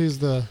 Chris, he's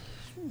the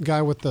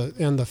guy with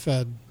the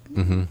Fed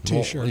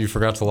T-shirt. Well, you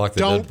forgot to lock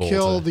the deadbolt. Don't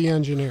kill the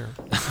engineer.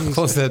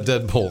 Close that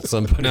deadbolt,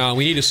 somebody. No,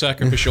 we need a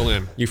sacrificial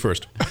lamb. You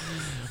first.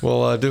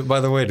 Well, by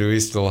the way, do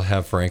we still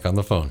have Frank on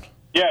the phone?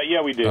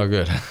 Yeah, we do. Oh,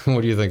 good.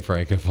 What do you think,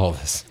 Frank, of all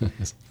this?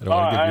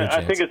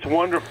 I think it's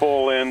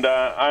wonderful, and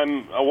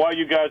while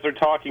you guys are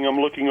talking, I'm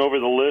looking over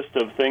the list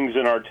of things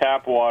in our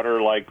tap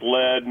water like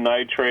lead,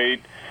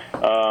 nitrate,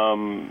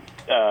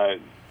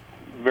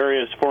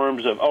 various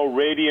forms of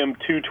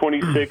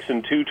radium-226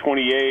 and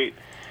 228.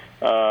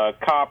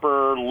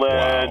 Copper,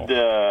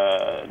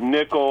 lead,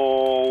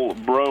 nickel,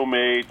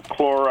 bromate,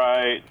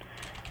 chlorite.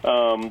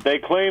 They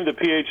claim the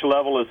pH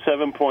level is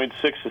 7.6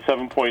 to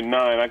 7.9.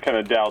 I kind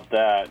of doubt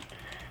that.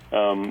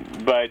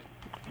 But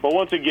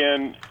once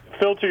again,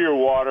 filter your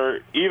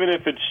water, even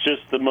if it's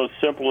just the most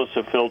simplest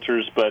of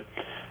filters, but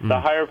the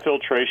higher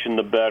filtration,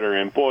 the better.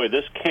 And boy,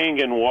 this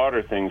Kangen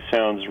water thing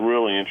sounds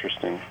really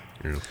interesting.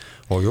 Yeah.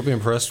 Well, you'll be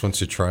impressed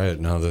once you try it.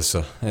 Now,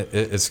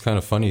 it's kind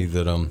of funny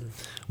that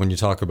when you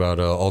talk about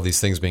all these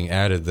things being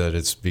added, that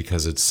it's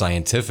because it's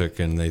scientific,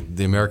 and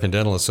the American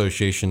Dental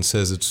Association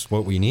says it's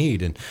what we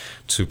need and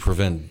to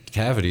prevent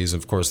cavities.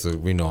 Of course,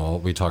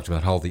 we talked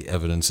about how the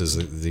evidence is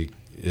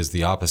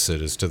the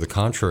opposite, is to the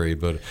contrary.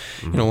 But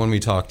when we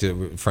talked,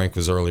 Frank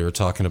was earlier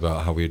talking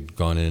about how we'd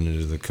gone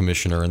into the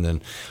commissioner, and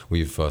then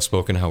we've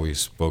spoken how we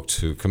spoke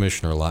to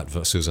Commissioner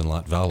Susan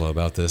Latvala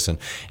about this, and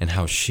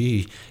how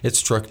it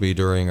struck me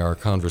during our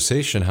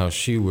conversation how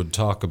she would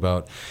talk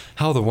about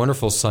how the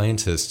wonderful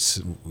scientists,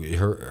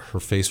 her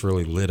face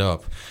really lit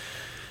up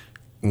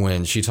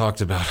when she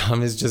talked about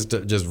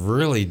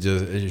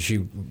she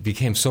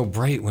became so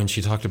bright when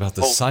she talked about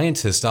the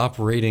scientists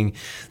operating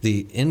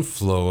the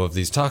inflow of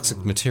these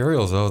toxic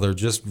materials. They're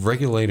just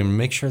regulating and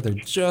make sure they're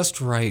just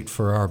right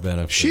for our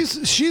benefit.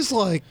 She's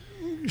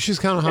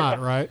kind of hot,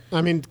 right?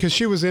 I mean, because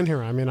she was in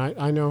here. I mean,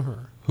 I know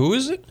her. Who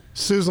is it?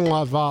 Susan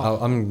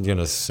Latvala. I'm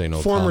gonna say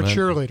no Former comment.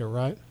 Cheerleader,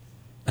 right?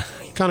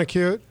 Kind of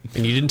cute.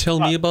 And you didn't tell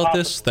me about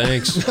this?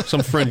 Thanks.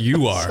 Some friend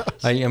you are.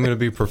 I am going to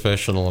be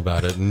professioned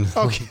about it and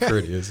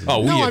courteous.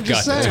 Oh, I'm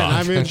just saying.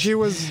 I mean, she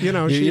was, you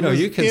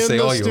can say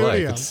all you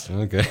like. It's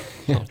okay.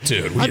 Oh,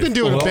 dude. I've been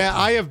doing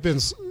I have been,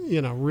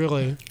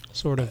 really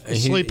sort of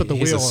asleep at the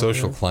wheel. He's a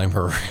social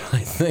climber, I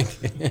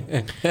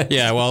think.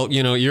 Yeah, well,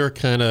 you're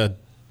kind of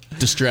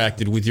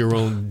distracted with your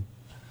own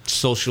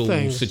social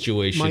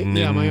situation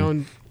my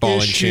own ball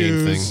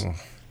issues. and chain thing.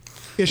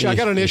 I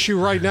got an issue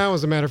right now,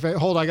 as a matter of fact.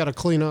 I got to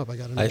clean up. I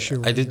got an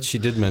issue. She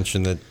did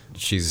mention that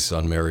she's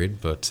unmarried,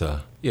 but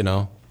there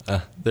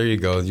you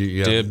go.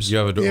 You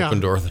have an open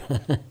door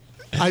there.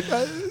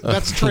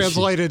 That's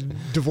translated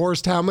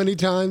divorced how many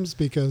times?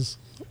 Because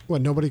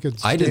nobody could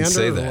stand I didn't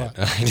say her, that.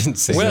 I didn't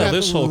say well, that. Well,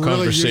 this whole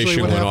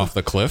conversation went off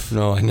the cliff.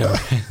 No, I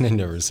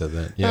never said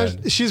that. Yeah,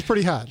 she's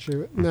pretty hot.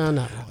 No,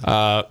 not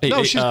really.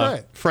 No, she's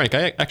great. Frank,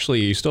 are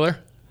you still there?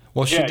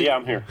 Well, yeah,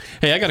 I'm here.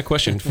 Hey, I got a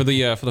question for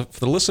the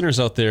listeners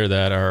out there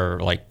that are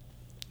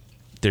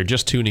they're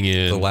just tuning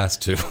in. The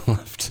last two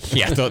left.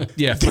 Yeah,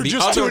 they're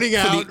just tuning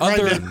out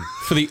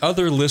for the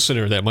other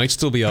listener that might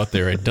still be out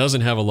there and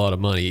doesn't have a lot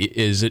of money.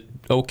 Is it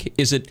okay?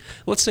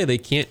 Let's say they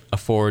can't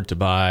afford to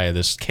buy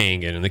this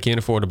Kangen and they can't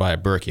afford to buy a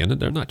Berkey, and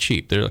they're not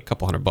cheap. They're a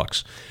couple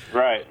 $100.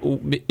 Right.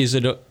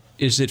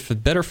 Is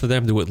it better for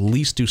them to at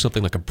least do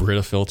something like a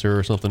Brita filter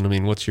or something? I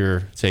mean, what's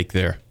your take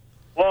there?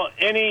 Well,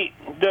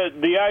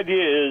 the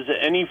idea is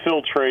any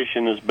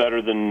filtration is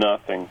better than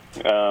nothing.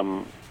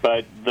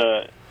 But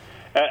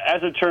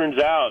as it turns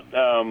out,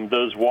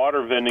 those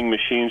water vending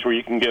machines where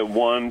you can get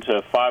 1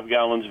 to 5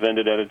 gallons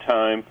vended at a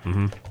time,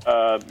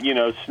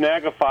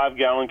 snag a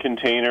 5-gallon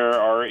container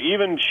or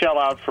even shell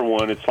out for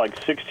one. It's like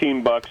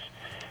 $16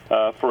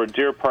 for a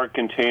Deer Park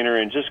container,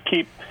 and just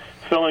keep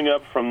filling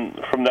up from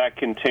that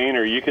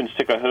container. You can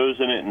stick a hose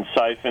in it and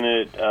siphon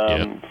it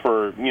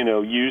for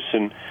use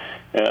and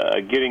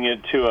getting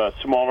it to a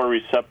smaller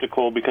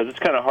receptacle, because it's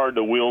kind of hard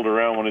to wield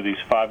around one of these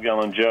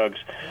 5-gallon jugs.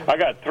 I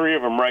got 3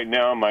 of them right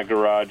now in my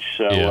garage,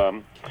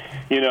 so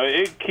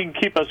it can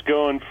keep us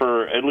going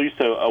for at least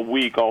a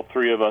week, all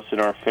three of us in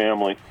our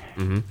family.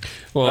 Mm-hmm.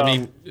 Well, I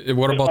mean,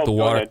 what about the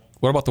water?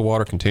 What about the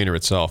water container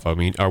itself? I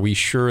mean, are we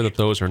sure that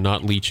those are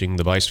not leaching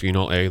the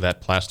bisphenol A, that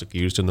plastic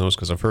used in those?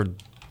 Because I've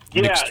heard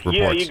mixed reports.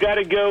 Yeah, you got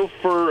to go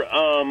for,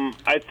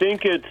 I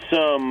think it's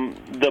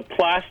the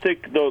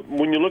plastic.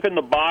 When you look in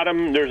the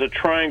bottom, there's a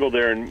triangle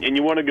there, and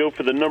you want to go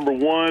for the number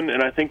 1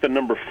 and I think the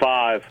number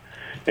 5.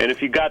 And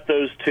if you got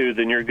those two,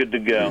 then you're good to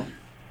go.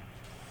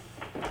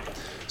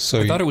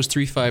 So I thought it was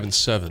 3, 5, and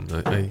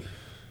 7.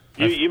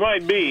 You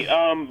might be,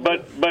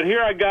 but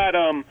here I got.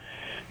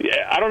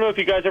 I don't know if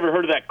you guys ever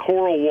heard of that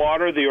coral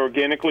water, the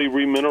organically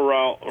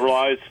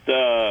remineralized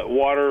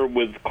water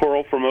with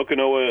coral from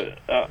Okinawa,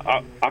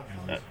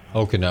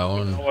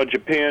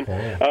 Japan.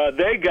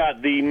 They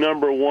got the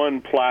number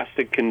 1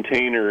 plastic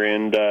container,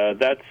 and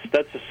that's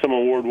some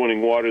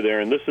award-winning water there.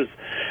 And this is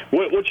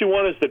what you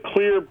want is the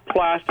clear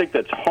plastic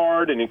that's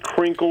hard and it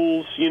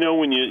crinkles.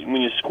 When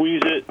you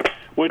squeeze it,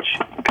 which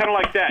kind of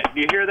like that.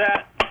 Do you hear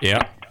that?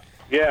 Yeah.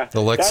 Yeah.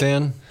 The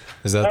Lexan?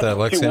 Is that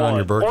Lexan on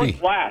your Berkey? Or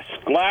glass.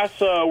 Glass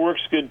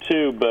works good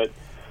too, but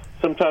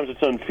sometimes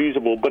it's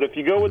unfeasible. But if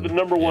you go with the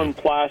number 1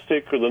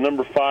 plastic or the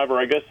number 5 or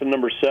I guess the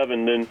number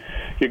 7, then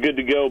you're good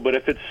to go. But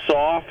if it's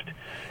soft,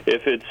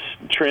 if it's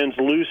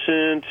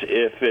translucent,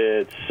 if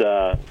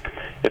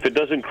it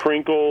doesn't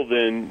crinkle,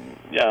 then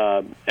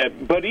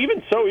but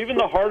even so, even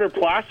the harder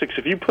plastics,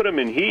 if you put them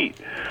in heat,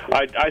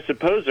 I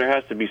suppose there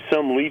has to be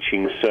some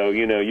leaching. So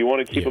you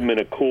want to keep them in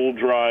a cool,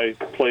 dry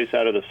place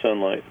out of the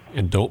sunlight.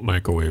 And don't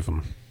microwave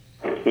them.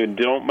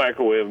 Don't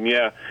microwave them.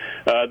 Yeah,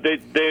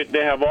 they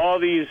have all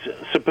these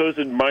supposed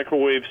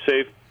microwave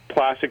safe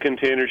plastic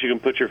containers you can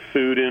put your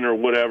food in or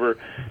whatever.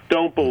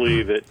 Don't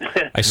believe it.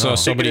 I saw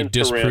somebody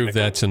disprove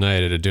that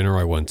tonight at a dinner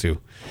I went to.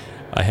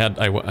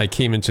 I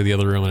came into the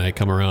other room and I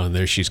come around and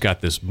there she's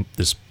got this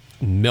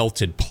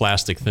melted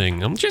plastic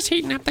thing. I'm just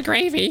heating up the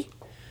gravy,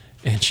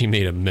 and she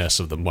made a mess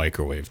of the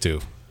microwave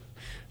too.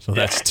 So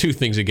that's 2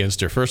 things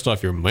against her. First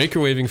off, you're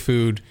microwaving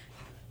food,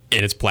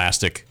 and it's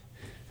plastic.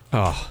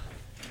 Oh.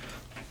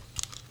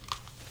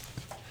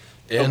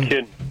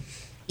 And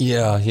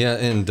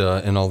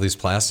and all these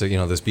plastic,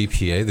 this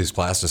BPA, these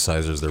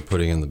plasticizers they're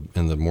putting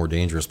in the more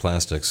dangerous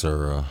plastics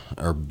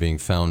are being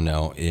found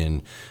now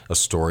in a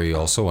story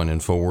also on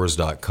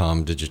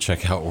Infowars.com. Did you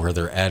check out where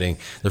they're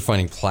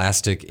finding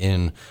plastic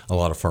in a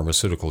lot of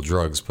pharmaceutical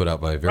drugs put out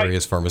by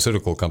various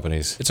pharmaceutical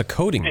companies? It's a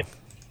coating.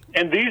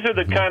 And these are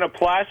the kind of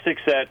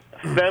plastics that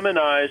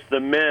feminize the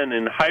men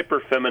and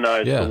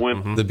hyper-feminize the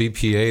women. The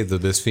BPA, the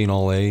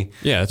bisphenol A.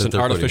 Yeah, it's an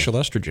artificial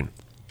estrogen.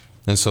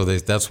 And so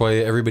that's why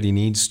everybody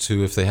needs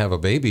to, if they have a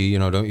baby,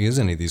 don't use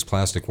any of these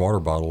plastic water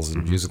bottles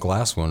and use a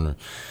glass one.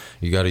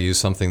 You got to use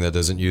something that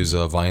doesn't use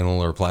vinyl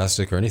or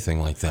plastic or anything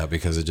like that,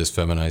 because it just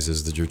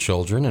feminizes your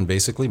children and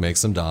basically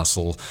makes them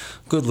docile,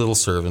 good little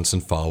servants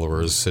and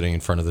followers sitting in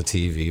front of the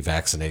TV,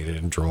 vaccinated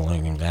and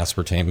drooling and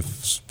aspartame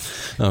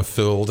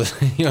filled. This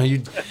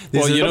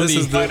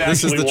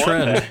is the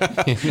trend.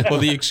 Well,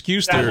 the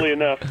excuse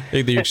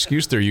the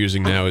excuse they're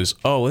using now is,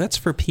 that's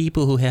for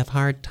people who have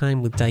hard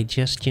time with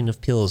digestion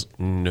of pills.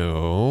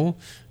 No,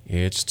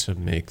 it's to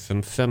make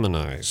them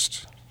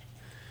feminized.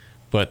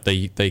 But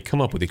they come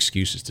up with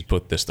excuses to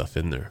put this stuff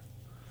in there.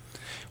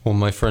 Well,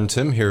 my friend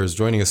Tim here is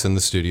joining us in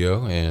the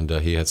studio, and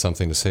he had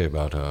something to say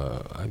about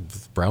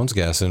Brown's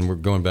gas. And we're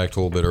going back to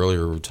a little bit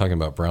earlier, we were talking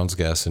about Brown's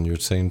gas, and you're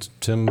saying,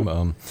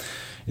 Tim,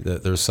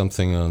 that there's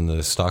something on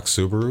the stock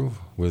Subaru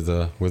with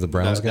the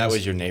Brown's gas? That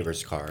was your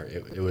neighbor's car.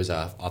 It was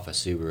off a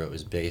Subaru. It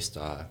was based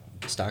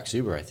stock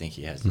Subaru, I think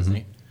he has, doesn't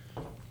he?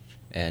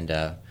 And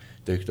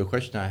the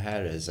question I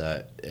had is,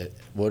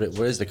 what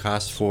is the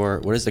cost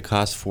for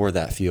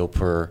that fuel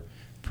per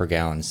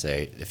gallon,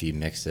 say, if you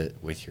mix it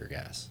with your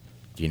gas?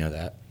 Do you know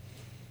that?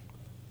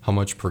 How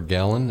much per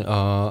gallon?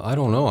 I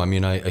don't know. I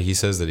mean, he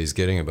says that he's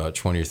getting about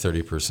 20 or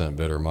 30%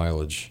 better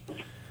mileage,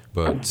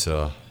 but his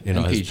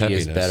peppiness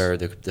is better.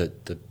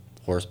 The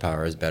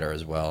horsepower is better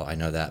as well. I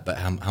know that. But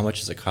how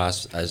much does it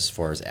cost as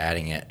far as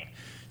adding it?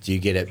 Do you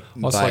get it?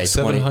 Well, it's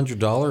like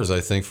 $700,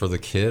 I think, for the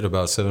kit.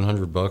 About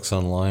 $700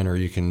 online, or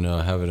you can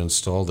have it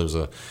installed. There's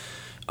I'm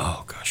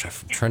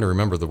trying to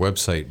remember the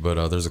website,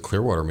 but there's a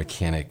Clearwater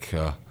mechanic.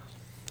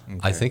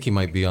 I think he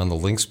might be on the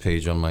links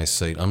page on my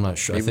site. I'm not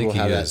sure. Maybe I think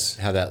we'll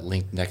have that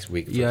link next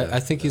week.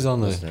 I think he's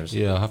on listeners.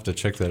 I'll have to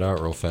check that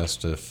out real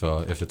fast if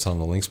it's on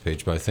the links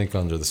page. But I think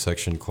under the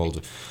section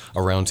called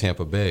Around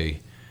Tampa Bay,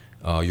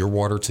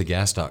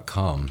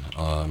 yourwatertogas.com.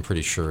 I'm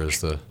pretty sure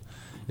is the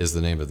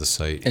name of the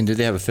site. And do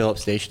they have a fill-up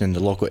station in the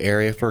local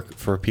area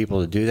for people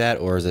to do that,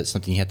 or is it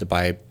something you have to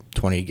buy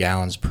 20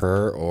 gallons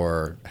per,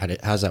 or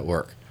how's that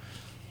work?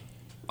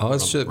 Oh,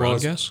 it's just Brown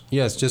gas?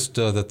 Yeah, it's just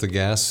that the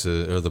gas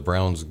or the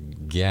Brown's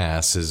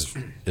gas is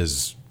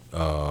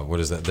what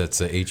is that?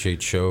 That's a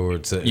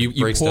HHO. You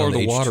pour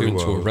the water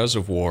into a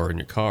reservoir in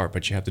your car,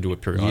 but you have to do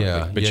it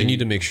periodically. But you need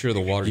to make sure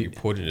the water you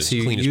put in is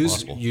clean as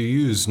possible. You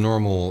use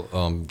normal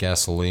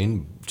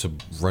gasoline, to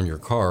run your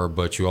car,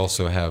 but you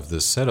also have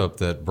this setup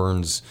that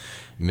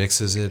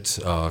mixes it,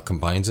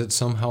 combines it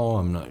somehow.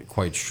 I'm not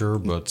quite sure,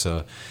 but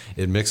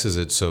it mixes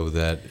it so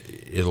that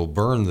it'll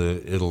burn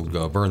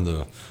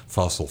the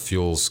fossil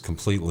fuels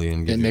completely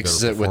and give it you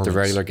mixes better it with the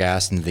performance. regular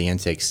gas into the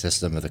intake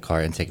system of the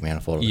car, intake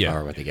manifold of the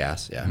car with the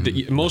gas. Yeah,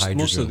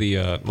 Most of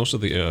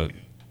the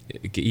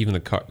even the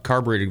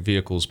carbureted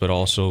vehicles, but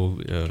also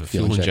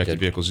fuel-injected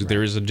vehicles. Right.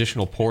 There is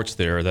additional ports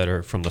there that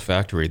are from the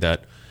factory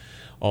that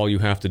all you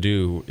have to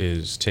do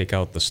is take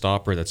out the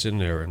stopper that's in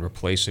there and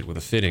replace it with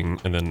a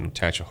fitting, and then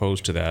attach a hose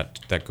to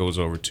that goes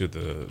over to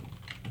the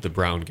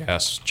brown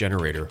gas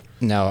generator.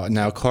 Now,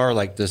 a car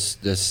like this,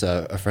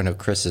 a friend of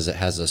Chris's, it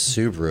has a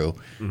Subaru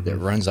that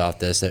runs off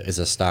this. It is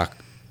a stock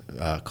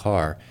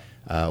car.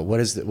 What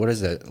is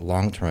the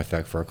long-term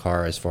effect for a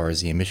car as far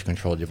as the emission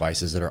control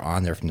devices that are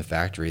on there from the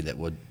factory that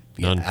would,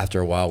 after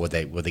a while, would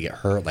they get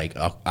hurt, like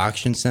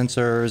oxygen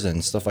sensors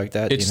and stuff like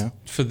that? It's,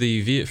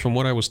 from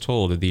what I was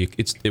told,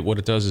 what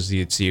it does is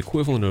it's the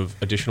equivalent of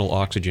additional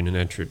oxygen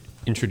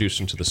introduced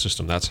into the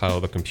system. That's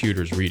how the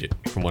computers read it,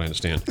 from what I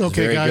understand.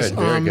 Okay, very guys.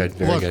 Good.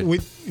 Very look, good.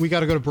 we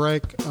got to go to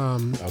break. All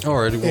right.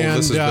 Well, and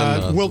this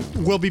has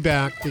been, we'll be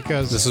back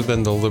because this has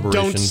been the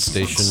Liberation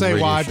Station. Don't say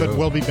radio why, show. but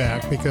we'll be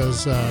back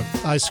because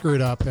I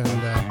screwed up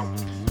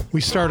and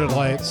we started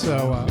late.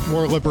 So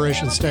more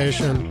Liberation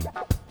Station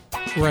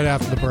right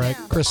after the break.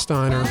 Chris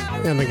Steiner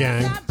and the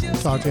gang.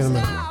 Talk to you in a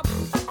minute.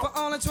 For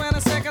only 20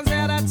 seconds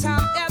at a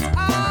time, that's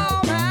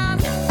all, man.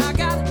 I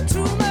got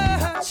too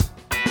much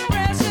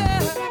pressure.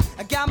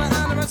 I got me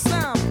under a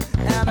thumb,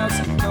 and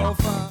it's no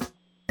fun.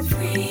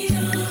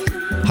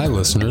 Hi,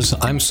 listeners.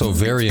 I'm so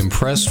very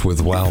impressed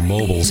with WOW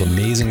Mobile's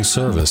amazing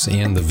service,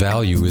 and the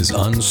value is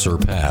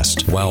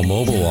unsurpassed. WOW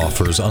Mobile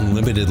offers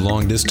unlimited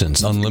long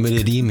distance,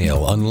 unlimited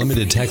email,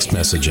 unlimited text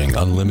messaging,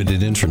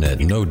 unlimited internet,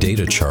 no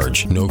data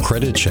charge, no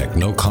credit check,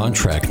 no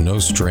contract, no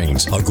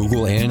strings. A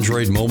Google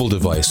Android mobile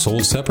device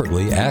sold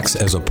separately acts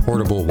as a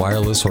portable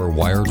wireless or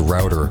wired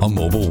router, a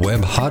mobile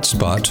web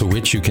hotspot to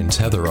which you can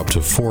tether up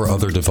to 4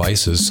 other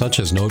devices, such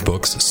as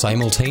notebooks,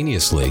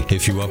 simultaneously.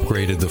 If you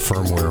upgraded the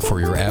firmware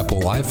for your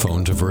Apple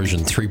iPhone to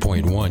version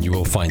 3.1, you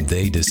will find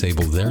they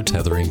disable their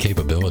tethering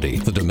capability.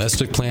 The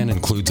domestic plan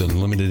includes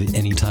unlimited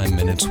anytime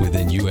minutes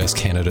within U.S.,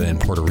 Canada, and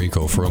Puerto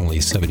Rico for only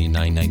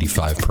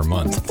 $79.95 per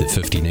month. The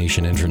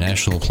 50-nation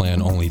international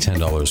plan, only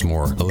 $10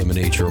 more.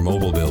 Eliminate your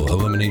mobile bill,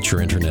 eliminate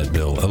your internet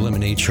bill,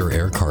 eliminate your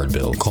air card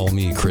bill. Call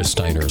me, Chris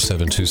Steiner,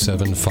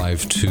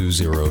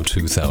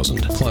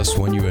 727-520-2000. Plus,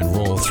 when you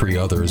enroll 3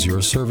 others,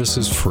 your service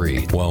is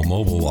free. While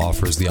Mobile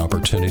offers the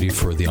opportunity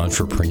for the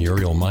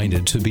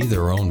entrepreneurial-minded to be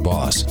their own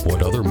boss.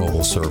 What other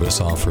mobile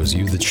service offers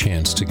you the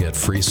chance to get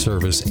free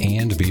service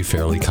and be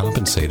fairly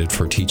compensated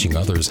for teaching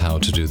others how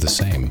to do the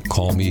same?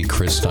 Call me,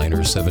 Chris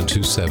Steiner,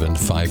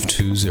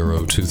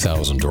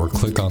 727-520-2000, or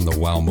click on the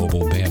WOW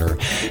Mobile banner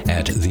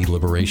at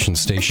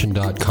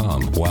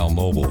theliberationstation.com. WOW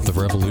Mobile, the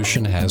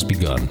revolution has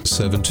begun.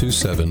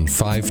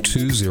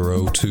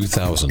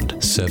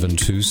 727-520-2000.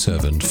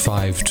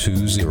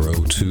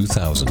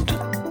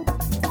 727-520-2000.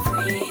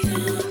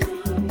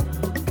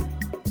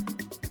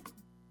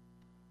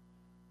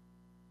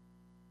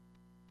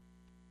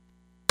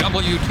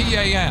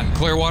 WTAN,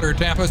 Clearwater,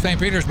 Tampa, St.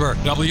 Petersburg.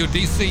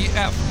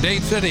 WDCF,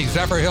 Dade City,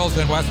 Zephyr Hills,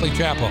 and Wesley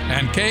Chapel.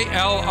 And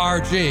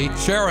KLRG,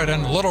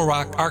 Sheridan, Little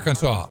Rock,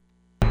 Arkansas.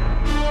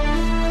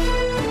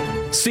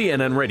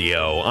 CNN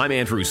Radio, I'm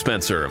Andrew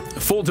Spencer.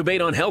 Full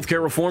debate on health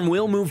care reform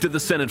will move to the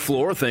Senate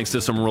floor thanks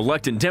to some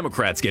reluctant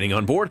Democrats getting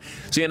on board.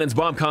 CNN's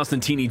Bob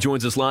Costantini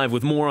joins us live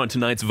with more on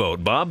tonight's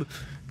vote. Bob?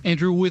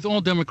 Andrew, with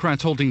all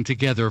Democrats holding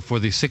together for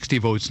the 60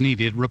 votes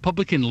needed,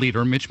 Republican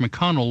leader Mitch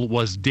McConnell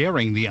was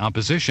daring the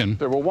opposition. If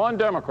there were one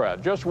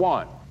Democrat, just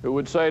one, who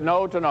would say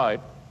no tonight,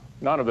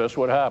 none of this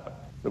would happen.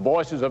 The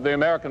voices of the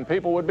American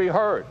people would be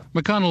heard.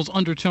 McConnell's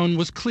undertone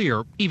was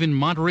clear. Even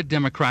moderate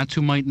Democrats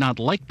who might not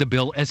like the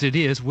bill as it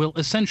is will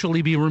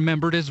essentially be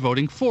remembered as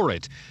voting for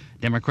it.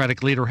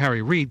 Democratic leader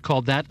Harry Reid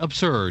called that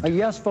absurd. A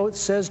yes vote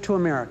says to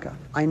America,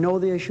 I know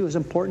the issue is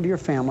important to your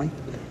family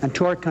and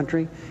to our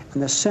country,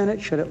 and the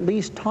Senate should at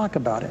least talk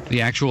about it.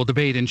 The actual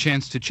debate and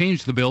chance to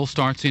change the bill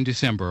starts in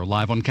December.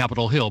 Live on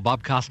Capitol Hill,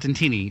 Bob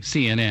Costantini,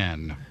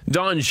 CNN.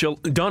 Donna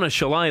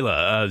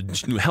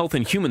Shalala, Health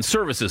and Human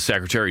Services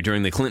Secretary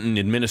during the Clinton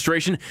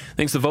administration,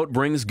 thinks the vote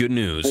brings good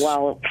news.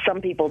 While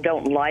some people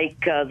don't like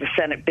the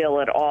Senate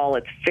bill at all,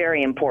 it's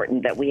very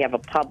important that we have a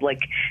public,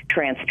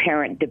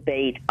 transparent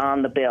debate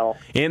on the bill.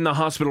 In the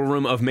hospital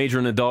room of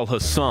Major Nadal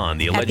Hassan,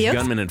 the alleged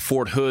gunman at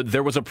Fort Hood,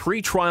 there was a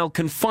pre-trial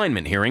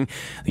confinement hearing.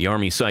 The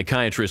Army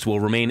psychiatrist will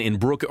remain in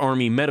Brooke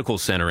Army Medical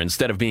Center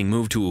instead of being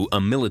moved to a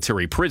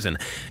military prison.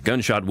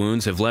 Gunshot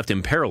wounds have left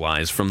him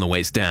paralyzed from the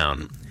waist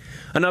down.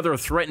 Another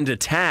threatened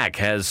attack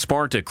has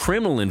sparked a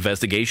criminal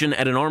investigation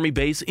at an Army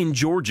base in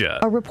Georgia.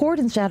 A report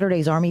in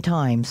Saturday's Army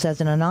Times says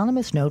an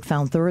anonymous note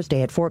found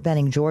Thursday at Fort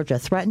Benning, Georgia,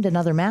 threatened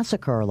another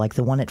massacre like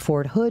the one at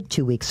Fort Hood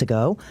 2 weeks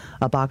ago.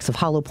 A box of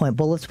hollow point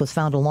bullets was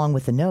found along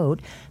with the note.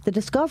 The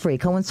discovery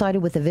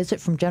coincided with a visit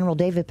from General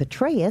David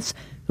Petraeus,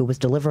 who who was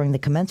delivering the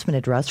commencement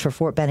address for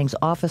Fort Benning's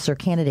officer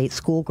candidate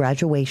school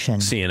graduation.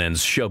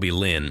 CNN's Shelby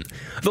Lynn.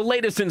 The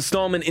latest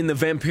installment in the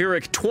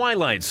vampiric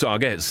Twilight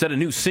saga has set a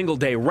new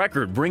single-day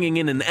record, bringing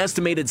in an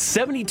estimated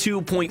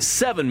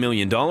 $72.7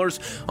 million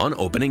on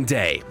opening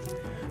day.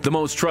 The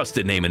most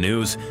trusted name in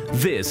news,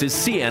 this is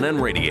CNN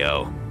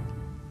Radio.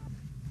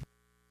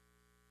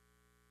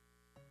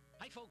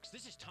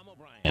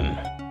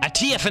 At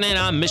TFNN,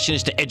 our mission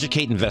is to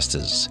educate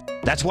investors.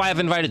 That's why I've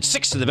invited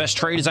 6 of the best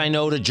traders I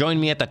know to join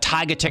me at the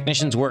Tiger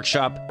Technicians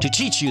Workshop to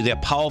teach you their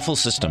powerful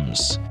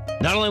systems.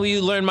 Not only will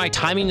you learn my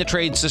timing the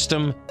trade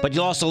system, but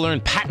you'll also learn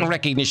pattern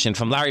recognition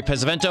from Larry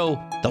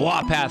Pesavento, the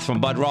Warpath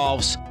from Bud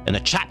Rolfs, and the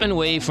Chapman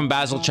Wave from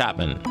Basil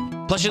Chapman.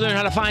 Plus, you'll learn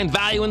how to find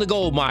value in the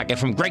gold market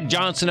from Greg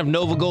Johnson of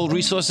Nova Gold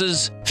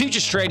Resources,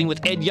 futures trading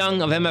with Ed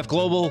Young of MF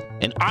Global,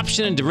 and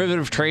option and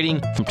derivative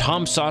trading from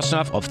Tom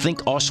Sosnoff of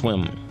Think or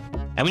Swim.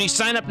 And when you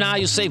sign up now,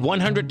 you'll save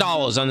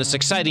 $100 on this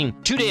exciting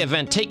 2-day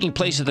event taking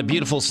place at the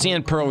beautiful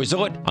Sand Pearl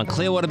Resort on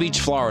Clearwater Beach,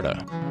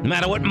 Florida. No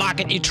matter what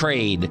market you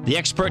trade, the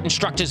expert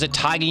instructors at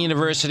Tiger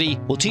University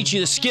will teach you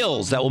the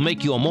skills that will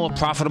make you a more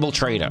profitable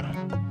trader.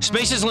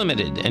 Space is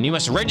limited, and you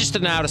must register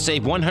now to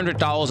save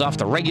 $100 off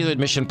the regular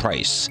admission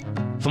price.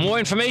 For more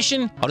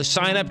information or to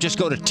sign up, just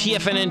go to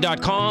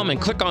tfnn.com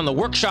and click on the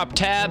Workshop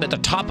tab at the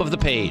top of the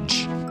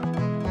page.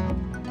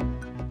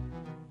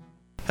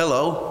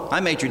 Hello,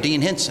 I'm Major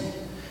Dean Hinson,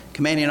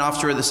 Commanding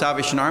Officer of the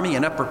Salvation Army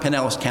in Upper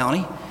Pinellas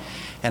County,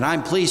 and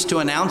I'm pleased to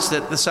announce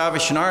that the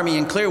Salvation Army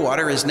in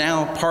Clearwater is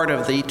now part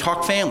of the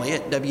Talk family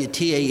at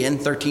WTAN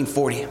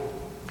 1340.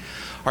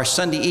 Our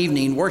Sunday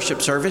evening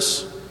worship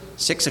service,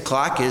 6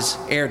 o'clock, is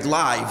aired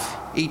live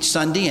each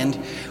Sunday,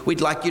 and we'd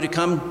like you to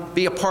come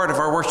be a part of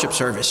our worship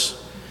service.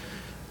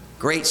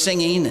 Great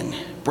singing and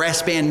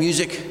brass band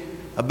music,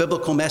 a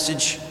biblical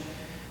message.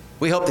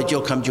 We hope that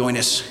you'll come join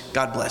us.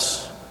 God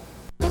bless.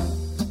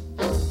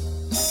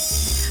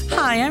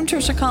 Hi, I'm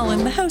Tricia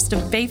Collin, the host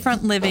of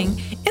Bayfront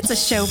Living. It's a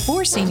show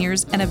for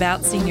seniors and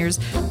about seniors,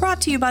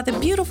 brought to you by the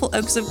beautiful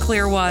Oaks of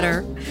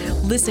Clearwater.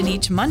 Listen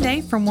each Monday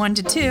from 1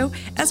 to 2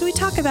 as we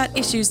talk about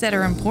issues that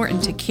are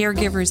important to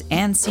caregivers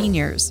and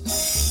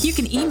seniors. You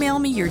can email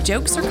me your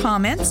jokes or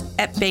comments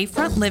at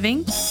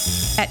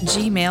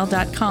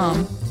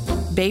bayfrontliving@gmail.com.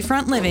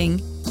 Bayfront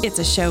Living, it's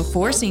a show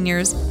for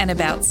seniors and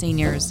about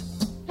seniors.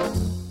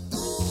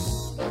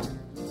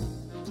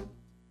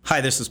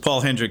 Hi, this is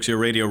Paul Hendricks, your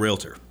radio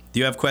realtor. Do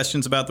you have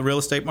questions about the real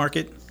estate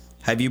market?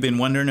 Have you been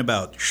wondering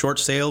about short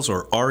sales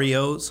or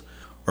REOs?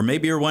 Or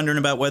maybe you're wondering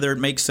about whether it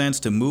makes sense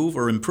to move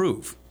or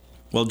improve?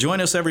 Well,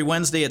 join us every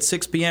Wednesday at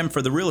 6 p.m.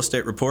 for the Real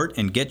Estate Report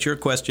and get your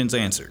questions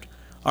answered.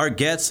 Our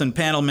guests and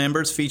panel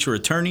members feature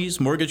attorneys,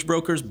 mortgage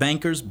brokers,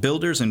 bankers,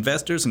 builders,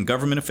 investors, and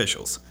government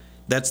officials.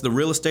 That's the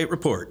Real Estate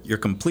Report, your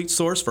complete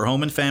source for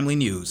home and family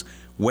news.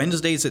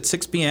 Wednesdays at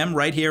 6 p.m.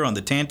 right here on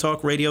the Tan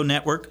Talk Radio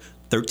Network,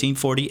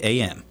 1340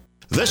 AM.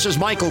 This is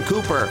Michael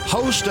Cooper,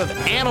 host of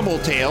Animal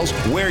Tales,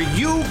 where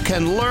you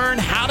can learn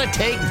how to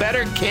take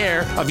better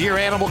care of your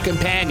animal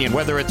companion,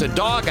 whether it's a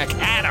dog, a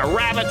cat, a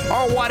rabbit,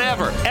 or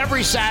whatever.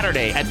 Every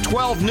Saturday at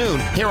 12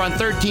 noon here on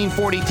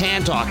 1340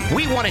 Tan Talk.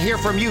 We want to hear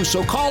from you,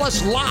 so call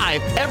us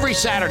live every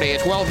Saturday at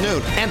 12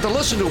 noon. And to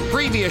listen to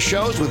previous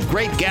shows with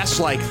great guests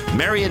like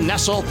Marion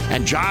Nessel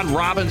and John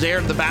Robbins, heir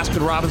of the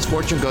Baskin-Robbins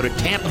fortune, go to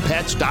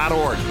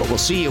tampapets.org. But we'll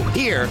see you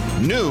here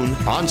noon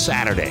on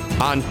Saturday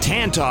on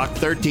Tan Talk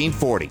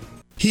 1340.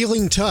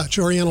 Healing Touch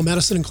Oriental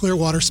Medicine in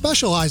Clearwater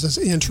specializes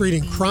in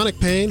treating chronic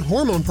pain,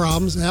 hormone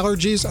problems,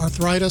 allergies,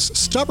 arthritis,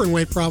 stubborn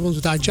weight problems,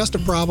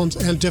 digestive problems,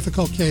 and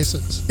difficult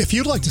cases. If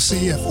you'd like to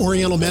see if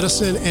Oriental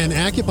Medicine and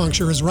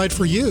acupuncture is right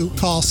for you,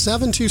 call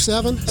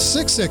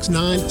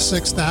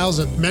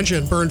 727-669-6000.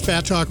 Mention Burn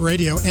Fat Talk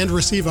Radio and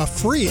receive a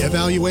free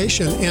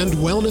evaluation and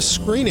wellness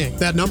screening.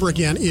 That number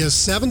again is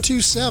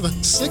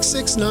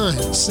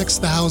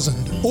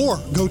 727-669-6000. Or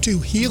go to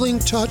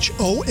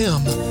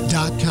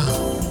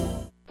healingtouchom.com.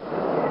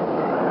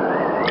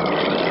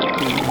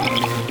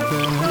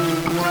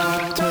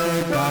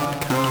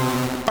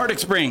 Arctic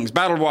Springs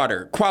Bottled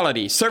Water.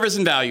 Quality, service,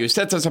 and value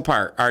sets us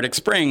apart. Arctic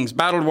Springs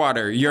Bottled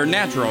Water, your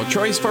natural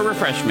choice for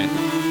refreshment.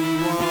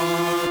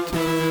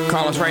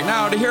 Call us right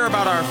now to hear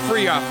about our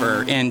free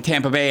offer. In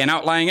Tampa Bay and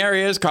outlying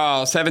areas,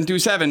 call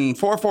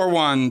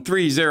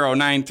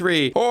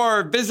 727-441-3093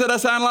 or visit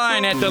us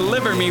online at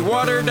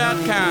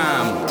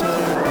delivermewater.com.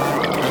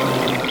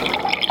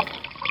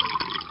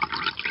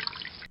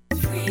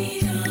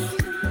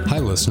 Hi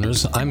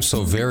listeners, I'm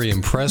so very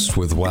impressed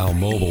with WOW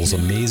Mobile's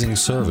amazing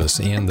service,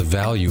 and the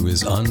value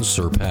is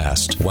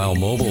unsurpassed. WOW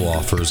Mobile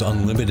offers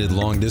unlimited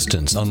long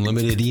distance,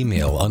 unlimited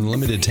email,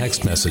 unlimited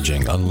text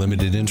messaging,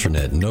 unlimited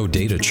internet, no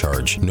data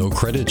charge, no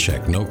credit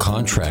check, no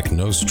contract,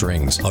 no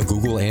strings. A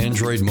Google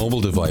Android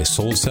mobile device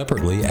sold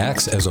separately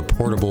acts as a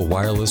portable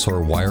wireless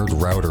or wired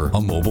router,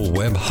 a mobile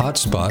web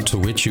hotspot to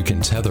which you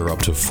can tether up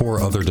to 4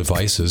 other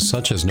devices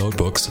such as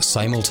notebooks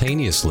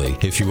simultaneously.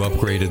 If you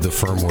upgraded the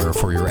firmware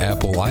for your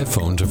Apple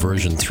iPhone to version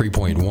version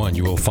 3.1,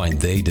 you will find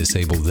they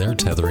disabled their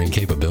tethering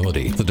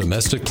capability. The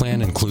domestic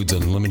plan includes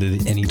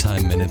unlimited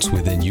anytime minutes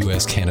within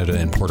U.S., Canada,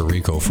 and Puerto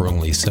Rico for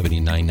only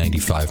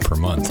 $79.95 per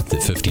month. The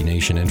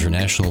 50-nation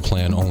international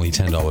plan, only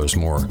 $10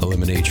 more.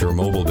 Eliminate your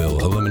mobile bill.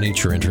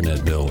 Eliminate your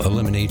internet bill.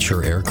 Eliminate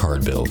your air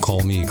card bill.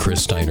 Call me,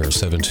 Chris Steiner,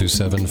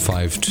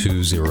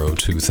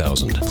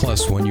 727-520-2000.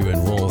 Plus, when you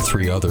enroll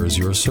 3 others,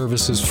 your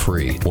service is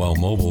free. While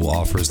Mobile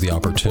offers the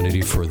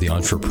opportunity for the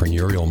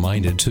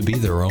entrepreneurial-minded to be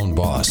their own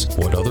boss.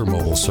 What other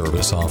mobile service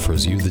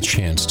offers you the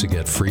chance to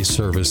get free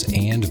service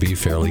and be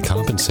fairly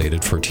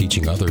compensated for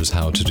teaching others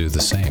how to do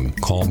the same?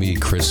 Call me,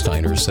 Chris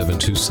Steiner,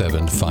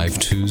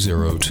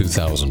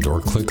 727-520-2000, or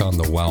click on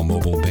the WOW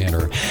Mobile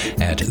banner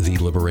at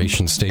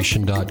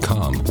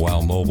theliberationstation.com.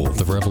 WOW Mobile,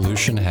 the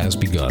revolution has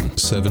begun.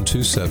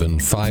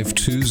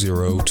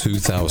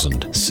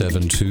 727-520-2000.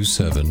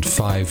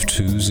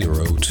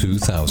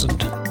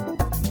 727-520-2000.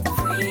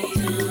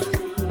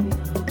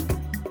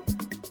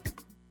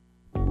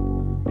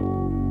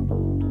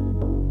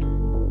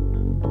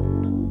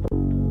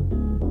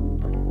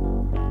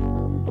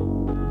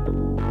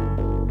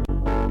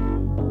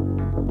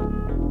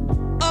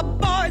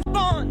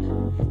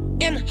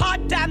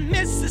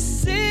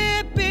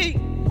 Mississippi,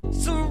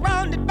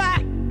 surrounded by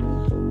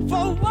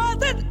 4 walls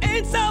that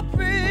ain't so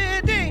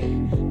pretty.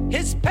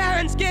 His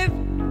parents give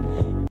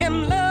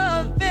him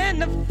love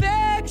and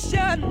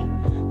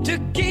affection to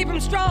keep him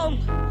strong,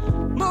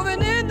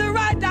 moving in the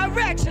right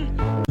direction,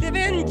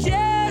 living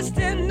just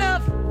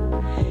enough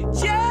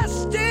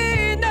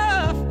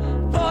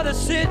for the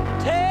city.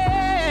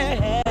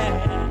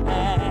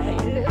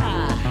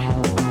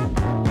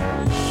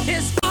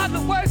 His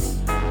father works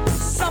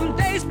some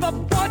days for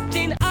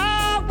 14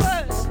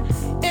 hours,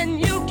 and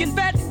you can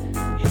bet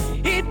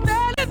he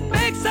barely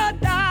makes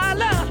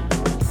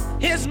 $1.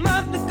 His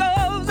mother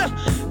goes to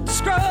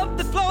scrub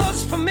the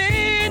floors for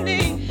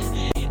many,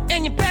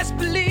 and you best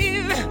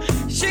believe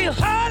she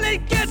hardly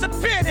gets a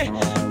penny,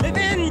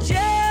 living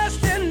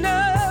just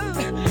enough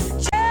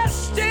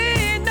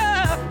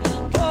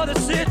for the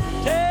city.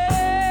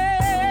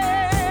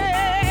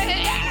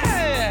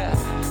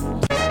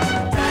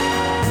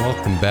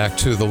 Welcome back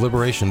to the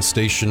Liberation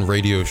Station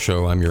radio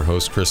show. I'm your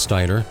host, Chris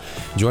Steiner,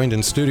 joined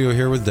in studio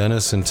here with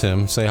Dennis and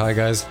Tim. Say hi,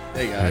 guys.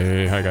 Hey, guys.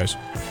 Hey, hi, guys.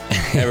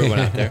 Everyone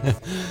out there.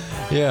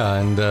 Yeah,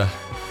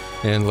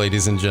 and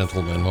ladies and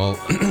gentlemen, well,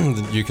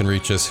 you can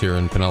reach us here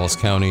in Pinellas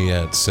County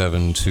at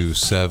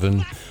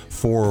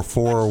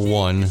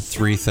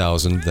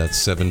 727-441-3000.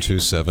 That's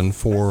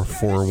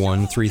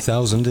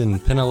 727-441-3000 in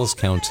Pinellas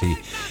County.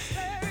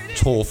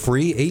 Toll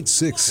free,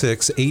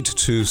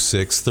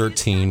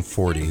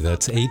 866-826-1340.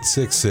 That's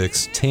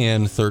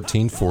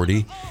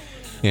 866-TAN-1340.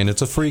 And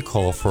it's a free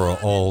call for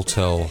all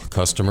TEL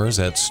customers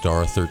at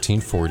star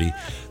 1340.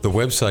 The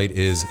website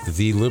is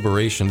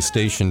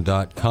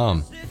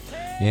theliberationstation.com.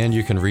 And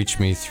you can reach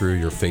me through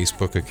your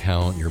Facebook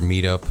account, your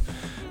Meetup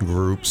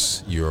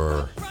groups,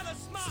 your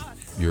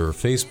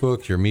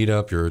Facebook, your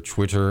Meetup, your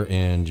Twitter,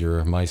 and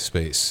your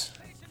MySpace.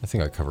 I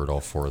think I covered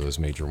all 4 of those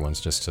major ones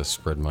just to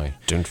spread my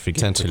Don't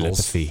forget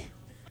tentacles. telepathy.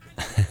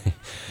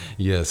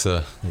 Yes,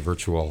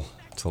 virtual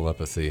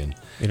telepathy. And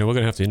we're going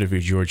to have to interview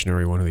George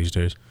Noory one of these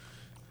days.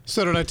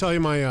 So did I tell you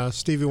my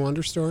Stevie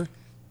Wonder story?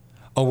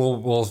 Oh,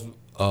 well,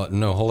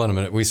 no, hold on a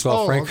minute. We still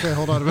have Frank. Okay,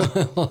 hold on a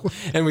minute.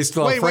 And we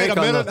still have Frank. Wait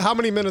a minute. How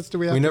many minutes do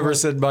we have? We never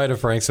said bye to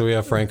Frank, so we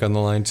have Frank on the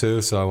line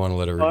too. So I want to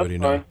let everybody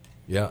know. Fine.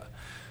 Yeah.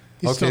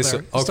 He's still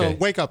there. So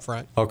wake up,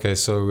 Frank. Okay,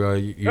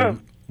 so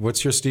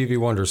what's your Stevie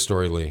Wonder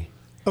story, Lee?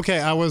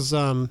 Okay, I was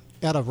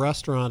at a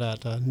restaurant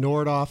at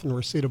Nordoff and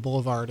Reseda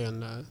Boulevard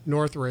in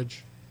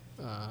Northridge,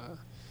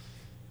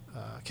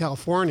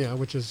 California,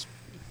 which is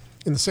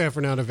in the San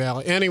Fernando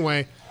Valley.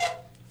 Anyway,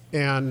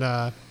 and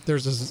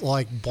there's this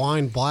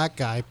blind black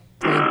guy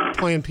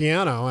playing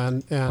piano,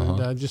 and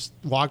just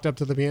walked up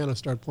to the piano,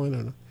 started playing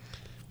on it.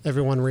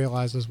 Everyone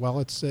realizes,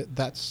 well,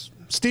 that's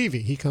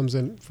Stevie. He comes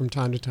in from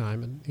time to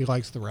time, and he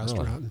likes the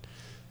restaurant and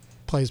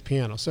plays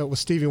piano. So it was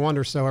Stevie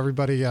Wonder. So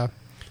everybody, he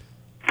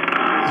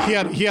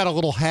had a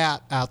little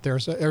hat out there,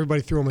 so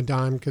everybody threw him a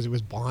dime because he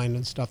was blind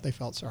and stuff. They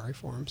felt sorry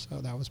for him.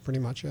 So that was pretty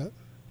much it.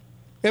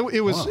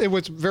 It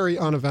was very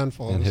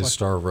uneventful. And his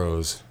star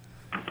rose.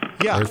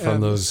 Yeah, right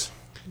from those.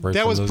 Right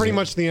that from was those pretty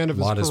much the end of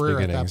his career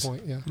beginnings. at that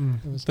point. Yeah.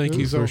 Thank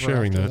you for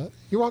sharing that.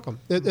 You're welcome.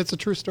 It's a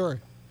true story,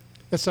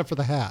 except for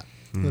the hat.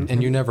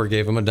 And you never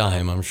gave him a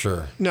dime, I'm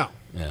sure. No,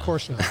 of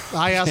course not.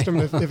 I asked him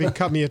if he'd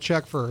cut me a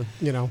check for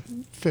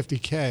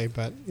 $50K,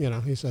 but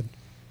he said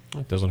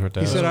it doesn't hurt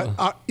that. He said,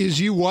 "Is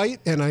you white?"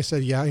 And I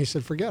said, "Yeah." He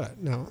said, "Forget it.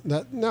 No,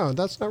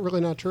 that's not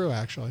really not true,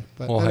 actually."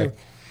 But anyway.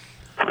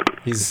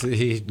 He gets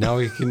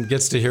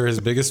to hear his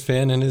biggest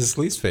fan and his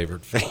least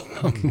favorite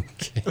fan.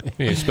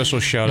 Yeah,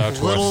 special shout out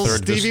to little our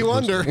third Stevie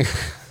Wonder.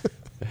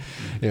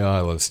 Yeah,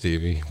 I love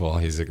Stevie. Well,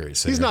 he's a great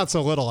singer. He's not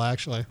so little,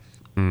 actually.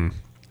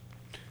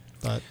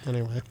 But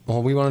anyway.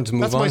 Well, we wanted to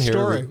move on here. That's my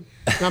story.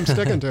 I'm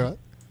sticking to it.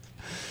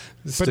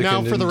 But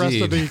now for the rest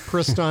of the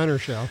Chris Steiner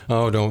show.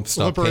 Oh, don't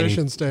stop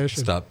Liberation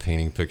Station. Stop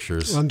painting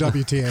pictures. On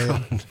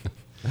WTAN.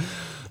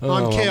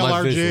 On my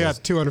KLRG visuals.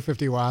 at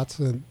 250 watts.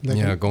 And they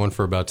Yeah, can- going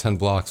for about 10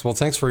 blocks. Well,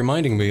 thanks for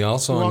reminding me.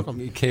 Also, You're on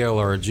welcome.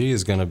 KLRG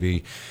is going to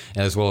be,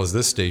 as well as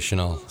this station.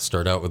 I'll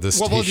start out with this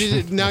well,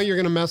 station. now you're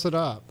going to mess it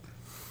up.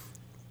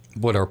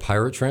 What, our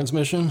pirate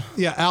transmission?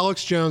 Yeah,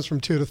 Alex Jones from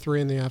 2 to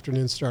 3 in the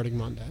afternoon starting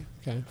Monday.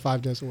 Okay,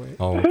 5 days a week.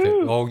 Oh, okay.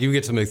 Oh, you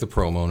get to make the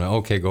promo now.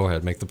 Okay, go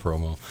ahead, make the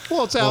promo.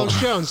 Well, it's Alex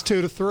Jones,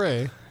 2 to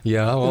 3.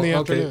 Yeah, well, in the okay.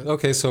 afternoon.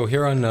 Okay, so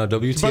here on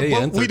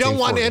WTAN, But we don't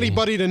want 1340.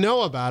 anybody to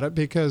know about it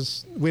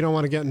because we don't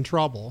want to get in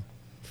trouble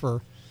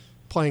for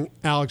playing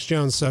Alex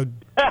Jones. So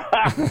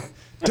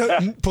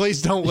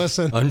please don't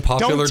listen.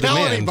 Unpopular don't tell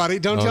demand. anybody.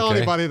 Don't tell Okay.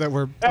 anybody that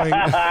we're playing.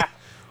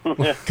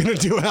 Going to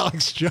do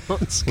Alex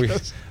Jones.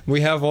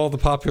 We have all the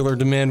popular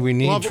demand we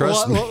need,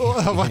 trust me.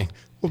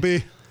 We'll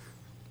be...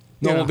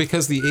 No, Yeah. well,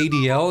 because the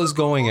ADL is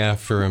going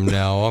after him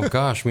now. Oh,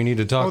 gosh, we need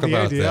to talk the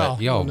about ADL.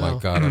 that. Oh, my no.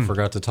 God, I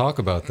forgot to talk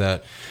about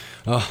that.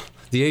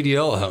 The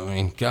ADL, I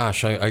mean,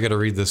 gosh, I got to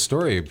read this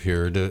story up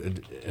here. At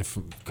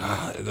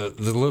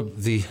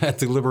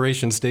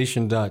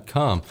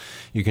theliberationstation.com.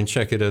 You can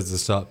check it as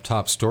the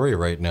top story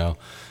right now.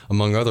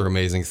 Among other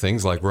amazing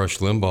things like Rush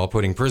Limbaugh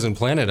putting Prison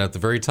Planet at the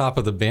very top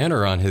of the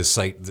banner on his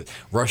site,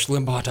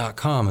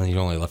 rushlimbaugh.com, and he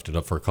only left it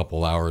up for a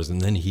couple hours, and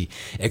then he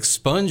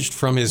expunged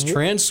from his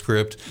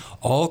transcript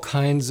all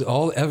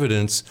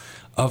evidence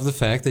of the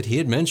fact that he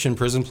had mentioned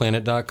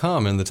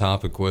prisonplanet.com, and the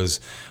topic was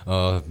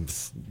the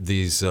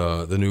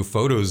new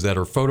photos that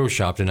are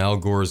photoshopped in Al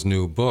Gore's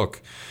new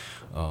book.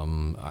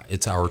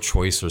 It's our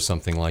choice or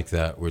something like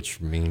that,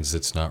 which means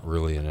it's not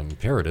really an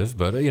imperative.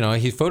 But he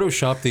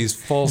photoshopped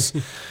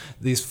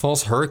these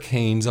false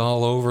hurricanes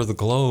all over the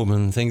globe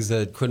and things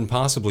that couldn't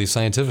possibly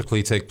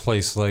scientifically take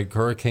place, like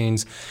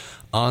hurricanes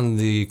on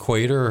the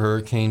equator,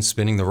 hurricanes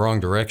spinning the wrong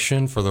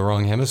direction for the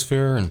wrong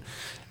hemisphere, and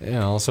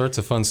all sorts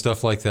of fun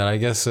stuff like that. I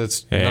guess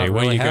it's not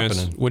really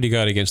happening. What do you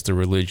got against the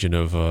religion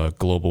of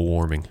global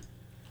warming?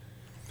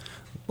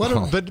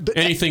 But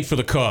anything for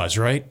the cause,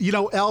 right?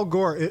 Al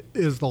Gore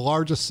is the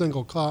largest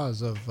single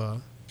cause of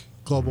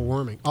global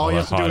warming. All he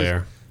has to do hot is,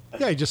 air.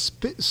 he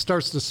just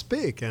starts to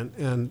speak,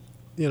 and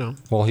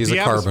Well, he's the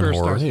a carbon atmosphere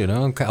whore,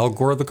 starts- Al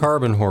Gore the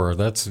carbon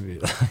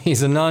whore.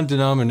 He's a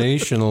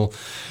non-denominational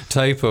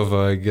type of,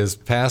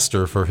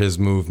 pastor for his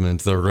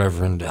movement, the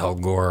Reverend Al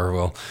Gore.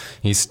 Well,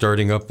 he's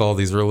starting up all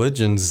these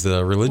religions,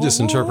 religious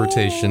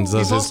interpretations of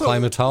He's his also-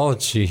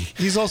 climatology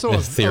He's also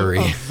theory.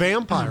 a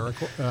vampire,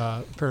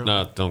 apparently.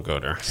 No, don't go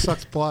there.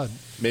 Sucks blood.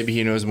 Maybe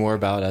he knows more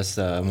about us,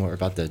 more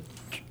about the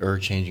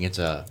Earth changing its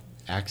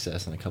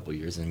axis in a couple of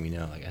years than we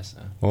know, I guess.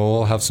 Well,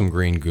 we'll have some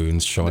green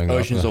goons showing The up.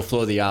 oceans will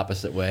flow the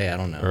opposite way. I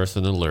don't know. Earth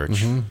in a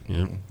lurch. Yeah,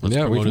 Let's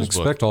Yeah, we promote can his book.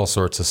 expect all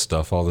sorts of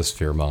stuff, all this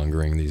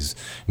fear-mongering, these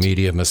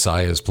media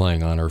messiahs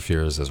playing on our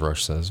fears, as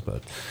Rush says,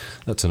 but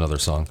that's another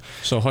song.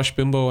 So Hush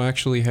Bimbo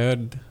actually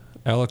had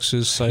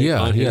Alex's site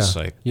on his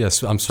site.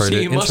 Yes, I'm sorry See,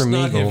 to you must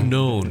not intermingle. have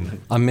known.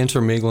 I'm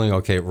intermingling.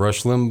 Okay,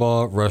 Rush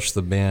Limbaugh, Rush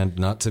the band,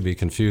 not to be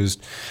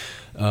confused.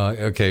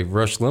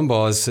 Rush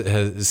Limbaugh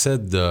has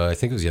said, I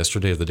think it was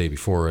yesterday or the day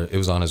before, it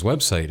was on his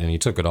website, and he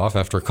took it off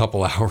after a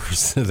couple hours.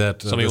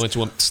 Somebody went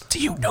to him, do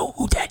you know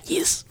who that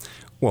is?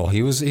 Well,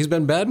 he's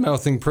been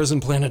bad-mouthing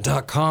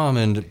prisonplanet.com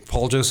and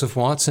Paul Joseph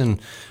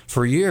Watson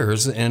for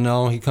years, and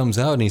now he comes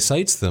out and he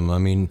cites them. I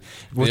mean,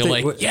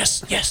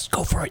 yes,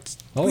 go for it.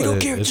 Oh, we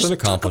don't care. It's Just an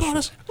talk about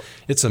accomplishment. us.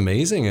 It's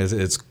amazing.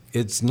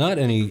 It's not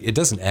any. It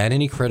doesn't add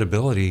any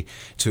credibility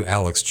to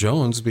Alex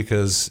Jones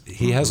because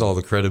he has all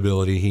the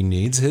credibility he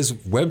needs. His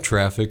web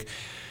traffic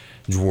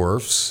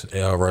dwarfs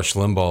Rush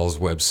Limbaugh's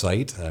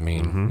website. I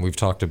mean, we've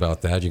talked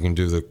about that. You can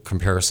do the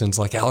comparisons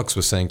like Alex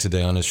was saying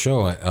today on his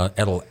show at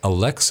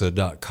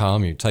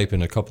Alexa.com. You type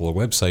in a couple of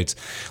websites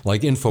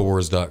like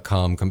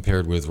Infowars.com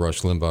compared with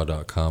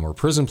RushLimbaugh.com or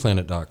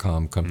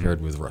PrisonPlanet.com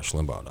compared with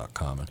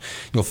RushLimbaugh.com. And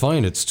you'll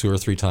find it's 2 or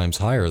 3 times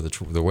higher,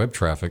 the web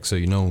traffic,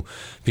 so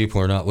people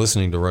are not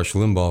listening to Rush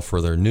Limbaugh for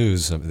their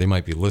news. They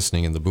might be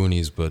listening in the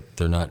boonies, but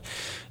they're not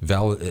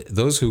valid.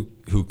 Those who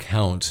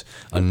count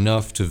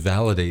enough to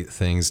validate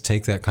things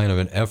take that kind of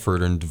an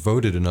effort, and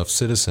devoted enough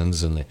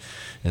citizens in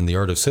the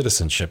art of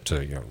citizenship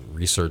to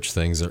research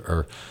things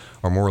are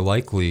more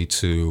likely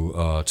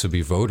to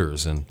be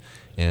voters, and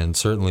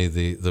certainly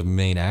the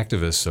main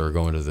activists are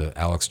going to the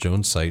Alex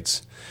Jones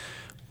sites.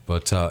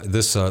 But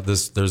there's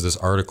this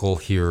article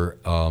here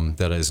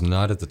that is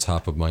not at the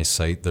top of my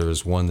site. There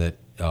is one that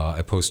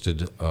I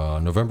posted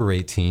November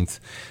 18th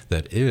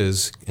that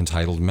is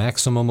entitled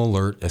 "Maximum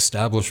Alert: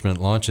 Establishment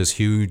Launches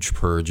Huge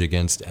Purge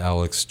Against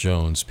Alex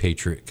Jones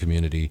Patriot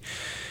Community"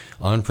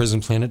 on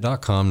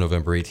PrisonPlanet.com,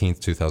 November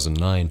 18th,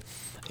 2009.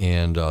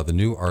 And the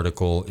new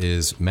article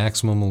is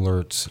Maximum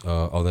Alert.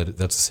 That's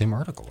the same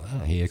article.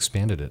 He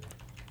expanded it.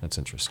 That's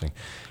interesting.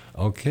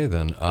 Okay,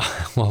 then.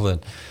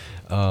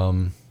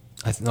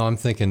 I'm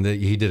thinking that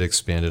he did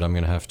expand it. I'm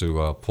going to have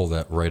to pull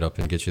that right up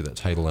and get you that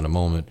title in a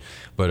moment.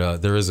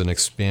 But there is an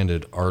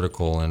expanded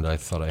article, and I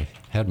thought I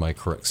had my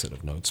correct set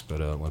of notes.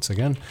 But once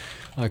again,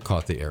 I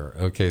caught the error.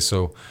 Okay,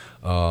 so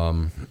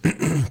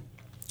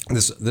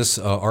this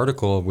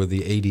article with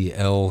the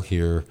ADL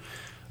here,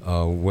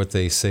 what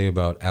they say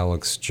about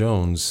Alex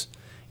Jones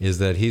is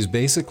that he's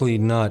basically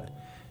not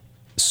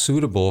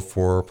suitable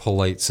for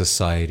polite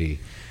society.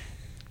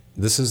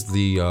 This is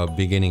the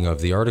beginning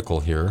of the article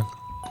here.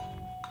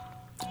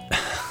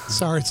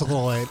 Sorry, it's a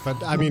little late,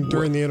 but I mean,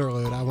 during the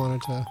interlude, I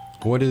wanted to...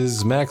 What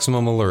is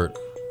Maximum Alert?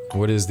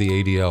 What is the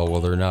ADL? Well,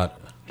 they're not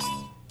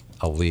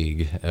a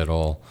league at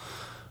all.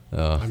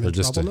 They're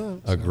just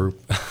a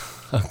group,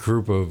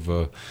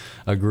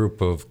 a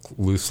group of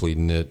loosely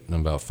knit,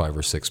 about 5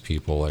 or 6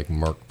 people, like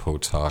Mark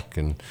Potok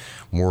and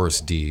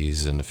Morris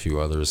Dees and a few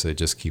others. They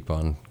just keep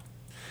on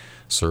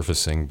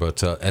surfacing.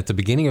 But at the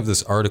beginning of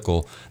this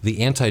article,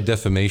 the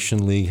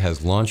Anti-Defamation League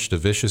has launched a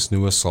vicious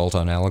new assault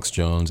on Alex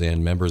Jones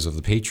and members of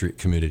the Patriot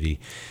community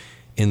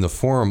in the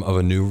form of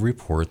a new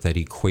report that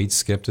equates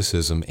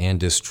skepticism and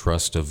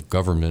distrust of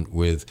government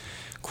with,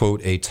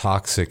 quote, a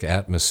toxic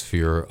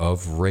atmosphere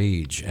of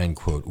rage, end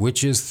quote,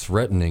 which is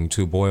threatening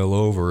to boil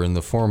over in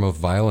the form of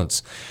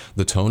violence.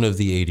 The tone of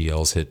the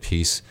ADL's hit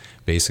piece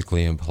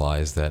basically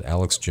implies that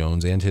Alex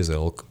Jones and his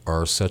ilk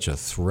are such a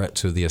threat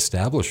to the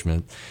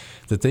establishment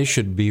that they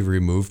should be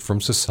removed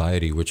from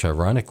society, which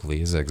ironically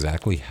is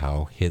exactly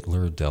how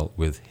Hitler dealt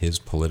with his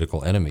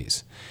political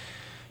enemies.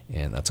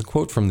 And that's a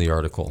quote from the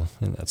article,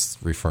 and that's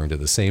referring to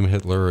the same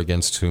Hitler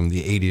against whom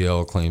the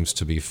ADL claims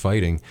to be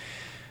fighting.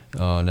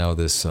 Now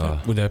this...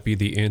 Would that be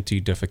the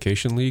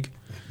Anti-Defecation League?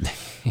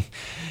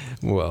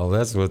 Well,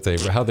 that's what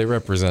how they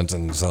represent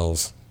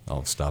themselves.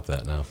 I'll stop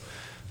that now.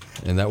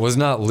 And that was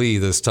not Lee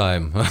this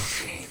time.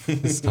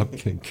 Stop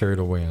getting carried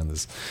away on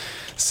this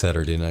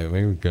Saturday night.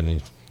 Maybe we're going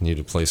to need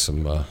to play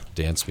some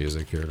dance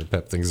music here to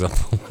pep things up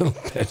a little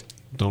bit.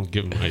 Don't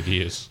give them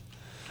ideas.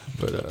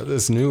 But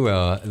this new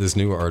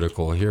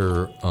article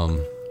here,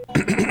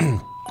 yeah,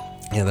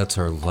 that's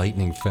our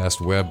lightning fast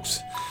web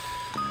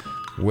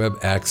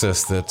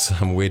access that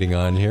I'm waiting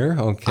on here.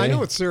 Okay. I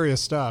know it's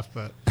serious stuff,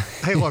 but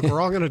hey, look, we're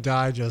all going to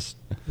die just,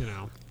 you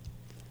know.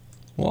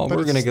 Well,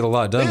 we're going to get a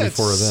lot done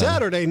before then.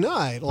 Saturday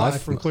night,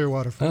 live from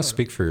Clearwater, Florida.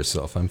 Speak for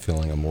yourself. I'm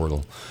feeling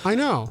immortal. I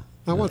know.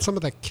 I want some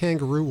of that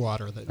kangaroo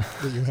water that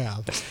you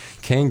have.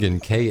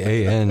 Kangen,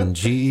 Kangen.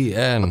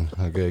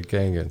 Okay,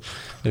 Kangen.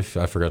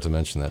 I forgot to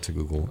mention that to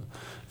Google.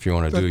 If you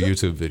want to do a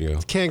YouTube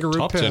video. Kangaroo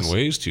Top piss. 10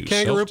 ways to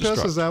Kangaroo self-destruct.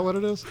 piss, is that what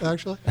it is,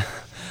 actually?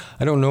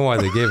 I don't know why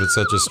they gave it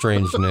such a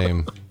strange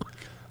name.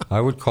 I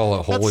would call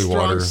it holy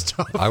water.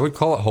 I would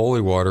call it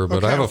holy water,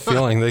 but I have a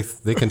feeling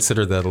they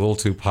consider that a little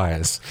too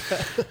pious.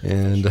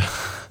 And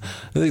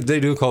they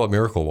do call it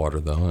miracle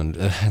water, though. And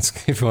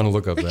if you want to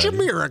look up it's that. It's a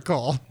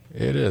miracle.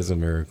 It is a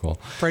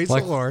miracle. Praise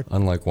the Lord.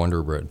 Unlike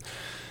Wonder Bread.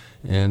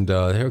 And,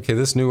 okay,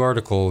 this new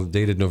article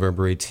dated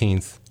November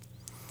 18th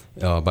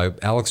by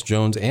Alex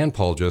Jones and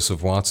Paul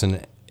Joseph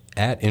Watson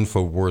at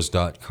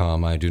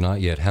Infowars.com. I do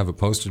not yet have it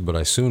posted, but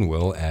I soon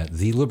will at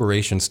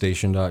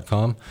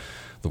TheLiberationStation.com,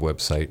 the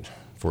website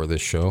for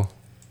this show.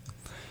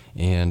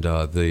 And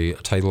the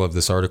title of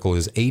this article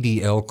is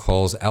ADL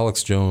calls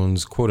Alex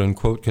Jones,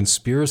 quote-unquote,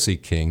 conspiracy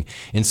king,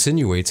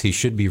 insinuates he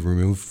should be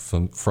removed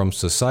from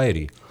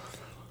society.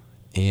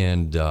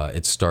 And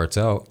it starts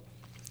out,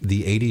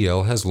 the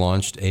ADL has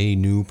launched a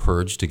new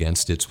purge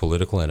against its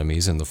political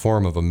enemies in the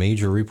form of a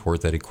major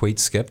report that equates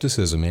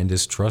skepticism and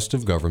distrust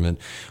of government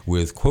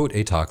with, quote,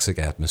 a toxic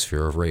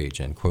atmosphere of rage,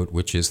 end quote,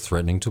 which is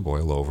threatening to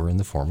boil over in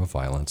the form of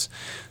violence,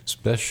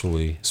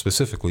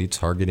 specifically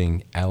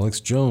targeting Alex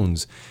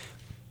Jones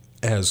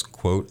as,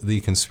 quote,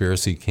 the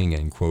conspiracy king,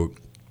 end quote,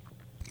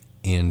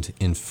 and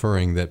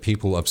inferring that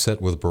people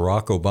upset with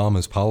Barack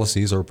Obama's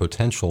policies are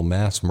potential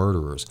mass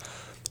murderers.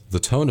 The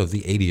tone of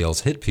the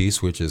ADL's hit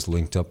piece, which is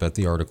linked up at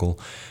the article,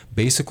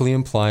 basically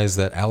implies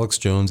that Alex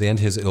Jones and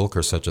his ilk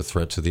are such a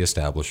threat to the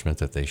establishment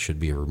that they should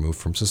be removed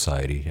from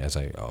society, as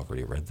I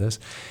already read this,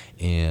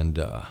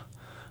 and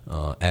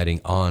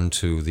adding on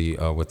to the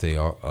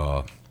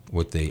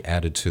what they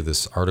added to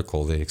this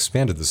article, they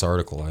expanded this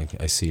article.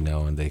 I see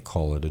now, and they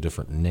call it a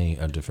different name,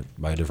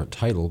 by a different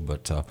title,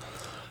 but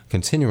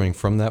continuing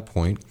from that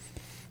point.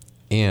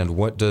 And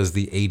what does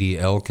the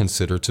ADL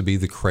consider to be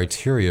the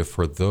criteria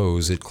for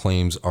those it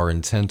claims are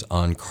intent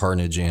on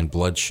carnage and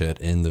bloodshed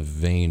in the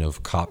vein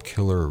of cop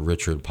killer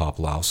Richard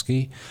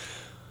Poplowski?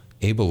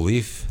 A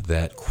belief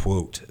that,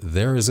 quote,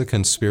 there is a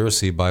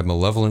conspiracy by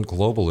malevolent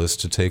globalists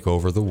to take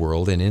over the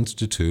world and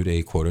institute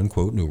a,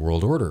 quote-unquote, new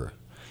world order,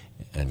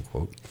 end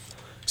quote.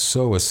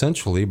 So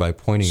essentially, by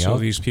pointing out... So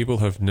these people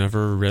have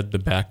never read the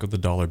back of the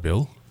dollar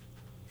bill?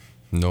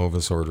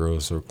 Novus Ordo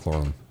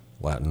Seclorum.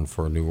 Latin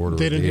for a new order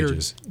they of the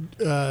ages.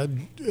 Hear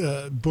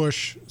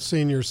Bush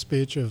Senior's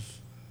speech of,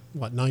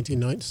 what,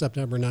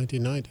 September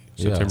 1990?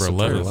 September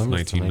 11th,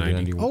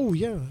 1990. Oh,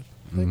 yeah.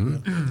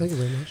 Thank you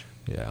very much.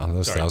 Yeah, on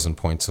those 1,000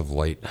 points of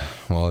light.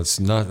 Well, it's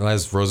not,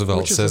 as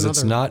Roosevelt says,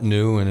 it's not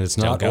new and it's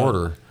not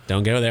order.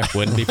 Don't go there.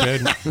 Wouldn't be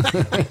prudent.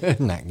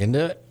 Not going to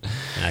do it.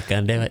 Not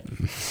going to do it.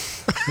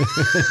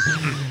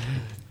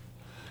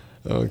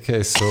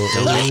 Okay, so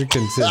we're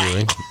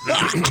continuing.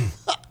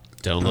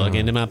 Don't look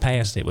into my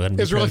past. It wouldn't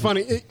be It's really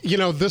funny.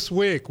 This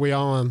week we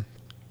all,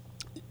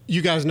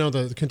 you guys know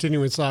the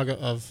continuing saga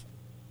of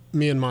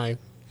me and my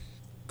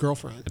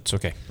girlfriend. It's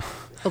okay.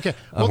 Okay.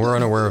 We're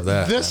unaware of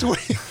that. This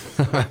week,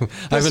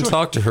 I haven't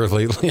talked to her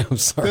lately. I'm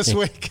sorry. This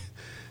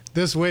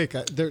week,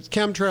 there's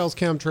chemtrails,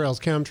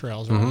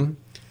 right? Mm-hmm.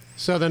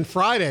 So then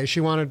Friday, she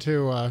wanted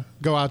to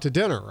go out to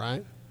dinner,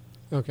 right?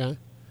 Okay.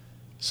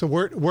 So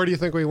where do you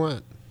think we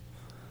went?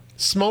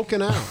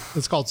 Smoking out.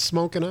 It's called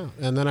smoking out.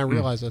 And then I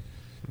realized that,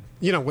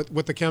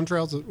 with the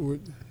chemtrails,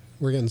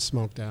 we're getting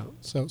smoked out.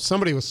 So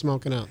somebody was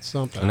smoking out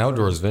something. An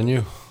outdoors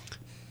venue.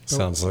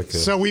 Sounds like it.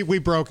 So we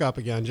broke up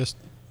again. Just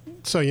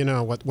so you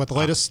know what the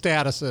latest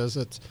status is.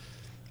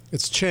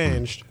 It's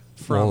changed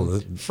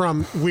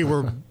from we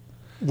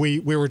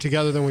were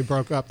together, then we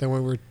broke up, then we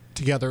were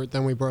together,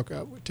 then we broke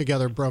up,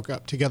 together broke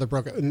up, together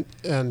broke up,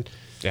 and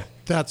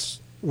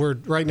we're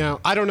right now.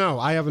 I don't know.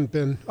 I haven't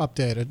been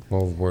updated.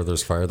 Well, where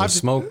there's fire, there's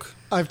smoke.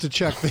 I have to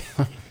check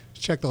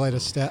the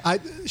latest stat.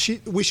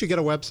 We should get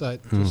a website.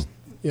 Just,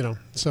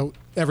 so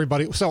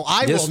everybody. So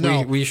I will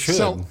know. We should.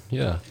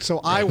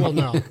 So I will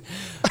know.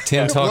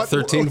 Tan Talk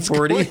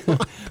 1340.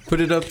 Put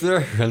it up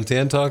there on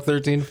Tan Talk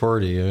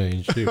 1340. I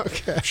mean, shoot.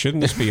 Okay.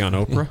 Shouldn't this be on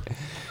Oprah?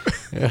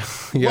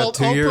 You got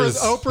 2 years.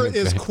 Oprah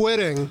is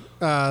quitting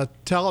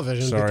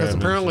television because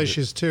apparently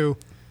she's too.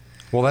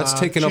 Well, that's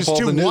taken up all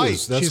the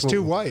news. She's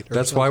too white.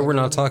 That's why we're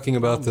not talking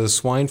about the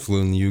swine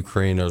flu in the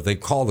Ukraine, or they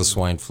call the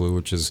swine flu,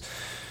 which is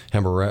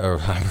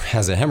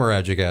has a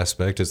hemorrhagic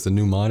aspect. It's the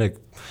pneumonic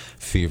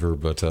fever,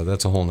 but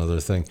that's a whole other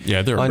thing.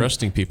 Yeah, they're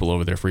arresting people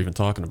over there for even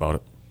talking about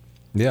it.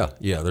 Yeah.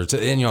 They're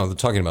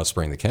talking about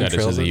spraying the chemtrails. That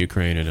is in the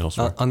Ukraine and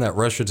elsewhere. On that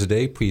Russia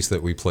Today piece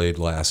that we played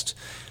last,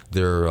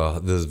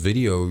 the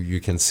video you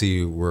can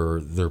see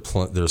where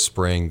they're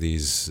spraying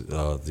these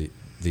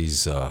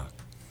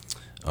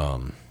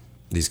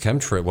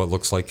chemtrails, what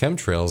looks like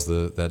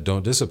chemtrails that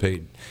don't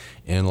dissipate.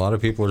 And a lot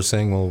of people are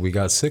saying, well, we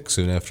got sick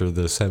soon after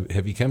this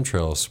heavy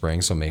chemtrail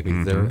spraying, so maybe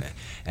they're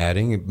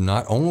adding,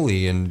 not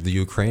only in the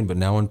Ukraine, but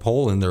now in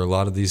Poland, there are a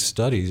lot of these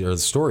stories, a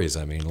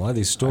lot of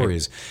these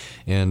stories.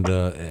 And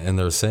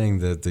they're saying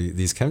that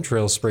these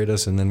chemtrails sprayed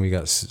us, and then we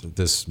got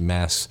this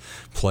mass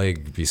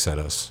plague beset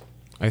us.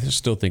 I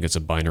still think it's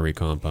a binary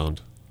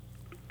compound.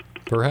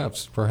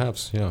 Perhaps,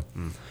 yeah.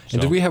 And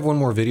did we have one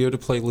more video to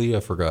play, Lee? I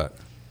forgot.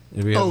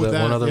 Did we have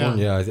one other one?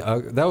 Yeah,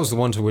 that was the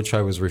one to which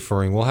I was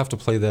referring. We'll have to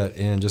play that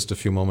in just a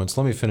few moments.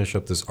 Let me finish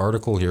up this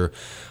article here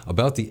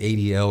about the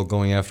ADL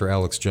going after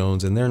Alex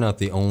Jones, and they're not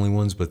the only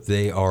ones, but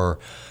they are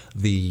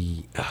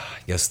the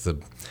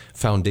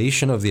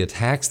foundation of the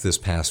attacks this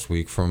past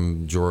week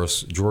from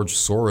George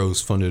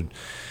Soros-funded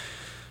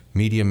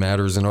Media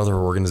Matters and other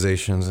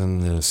organizations,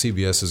 and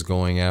CBS is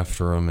going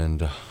after them.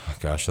 And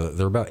there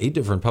are about 8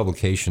 different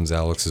publications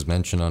Alex has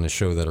mentioned on his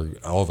show that are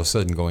all of a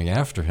sudden going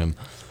after him.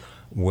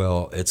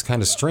 Well, it's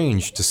kind of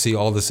strange to see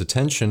all this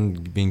attention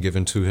being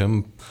given to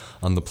him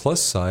on the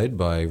plus side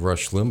by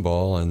Rush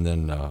Limbaugh, and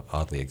then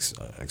oddly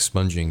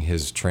expunging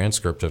his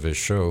transcript of his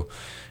show,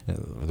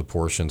 the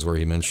portions where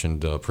he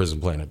mentioned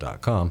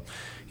PrisonPlanet.com.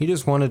 He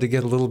just wanted to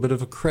get a little bit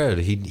of a cred.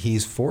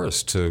 He's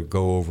forced to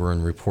go over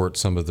and report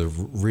some of the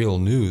real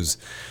news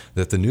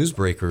that the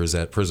newsbreakers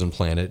at Prison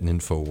Planet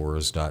and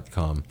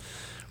Infowars.com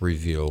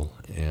reveal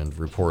and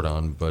report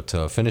on. But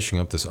finishing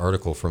up this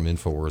article from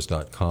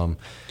Infowars.com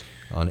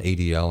on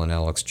ADL and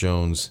Alex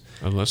Jones.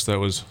 Unless that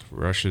was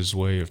Rush's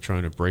way of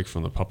trying to break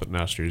from the puppet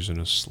masters in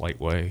a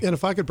slight way. And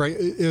if I could break,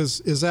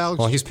 is Alex...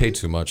 Well, he's paid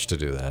too much to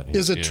do that.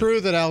 Is it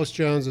true that Alex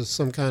Jones is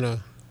some kind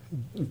of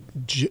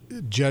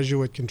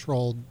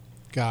Jesuit-controlled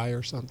guy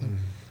or something?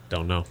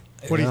 Don't know.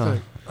 What do you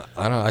think?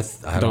 I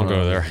don't go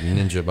know. there.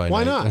 Ninja by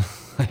Why night.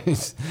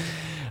 not?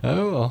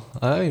 Oh,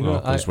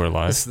 well, we're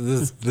live.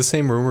 The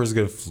same rumors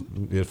get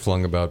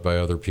flung about by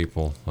other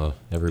people.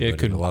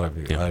 Everybody, a lot of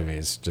people. Yeah. I mean,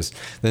 it's just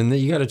then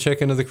you got to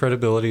check into the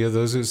credibility of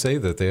those who say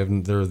that.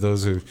 There are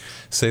those who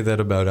say that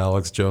about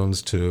Alex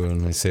Jones too, and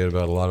they say it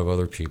about a lot of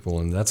other people,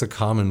 and that's a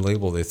common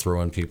label they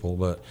throw on people.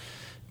 But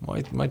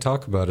why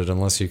talk about it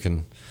unless you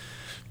can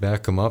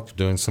back them up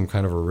doing some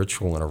kind of a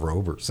ritual in a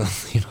robe or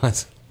something?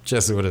 As a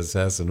Jesuit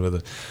assassin with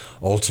an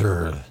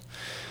altar,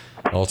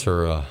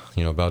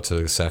 about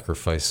to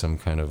sacrifice some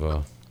kind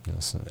of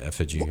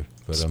effigy.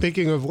 But,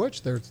 speaking of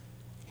which, they're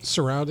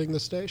surrounding the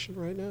station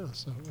right now.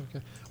 So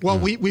okay. Well,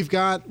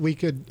 we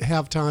could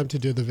have time to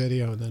do the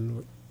video, and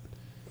then.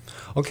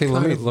 Okay,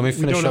 let me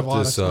finish up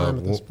this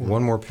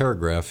one more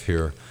paragraph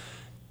here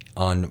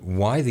on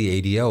why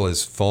the ADL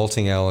is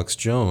faulting Alex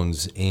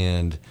Jones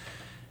and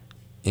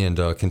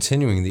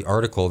continuing the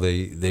article.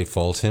 They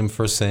fault him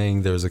for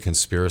saying there's a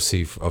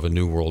conspiracy of a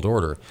new world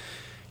order.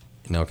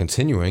 Now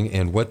continuing,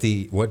 and what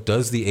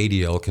does the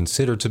ADL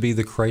consider to be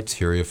the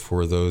criteria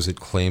for those it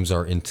claims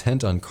are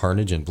intent on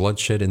carnage and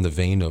bloodshed in the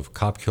vein of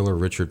cop killer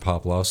Richard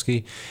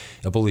Poplawski,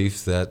 a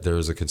belief that there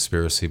is a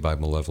conspiracy by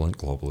malevolent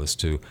globalists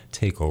to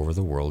take over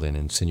the world and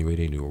insinuate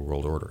a new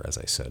world order, as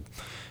I said.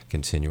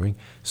 Continuing,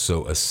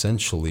 so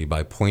essentially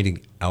by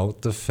pointing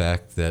out the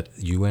fact that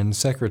UN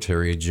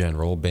Secretary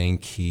General Ban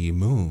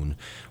Ki-moon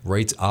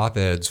writes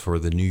op-eds for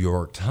the New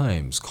York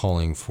Times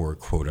calling for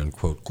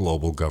quote-unquote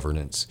global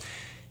governance,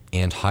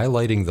 and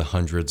highlighting the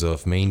hundreds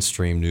of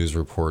mainstream news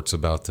reports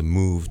about the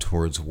move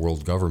towards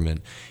world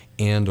government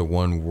and a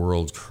one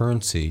world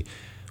currency,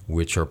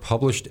 which are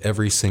published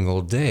every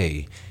single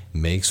day,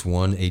 makes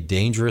one a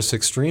dangerous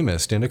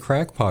extremist and a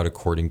crackpot,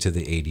 according to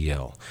the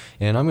ADL.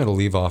 And I'm going to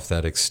leave off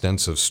that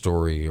extensive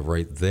story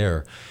right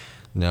there.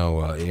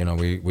 Now,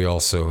 we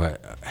also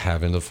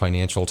have in the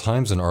Financial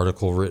Times an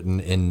article written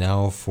in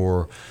Now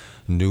for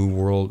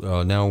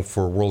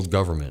World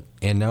Government,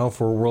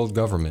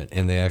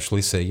 and they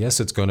actually say, yes,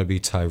 it's going to be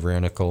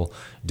tyrannical,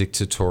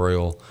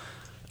 dictatorial,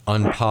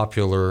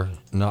 unpopular,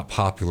 not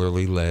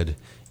popularly led,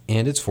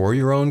 and it's for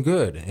your own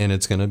good, and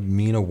it's going to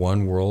mean a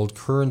one world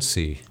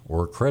currency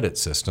or credit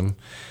system.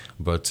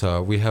 But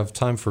we have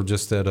time for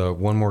just that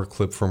one more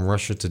clip from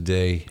Russia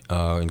Today,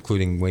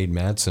 including Wade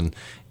Madsen,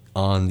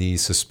 on the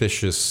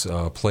suspicious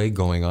plague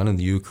going on in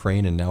the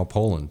Ukraine and now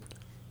Poland.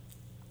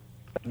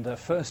 And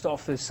first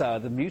off this hour,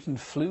 the mutant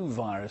flu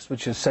virus,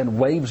 which has sent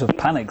waves of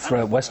panic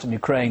throughout western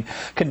Ukraine,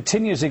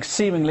 continues its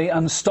seemingly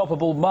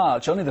unstoppable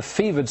march. Only the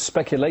fevered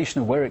speculation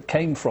of where it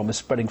came from is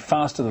spreading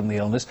faster than the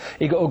illness.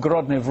 Igor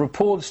Ogrodnev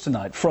reports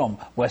tonight from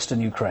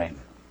western Ukraine.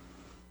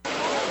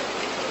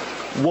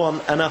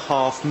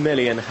 1.5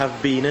 million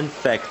have been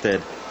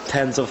infected.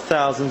 Tens of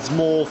thousands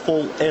more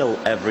fall ill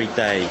every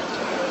day.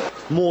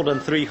 More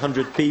than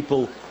 300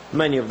 people,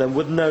 many of them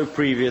with no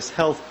previous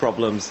health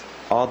problems,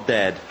 are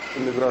dead.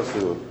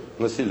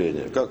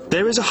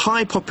 There is a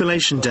high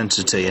population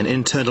density and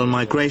internal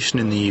migration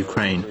in the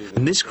Ukraine,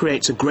 and this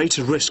creates a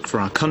greater risk for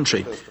our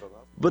country.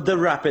 But the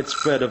rapid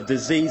spread of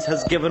disease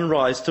has given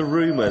rise to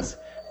rumors,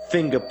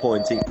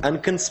 finger-pointing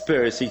and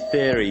conspiracy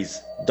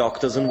theories.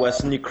 Doctors in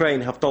western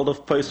Ukraine have told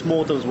of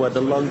post-mortems where the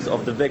lungs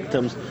of the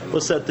victims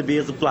were said to be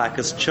as black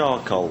as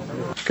charcoal,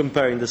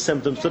 comparing the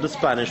symptoms to the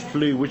Spanish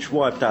flu, which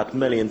wiped out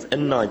millions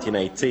in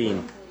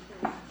 1918.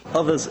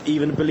 Others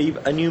even believe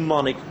a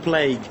pneumonic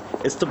plague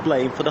is to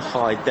blame for the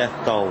high death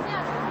toll.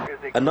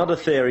 Another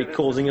theory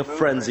causing a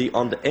frenzy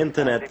on the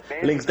internet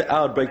links the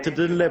outbreak to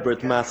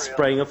deliberate mass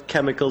spraying of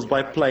chemicals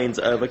by planes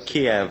over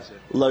Kiev.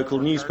 Local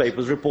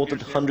newspapers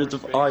reported hundreds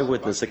of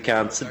eyewitness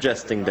accounts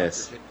suggesting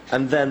this.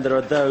 And then there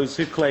are those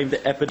who claim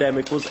the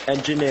epidemic was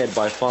engineered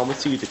by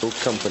pharmaceutical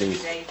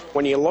companies.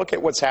 When you look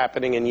at what's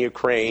happening in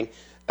Ukraine,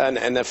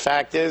 and the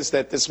fact is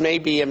that this may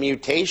be a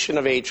mutation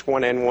of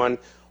H1N1,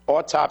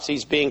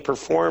 autopsies being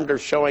performed are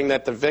showing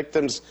that the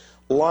victims'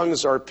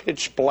 lungs are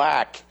pitch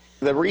black.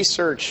 The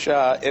research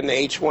in the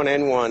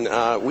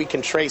H1N1, we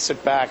can trace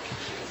it back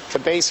to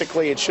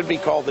basically, it should be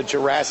called the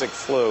Jurassic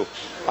flu.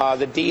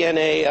 The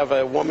DNA of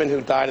a woman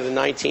who died of the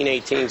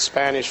 1918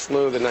 Spanish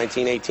flu, the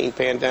 1918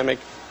 pandemic,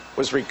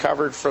 was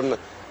recovered from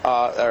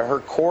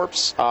her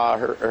corpse.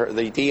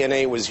 The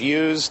DNA was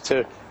used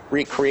to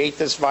recreate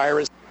this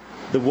virus.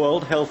 The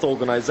World Health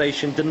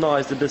Organization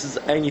denies that this is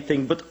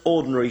anything but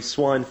ordinary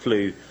swine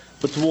flu,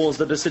 but warns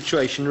that the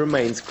situation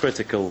remains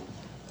critical.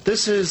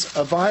 This is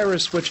a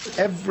virus which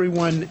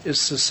everyone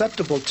is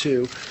susceptible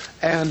to,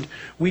 and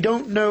we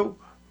don't know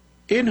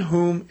in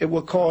whom it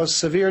will cause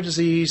severe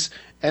disease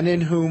and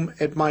in whom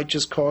it might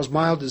just cause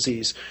mild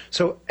disease.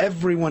 So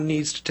everyone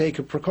needs to take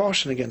a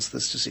precaution against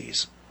this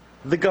disease.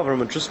 The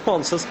government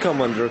response has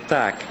come under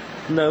attack.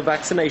 No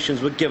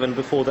vaccinations were given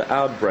before the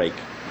outbreak,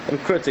 and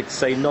critics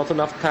say not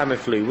enough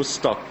Tamiflu was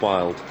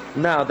stockpiled.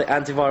 Now the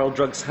antiviral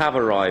drugs have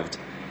arrived,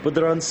 but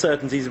there are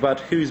uncertainties about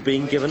who's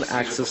being given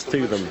access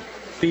to them.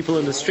 People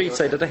in the street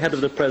say that ahead of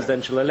the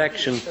presidential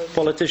election,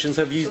 politicians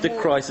have used the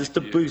crisis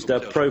to boost their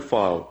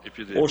profile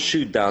or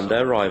shoot down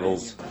their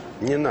rivals.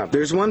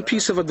 There's one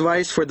piece of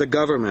advice for the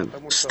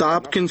government.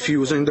 Stop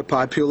confusing the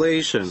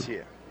population.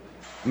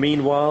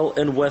 Meanwhile,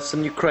 in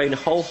western Ukraine,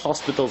 whole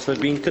hospitals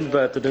have been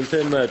converted into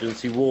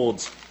emergency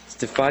wards.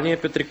 Stefania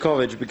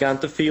Petrikovich began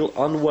to feel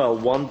unwell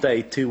one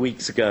day 2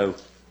 weeks ago.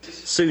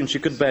 Soon she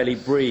could barely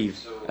breathe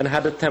and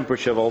had a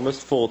temperature of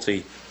almost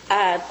 40.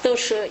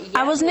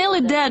 I was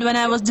nearly dead when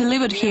I was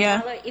delivered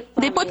here.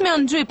 They put me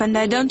on drip and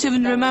I don't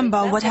even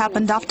remember what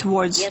happened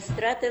afterwards.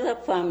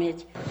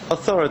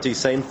 Authorities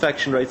say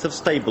infection rates have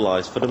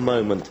stabilized for the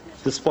moment,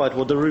 despite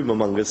what the rumor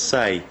mongers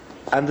say.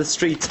 And the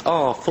streets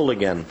are full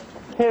again.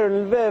 Here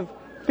in Lviv,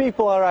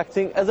 people are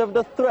acting as if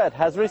the threat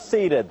has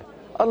receded.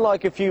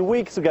 Unlike a few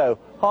weeks ago,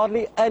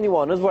 hardly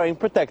anyone is wearing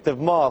protective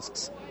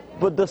masks.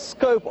 But the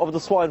scope of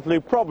the swine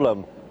flu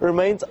problem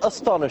remains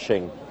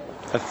astonishing.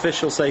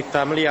 Officials say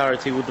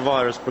familiarity with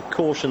virus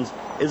precautions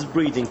is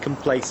breeding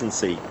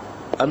complacency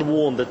and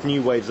warn that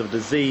new waves of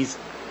disease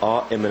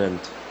are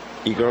imminent.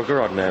 Igor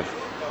Ogrodnev,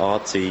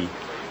 RT,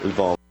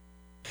 Lvov.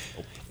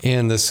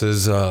 And this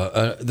is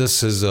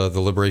the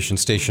Liberation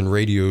Station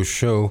radio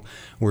show.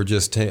 We're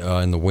just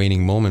in the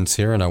waning moments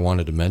here, and I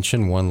wanted to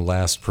mention one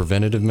last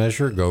preventative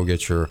measure. Go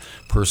get your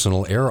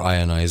personal air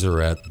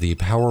ionizer at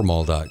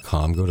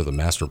thepowermall.com. Go to the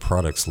master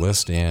products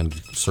list and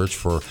search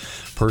for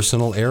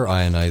personal air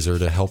ionizer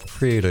to help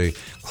create a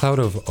cloud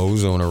of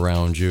ozone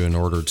around you in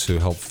order to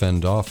help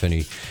fend off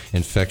any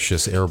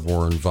infectious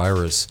airborne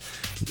virus.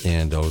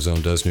 And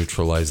ozone does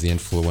neutralize the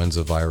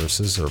influenza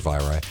viruses or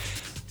viri.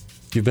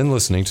 You've been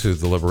listening to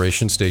the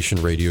Liberation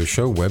Station radio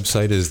show.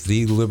 Website is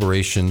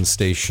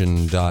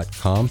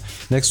theliberationstation.com.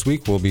 Next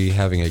week, we'll be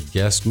having a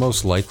guest,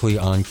 most likely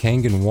on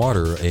Kangen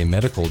Water, a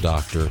medical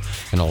doctor,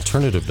 an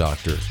alternative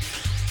doctor.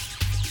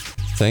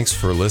 Thanks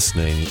for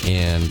listening,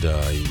 and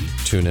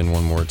tune in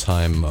one more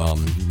time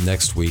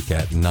next week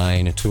at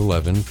 9 to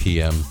 11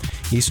 p.m.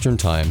 Eastern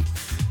Time.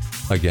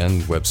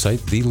 Again, website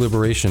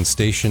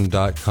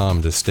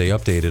theliberationstation.com to stay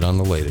updated on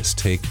the latest.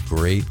 Take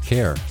great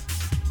care.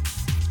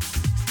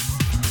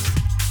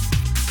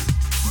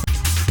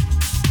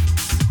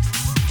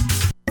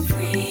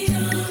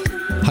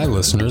 Hi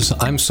listeners,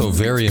 I'm so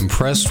very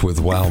impressed with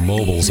WOW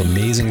Mobile's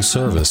amazing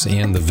service,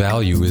 and the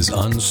value is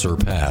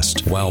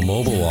unsurpassed. WOW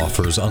Mobile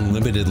offers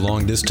unlimited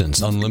long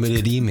distance,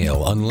 unlimited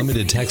email,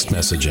 unlimited text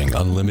messaging,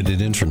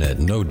 unlimited internet,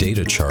 no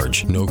data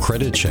charge, no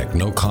credit check,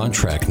 no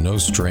contract, no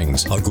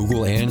strings. A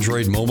Google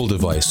Android mobile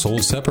device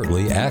sold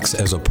separately acts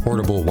as a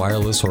portable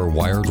wireless or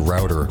wired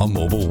router, a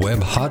mobile web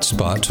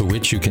hotspot to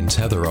which you can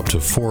tether up to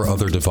 4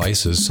 other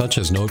devices such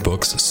as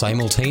notebooks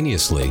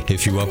simultaneously.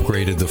 If you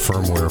upgraded the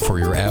firmware for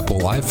your Apple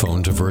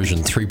iPhone to version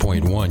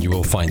 3.1, you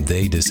will find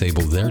they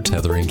disabled their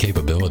tethering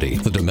capability.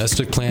 The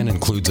domestic plan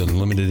includes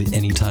unlimited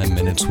anytime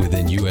minutes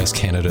within U.S.,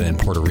 Canada, and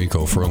Puerto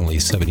Rico for only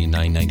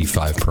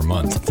 $79.95 per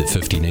month. The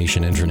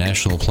 50-nation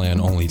international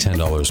plan, only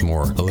 $10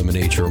 more.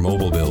 Eliminate your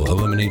mobile bill,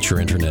 eliminate your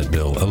internet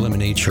bill,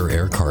 eliminate your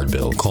air card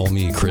bill. Call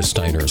me, Chris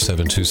Steiner,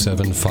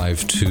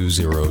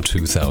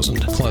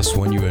 727-520-2000. Plus,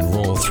 when you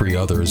enroll 3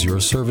 others, your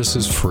service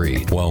is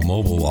free. While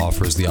Mobile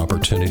offers the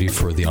opportunity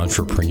for the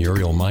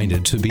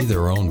entrepreneurial-minded to be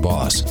their own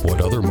boss. What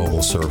other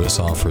mobile service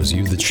offers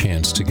you the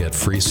chance to get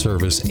free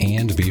service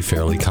and be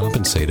fairly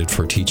compensated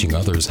for teaching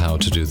others how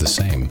to do the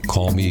same?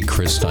 Call me,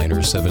 Chris Steiner,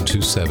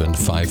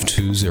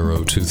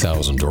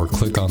 727-520-2000, or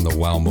click on the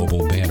WOW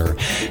Mobile banner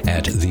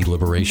at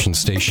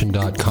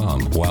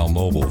theliberationstation.com. WOW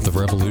Mobile, the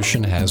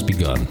revolution has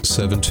begun.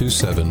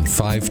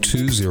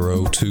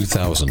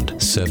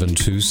 727-520-2000.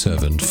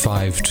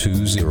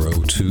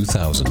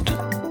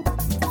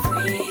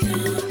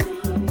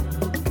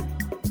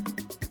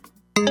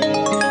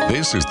 727-520-2000.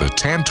 This is the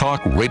Tan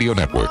Talk Radio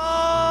Network.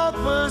 What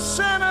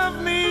percent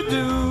of me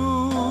do